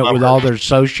government with all their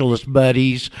socialist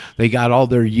buddies. They got all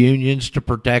their unions to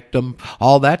protect them,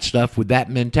 all that stuff with that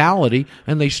mentality,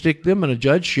 and they stick them in a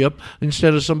judgeship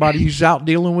instead of somebody who's out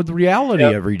dealing with reality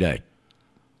every day.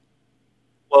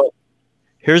 Well,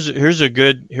 here's a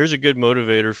good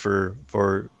motivator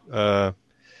for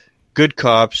good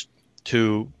cops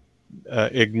to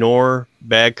ignore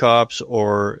bad cops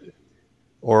or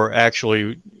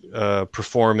actually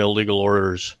perform illegal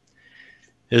orders.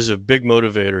 Is a big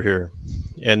motivator here,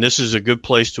 and this is a good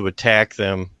place to attack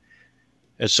them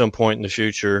at some point in the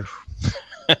future,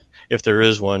 if there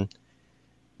is one.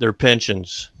 Their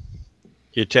pensions.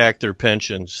 You attack their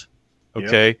pensions.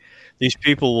 Okay, yep. These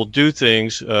people will do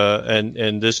things,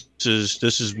 and this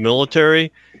is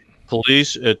military,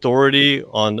 police, authority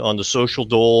on the social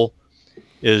dole.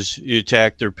 Is you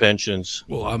attack their pensions.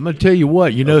 Well, I'm going to tell you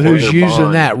what. You know who's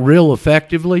using that real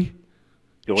effectively?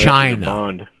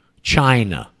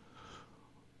 China.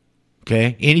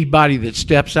 Okay? Anybody that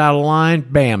steps out of line,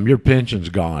 bam, your pension's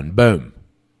gone. Boom.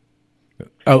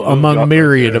 Among a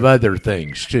myriad of other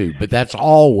things, too. But that's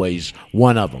always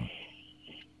one of them.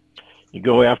 You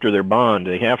go after their bond.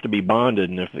 They have to be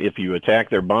bonded, and if you attack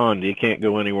their bond, you can't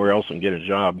go anywhere else and get a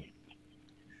job.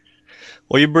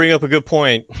 Well, you bring up a good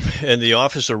point. And the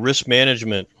Office of Risk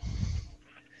Management.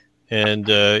 And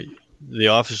the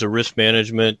Office of Risk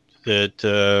Management,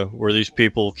 that where these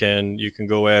people you can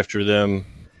go after them.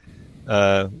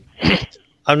 I'm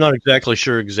not exactly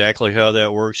sure exactly how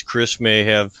that works. Chris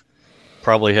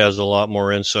probably has a lot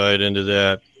more insight into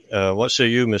that. What say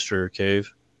you, Mr.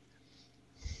 Cave?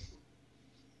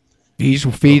 He's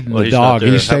feeding the dog.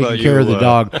 He's taking care of the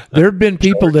dog. There have been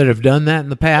people that have done that in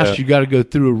the past. You got to go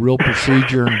through a real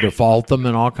procedure and default them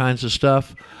and all kinds of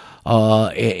stuff.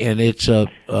 And it's a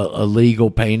legal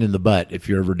pain in the butt if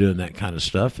you're ever doing that kind of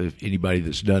stuff. If anybody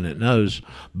that's done it knows,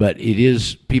 but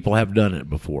people have done it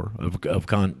before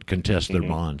contest their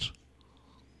bonds.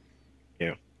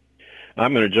 Yeah,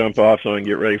 I'm going to jump off so I can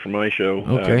get ready for my show.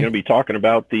 Okay. I'm going to be talking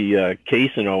about the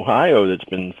case in Ohio that's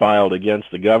been filed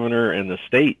against the governor and the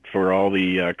state for all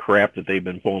the crap that they've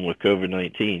been pulling with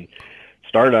COVID-19.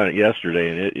 Started on it yesterday,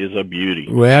 and it is a beauty.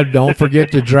 Well, don't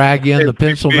forget to drag in the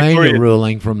Pennsylvania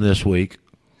ruling from this week.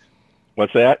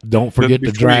 What's that? Don't forget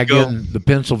to drag in the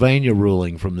Pennsylvania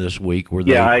ruling from this week.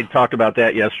 I talked about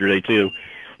that yesterday, too.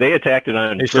 They attacked it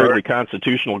on purely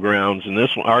constitutional grounds, and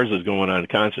ours is going on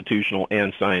constitutional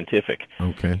and scientific.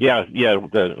 Okay. Yeah,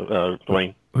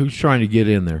 Dwayne. Who's trying to get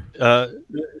in there? Or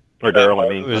Daryl, I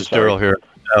mean. It's Daryl here.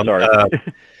 Sorry.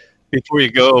 Before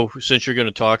you go, since you're going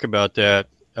to talk about that,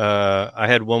 I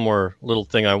had one more little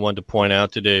thing I wanted to point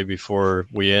out today before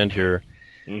we end here,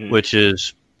 which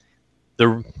is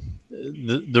the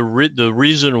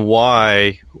reason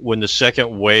why when the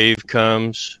second wave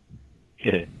comes,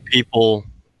 people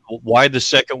why the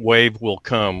second wave will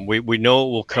come. We know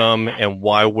it will come, and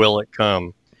why will it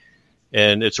come?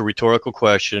 And it's a rhetorical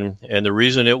question. And the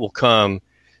reason it will come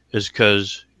is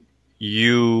because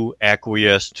you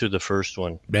acquiesce to the first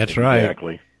one. That's right.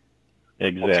 Exactly.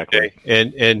 Okay.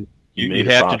 And you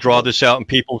have to draw this out in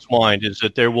people's mind, is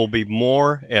that there will be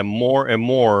more and more and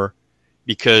more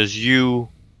because you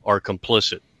are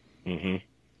complicit. Mm-hmm.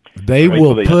 They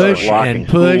will push and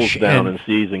push down and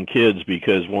seizing kids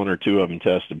because one or two of them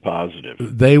tested positive.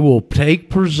 They will take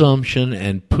presumption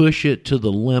and push it to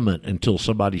the limit until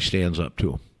somebody stands up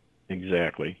to them.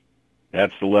 Exactly.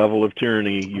 That's the level of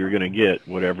tyranny you're going to get,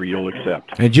 whatever you'll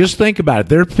accept. And just think about it.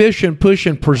 They're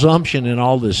pushing presumption and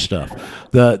all this stuff.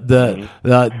 The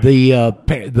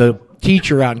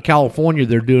teacher out in California,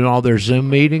 they're doing all their Zoom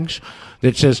meetings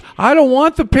that says, I don't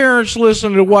want the parents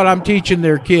listening to what I'm teaching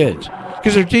their kids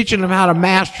because they're teaching them how to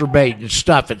masturbate and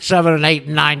stuff at 7 and 8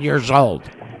 and 9 years old.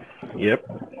 Yep.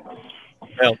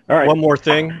 Well, all right. One more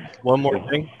thing.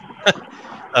 The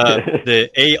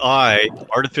AI,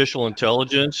 artificial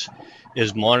intelligence,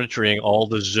 is monitoring all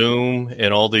the Zoom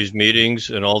and all these meetings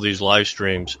and all these live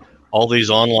streams. All these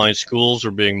online schools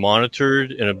are being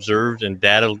monitored and observed and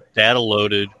data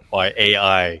loaded by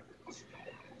AI.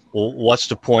 Well, what's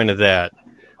the point of that?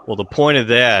 Well, the point of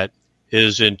that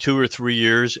is in 2 or 3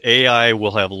 years, AI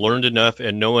will have learned enough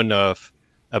and know enough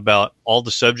about all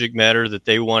the subject matter that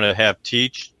they want to have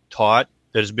taught,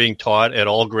 that is being taught at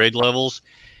all grade levels.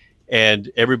 And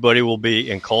everybody will be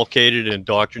inculcated and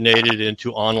indoctrinated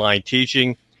into online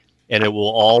teaching, and it will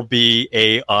all be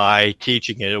AI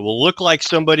teaching it. It will look like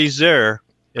somebody's there.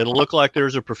 It'll look like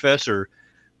there's a professor,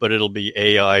 but it'll be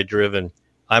AI driven.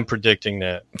 I'm predicting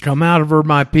that. Come out of her,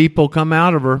 my people. Come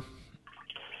out of her.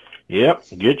 Yep.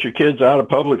 Get your kids out of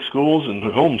public schools and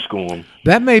homeschool them.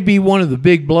 That may be one of the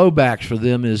big blowbacks for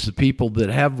them is the people that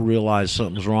have realized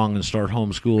something's wrong and start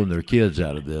homeschooling their kids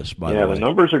out of this. The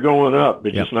numbers are going up,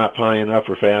 but just not high enough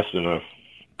or fast enough.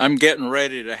 I'm getting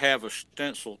ready to have a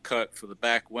stencil cut for the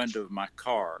back window of my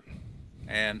car,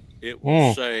 and it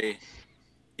will say,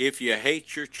 if you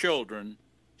hate your children,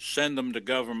 send them to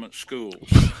government schools.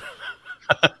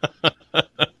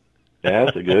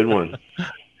 That's a good one.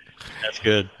 That's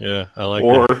good. Yeah, I like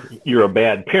that. Or you're a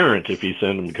bad parent if you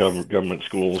send them to government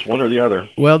schools, one or the other.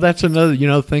 Well, that's another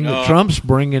thing that Trump's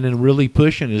bringing and really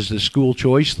pushing is the school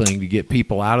choice thing to get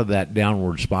people out of that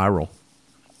downward spiral.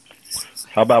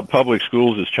 How about public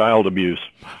schools as child abuse?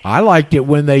 I liked it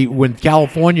when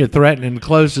California threatened to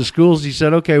close the schools. He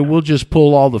said, "Okay, we'll just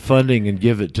pull all the funding and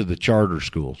give it to the charter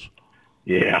schools."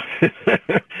 Yeah.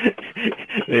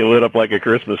 They lit up like a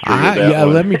Christmas tree.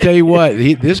 Let me tell you what.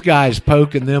 This guy's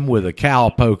poking them with a cow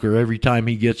poker every time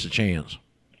he gets a chance.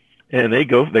 And they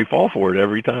fall for it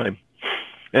every time.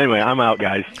 Anyway, I'm out,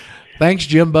 guys. Thanks,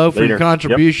 Jimbo, for your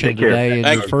contribution today and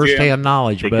Thank your first-hand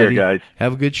knowledge, Take buddy. Care, guys.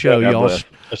 Have a good show. Y'all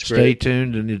stay great.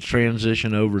 tuned, and it's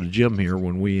transition over to Jim here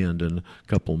when we end in a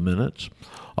couple of minutes.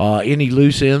 Any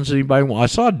loose ends anybody want? I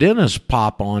saw Dennis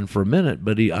pop on for a minute,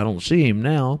 but I don't see him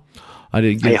now. I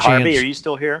didn't get a chance. Harvey, are you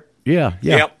still here? Yeah.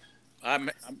 Yep.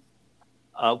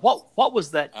 What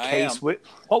was that case? What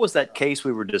was that case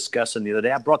we were discussing the other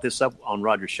day? I brought this up on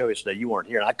Roger's show yesterday. You weren't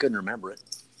here, and I couldn't remember it.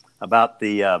 About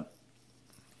the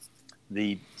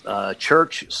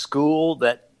church school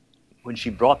that when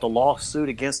she brought the lawsuit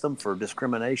against them for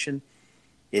discrimination,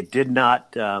 it did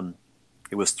not.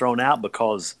 It was thrown out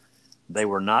because they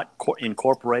were not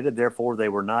incorporated. Therefore, they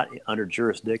were not under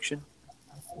jurisdiction.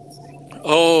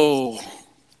 Oh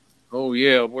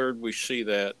yeah. Where did we see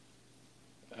that?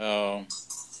 My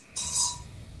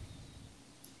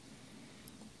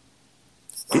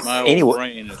old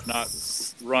brain is not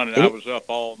running. I was up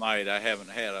all night. I haven't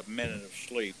had a minute of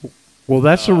sleep. Well,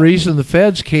 that's the reason the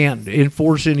feds can't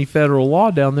enforce any federal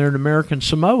law down there in American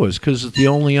Samoa is because it's the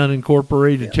only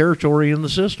unincorporated territory in the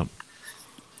system.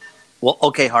 Well,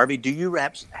 okay, Harvey, do you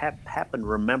happen to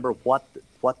remember why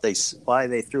they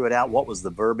threw it out? What was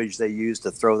the verbiage they used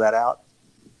to throw that out?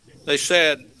 They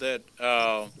said that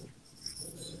a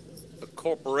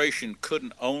corporation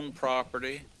couldn't own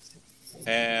property,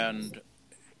 and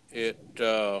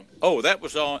that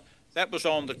was on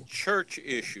the church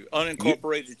issue,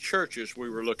 unincorporated churches we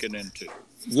were looking into.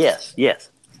 Yes.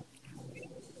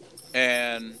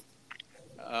 And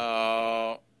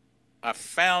I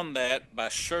found that by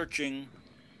searching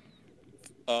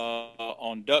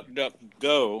on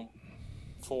DuckDuckGo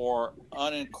for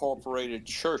unincorporated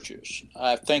churches.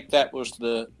 I think that was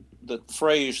the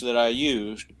phrase that I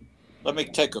used. Let me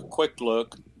take a quick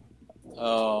look.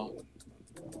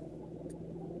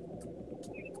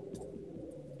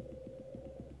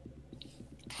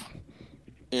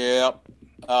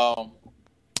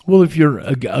 Well, if you're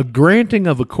a granting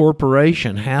of a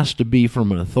corporation has to be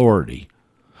from an authority.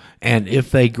 And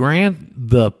if they grant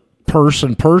the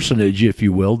personage, if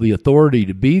you will, the authority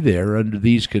to be there under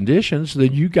these conditions,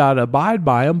 then you got to abide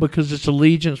by them because it's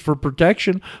allegiance for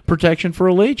protection for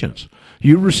allegiance.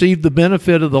 You receive the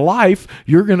benefit of the life,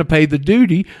 you're going to pay the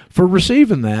duty for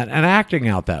receiving that and acting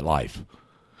out that life.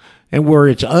 And where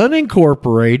it's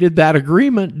unincorporated, that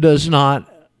agreement does not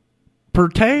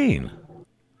pertain.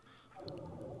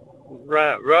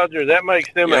 Right, Roger, that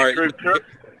makes them a true church.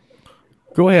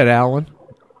 Go ahead, Alan.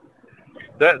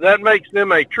 That makes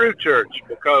them a true church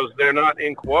because they're not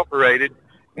incorporated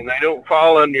and they don't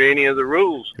fall under any of the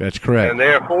rules. That's correct. And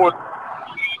therefore,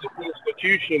 the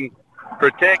Constitution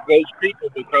protect those people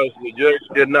because the judge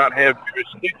did not have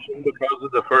jurisdiction because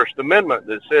of the First Amendment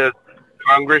that says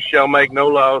Congress shall make no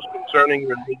laws concerning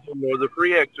religion nor the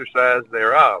free exercise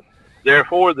thereof.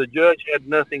 Therefore, the judge had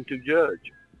nothing to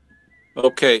judge.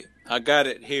 Okay, I got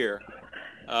it here.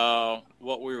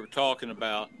 What we were talking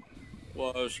about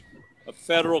was a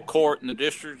federal court in the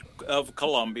District of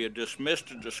Columbia dismissed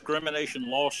a discrimination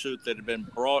lawsuit that had been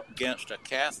brought against a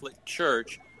Catholic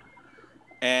church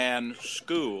and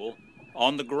school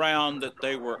on the ground that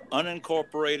they were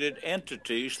unincorporated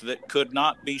entities that could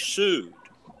not be sued.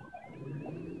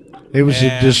 It was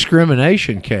a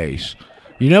discrimination case.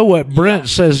 You know what Brent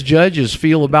says judges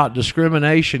feel about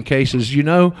discrimination cases? You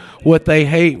know what they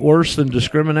hate worse than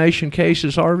discrimination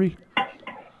cases, Harvey?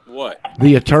 What?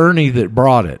 The attorney that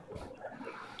brought it.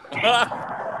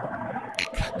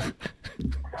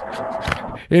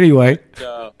 Anyway,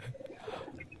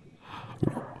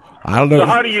 I don't know. So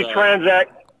how do you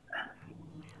transact?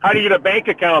 How do you get a bank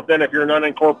account then if you're an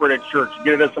unincorporated church? You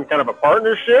get it as some kind of a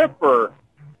partnership, or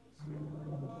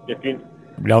if you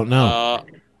don't know?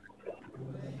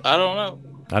 I don't know.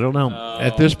 I don't know.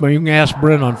 At this point, you can ask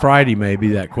Brent on Friday maybe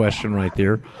that question right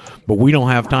there, but we don't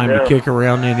have time to kick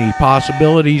around any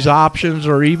possibilities, options,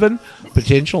 or even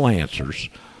potential answers.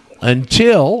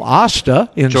 Until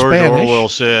hasta in George Spanish. Orwell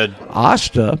said,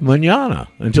 "Hasta mañana."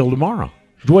 Until tomorrow.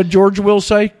 What did George Will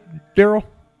say, Daryl?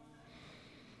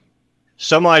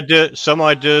 Some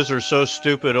ideas are so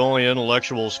stupid only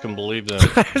intellectuals can believe them.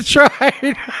 That's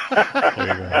right.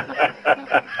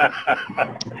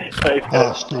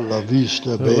 Hasta la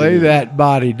vista, baby. Lay that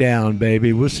body down,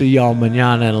 baby. We'll see y'all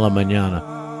mañana en la mañana.